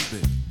 1980s,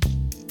 baby.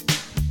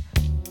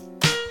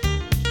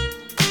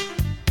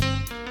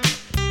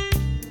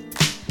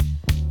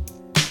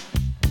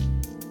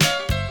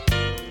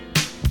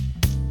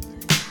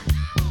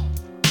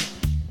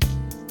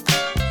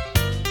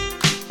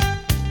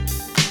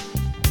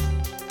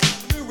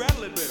 Let me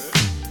rattle it, baby.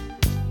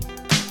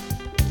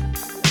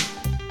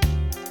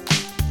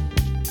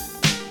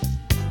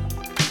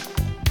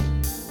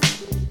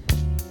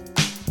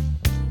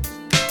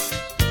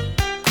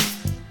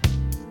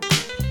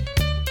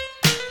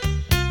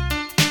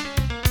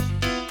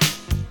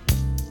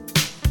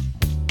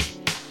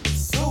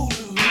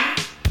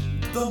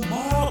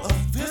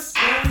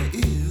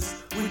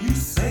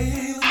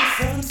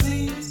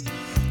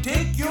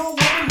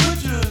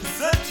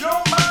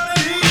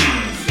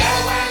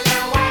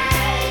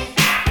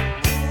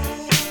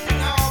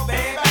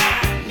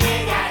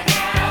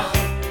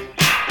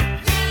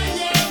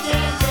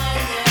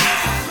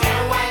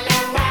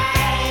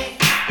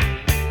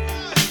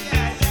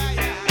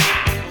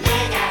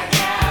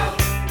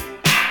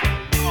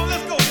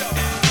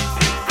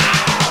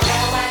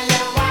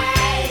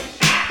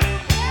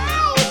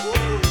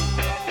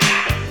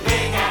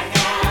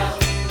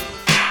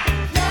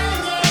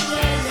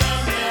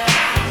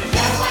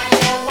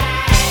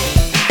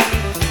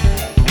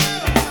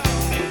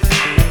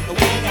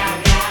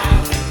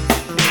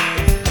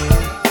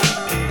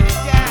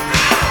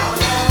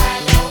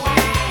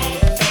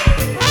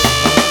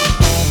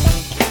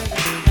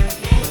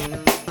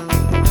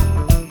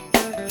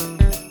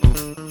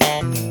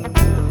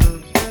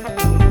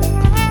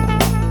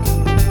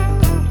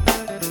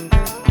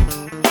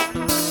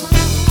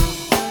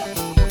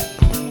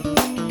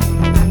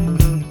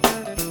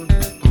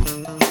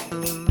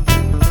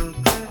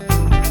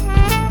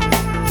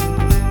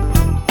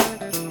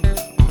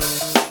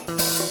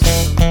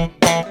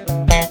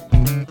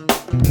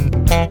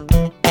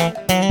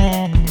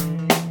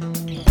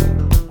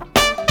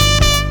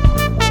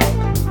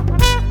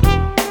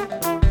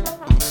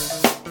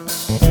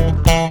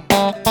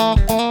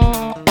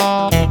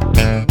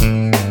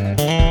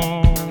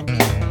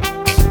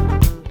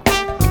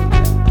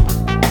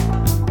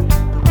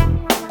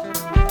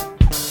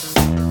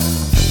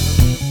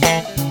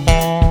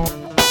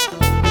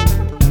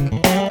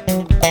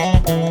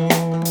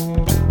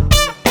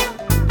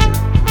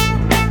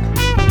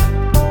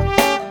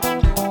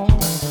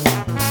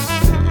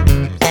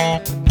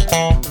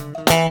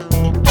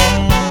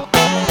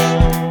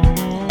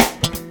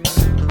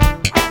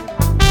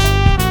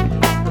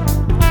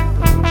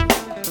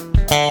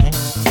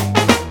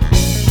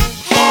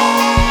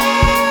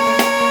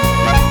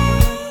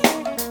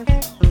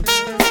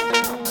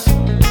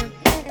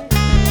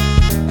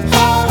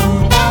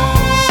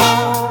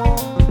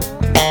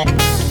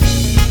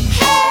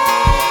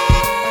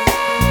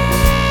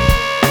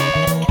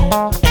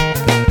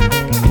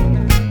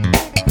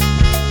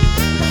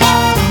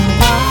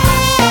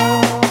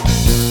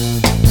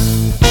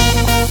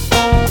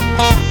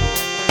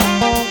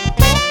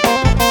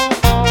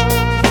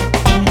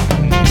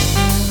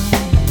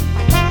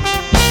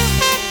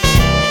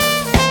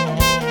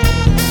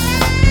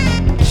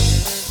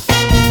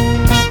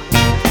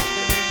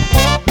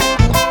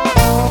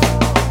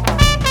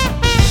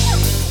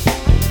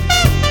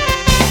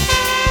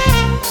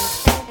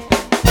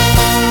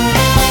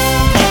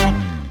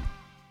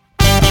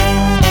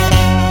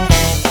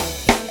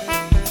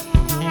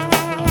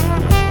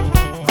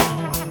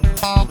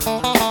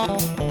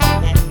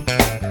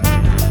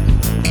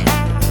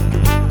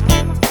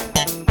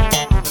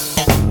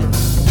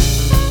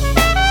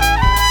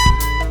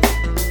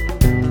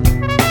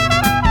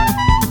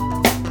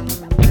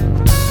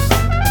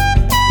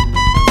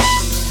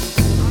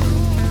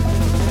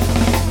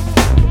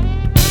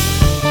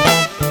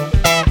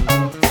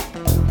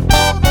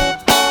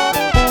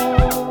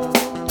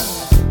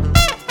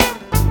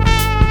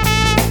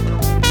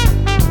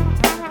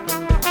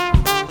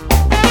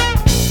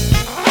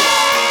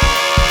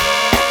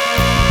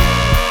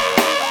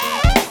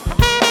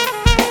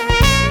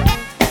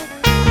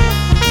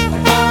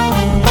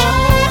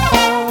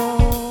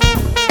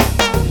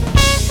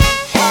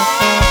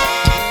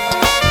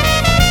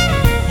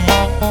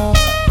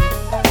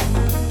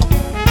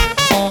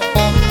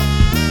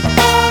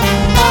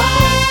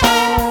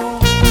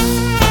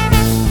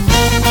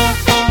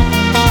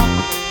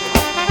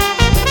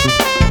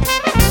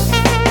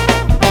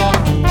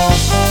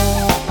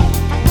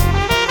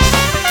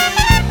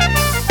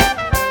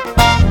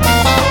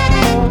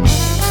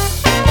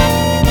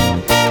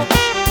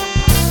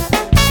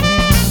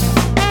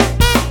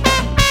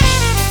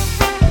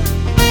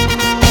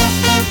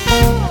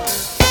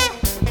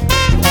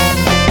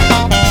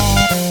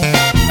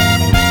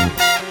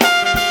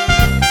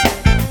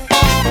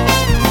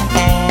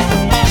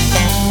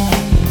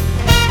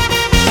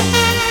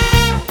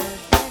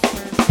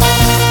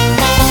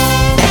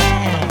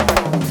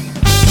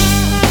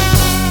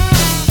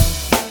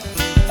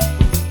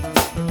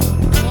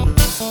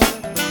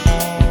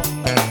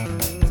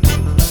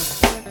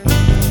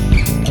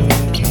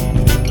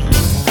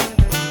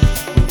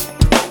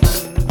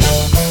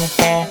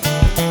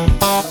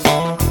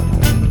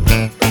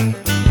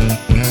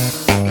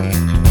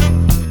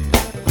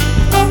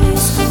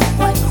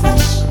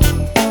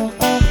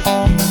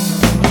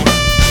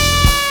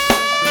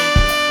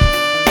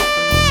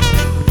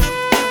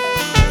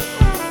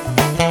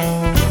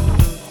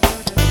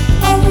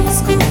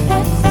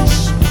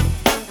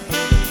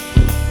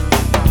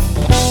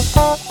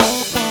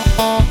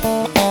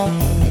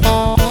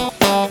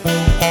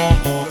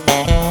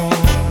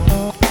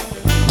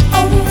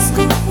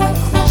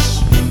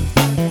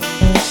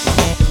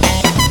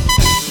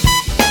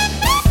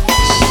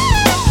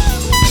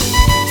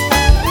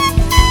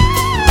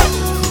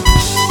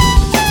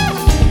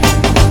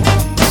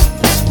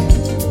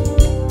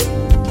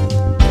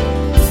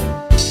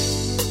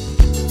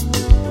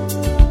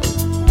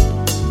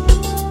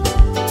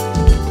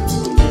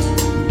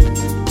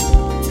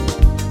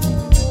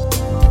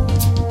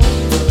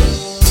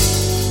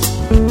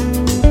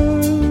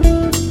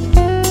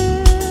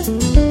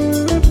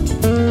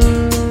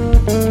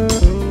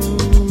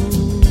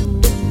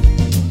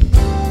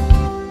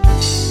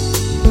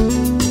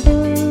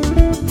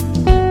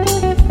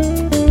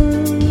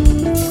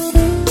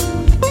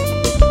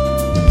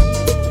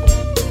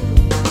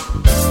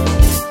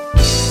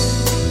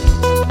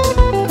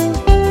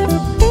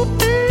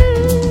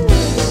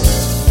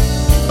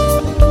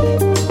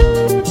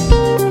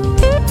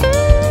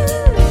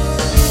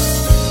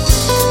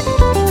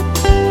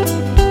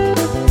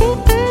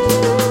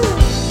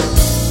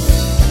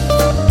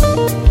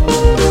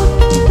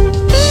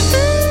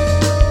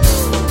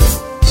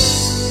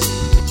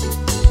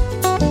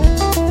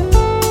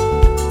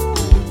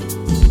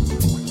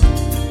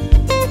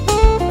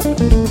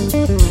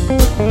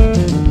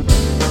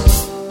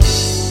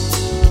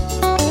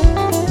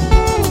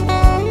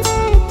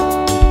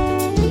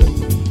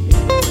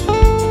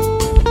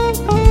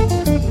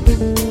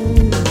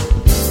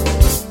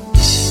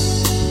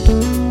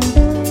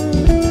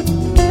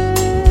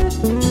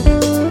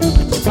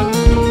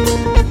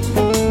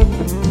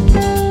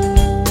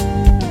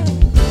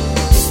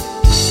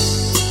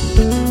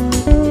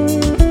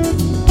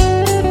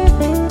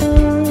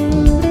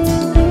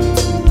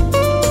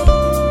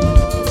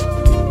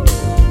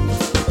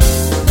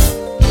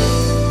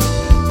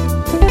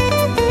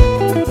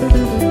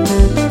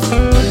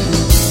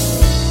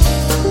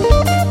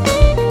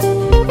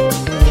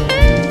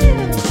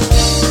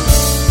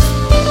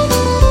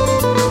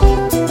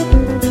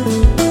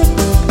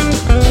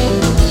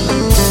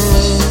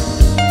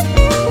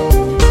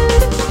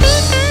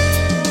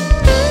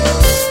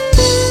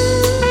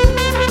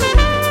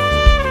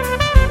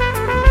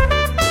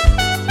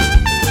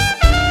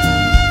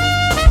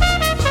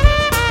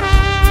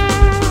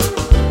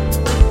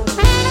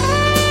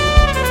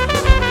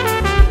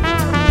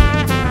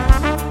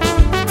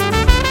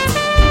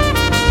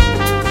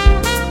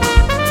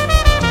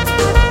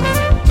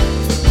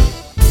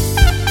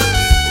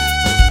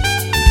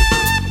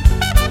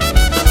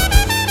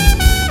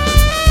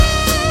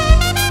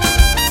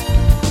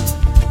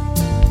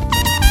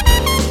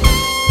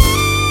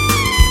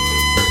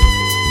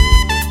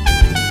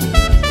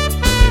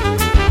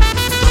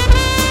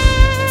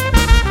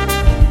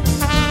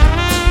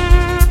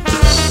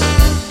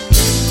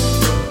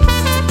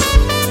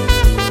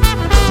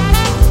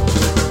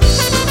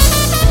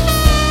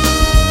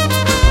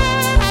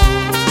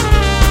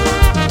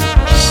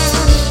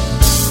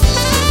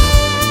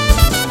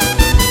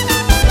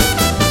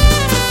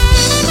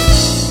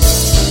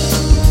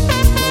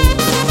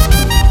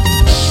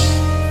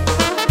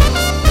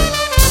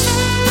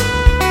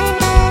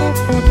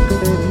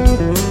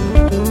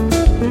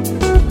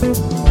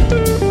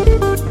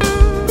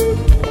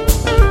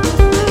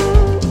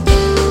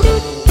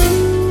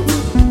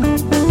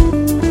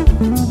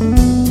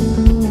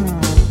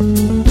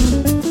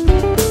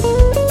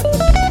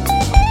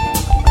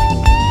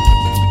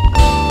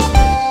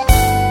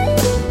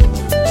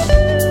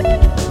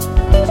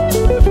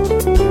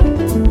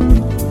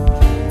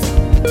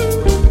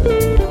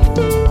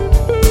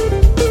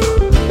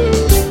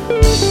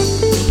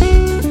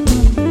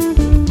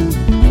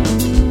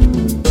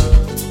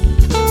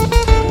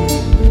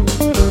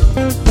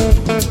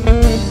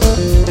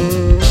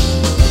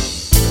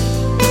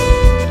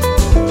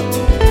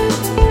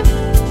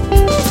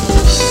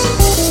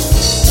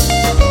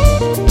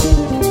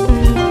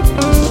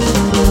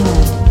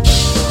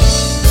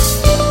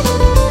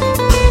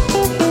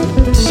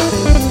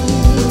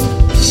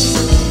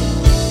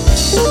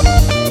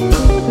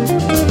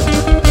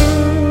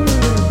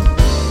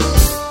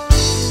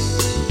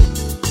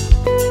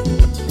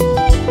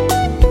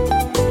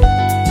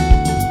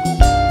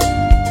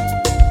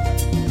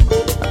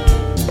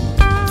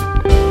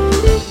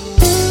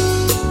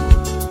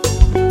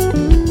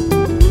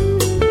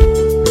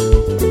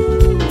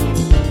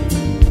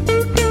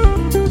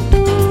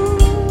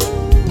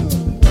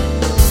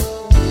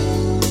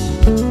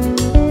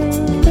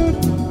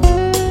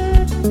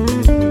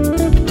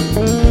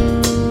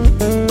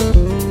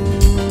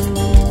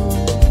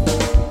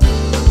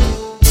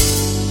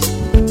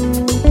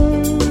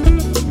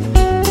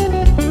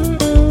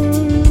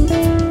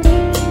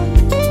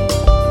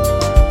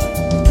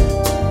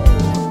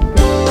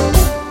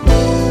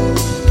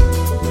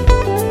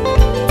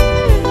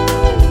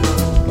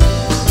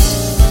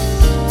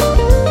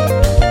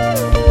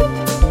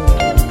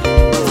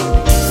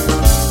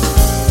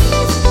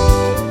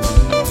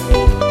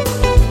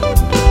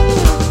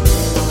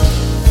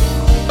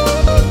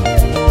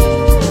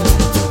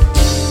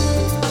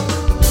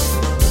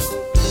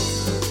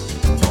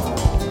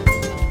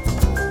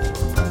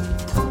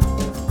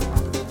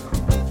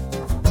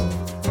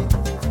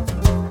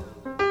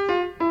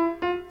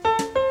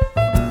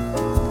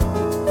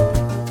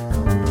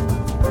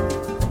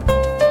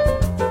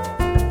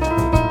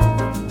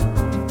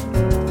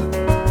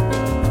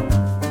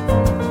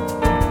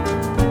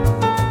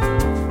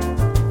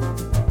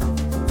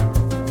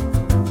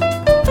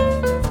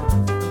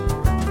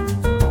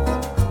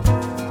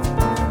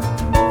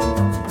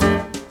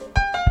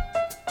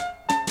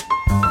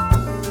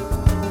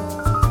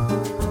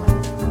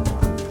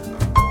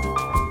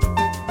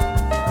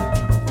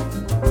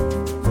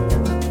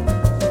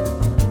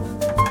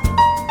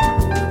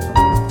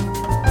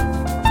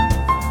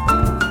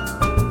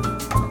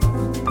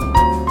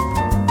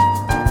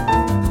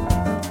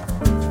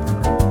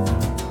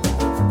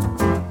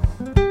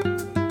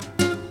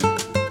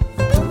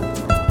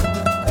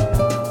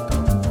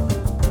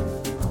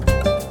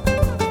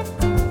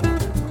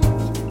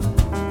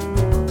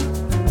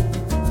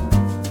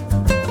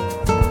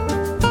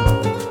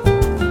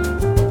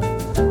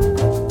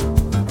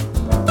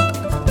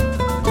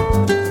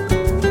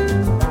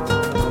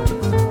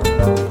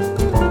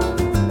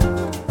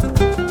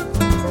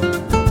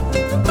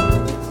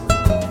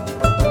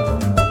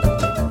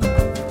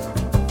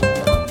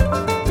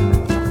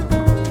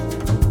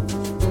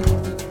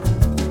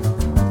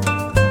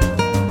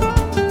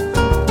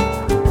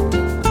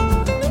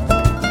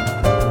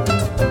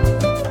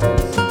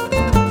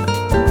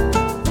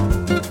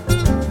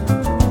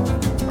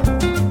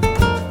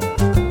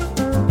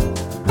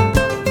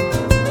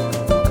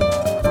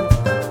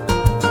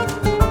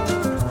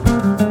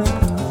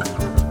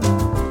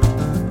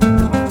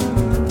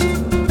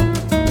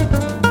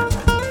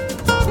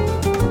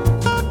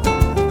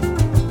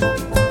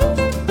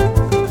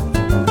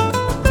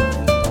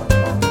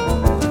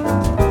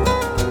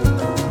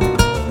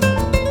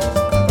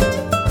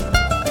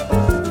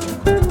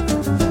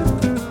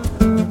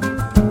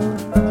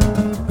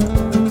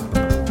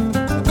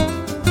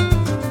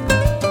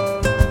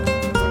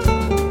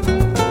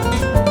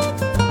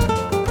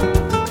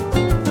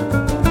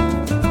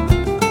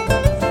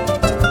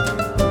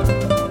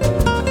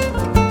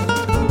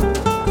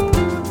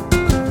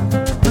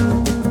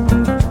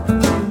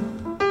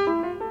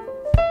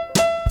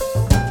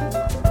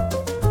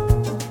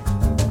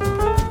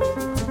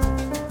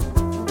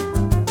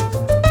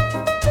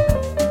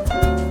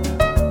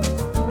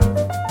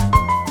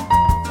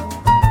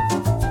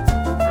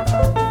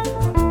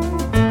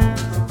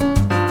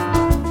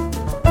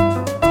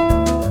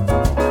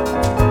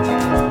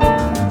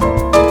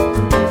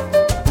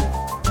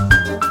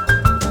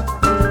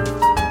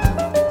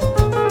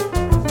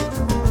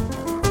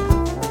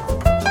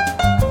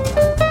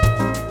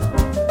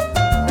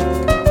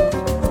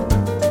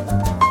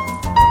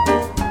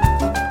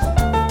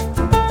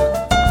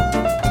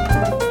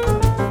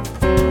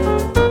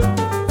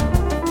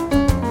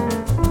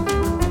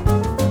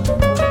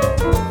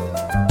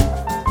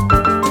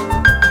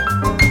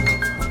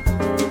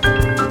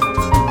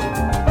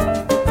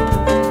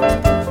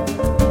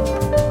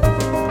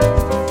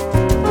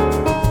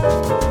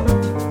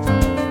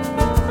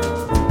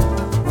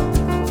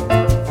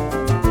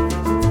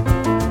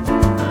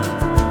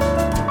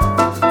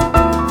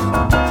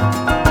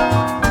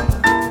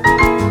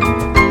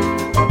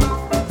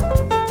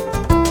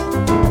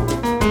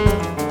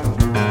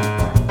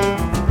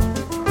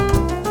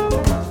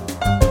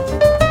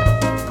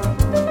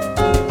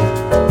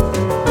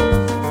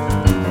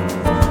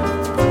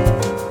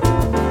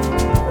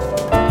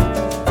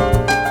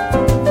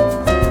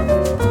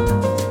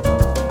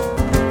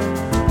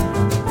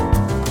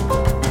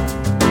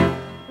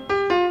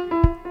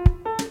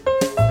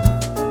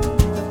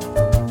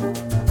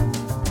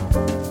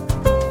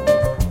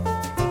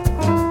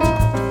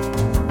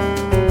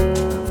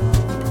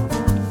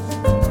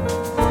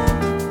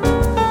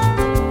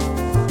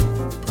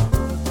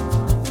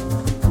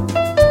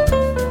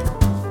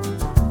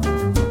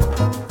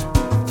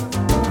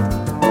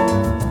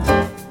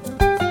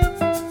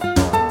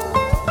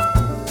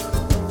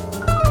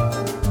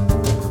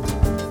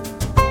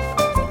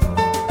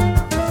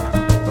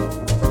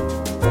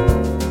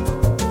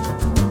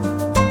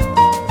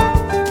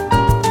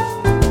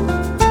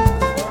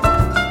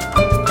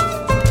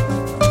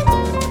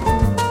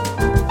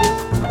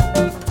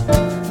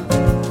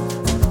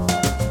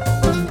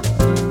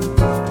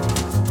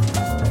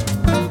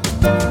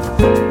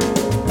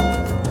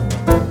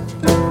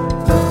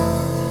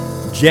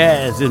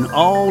 Jazz in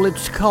all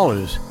its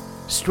colors,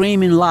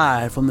 streaming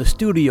live from the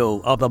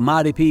studio of the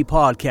Mighty P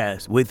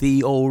Podcast with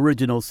the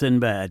original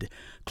Sinbad.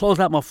 Close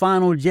out my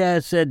final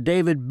jazz set,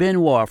 David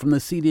Benoit from the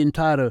CD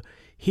entitled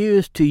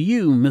Here's to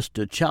You,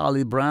 Mr.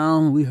 Charlie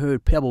Brown. We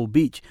heard Pebble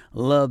Beach.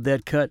 Love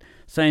that cut.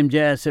 Same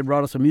jazz set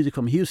brought us some music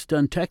from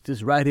Houston,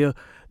 Texas, right here,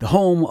 the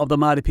home of the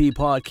Mighty P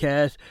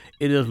Podcast.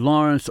 It is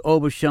Lawrence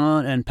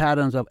Aubuchon and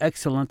Patterns of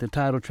Excellence, the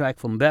title track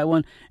from that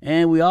one.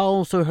 And we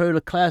also heard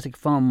a classic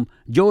from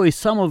Joey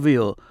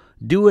Somerville,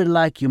 Do It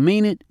Like You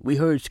Mean It. We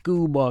heard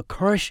Schoolboy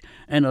Crush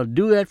and a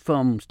duet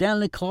from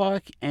Stanley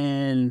Clarke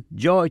and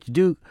George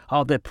Duke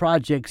off that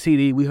Project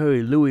CD. We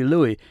heard Louie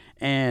Louie.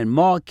 And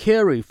Mark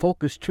Carey,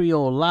 Focus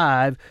Trio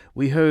Live,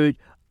 we heard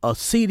a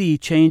CD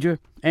changer.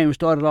 And we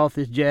started off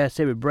this jazz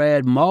set with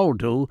Brad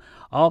Maldo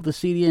off the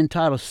CD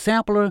entitled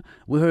Sampler.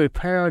 We heard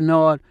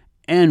Paranoid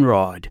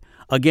Android.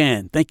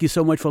 Again, thank you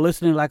so much for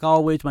listening. Like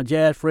always, my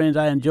jazz friends,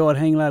 I enjoyed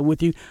hanging out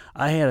with you.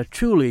 I had a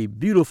truly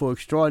beautiful,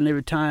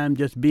 extraordinary time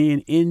just being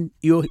in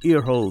your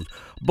ear holes.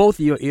 Both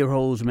of your ear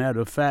holes, matter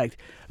of fact.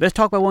 Let's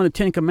talk about one of the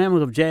 10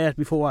 commandments of jazz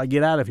before I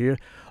get out of here.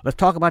 Let's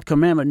talk about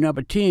commandment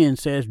number 10.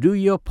 Says, do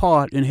your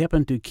part in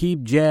helping to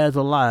keep jazz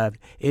alive.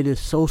 It is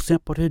so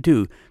simple to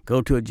do.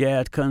 Go to a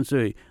jazz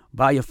concert,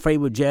 buy your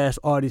favorite jazz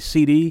artist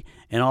CD,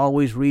 and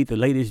always read the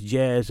latest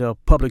jazz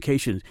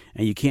publications,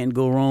 and you can't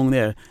go wrong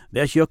there.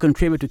 That's your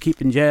contributor to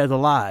keeping jazz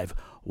alive.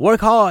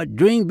 Work hard,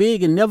 dream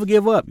big, and never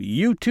give up.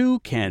 You too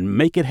can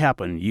make it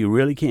happen. You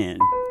really can.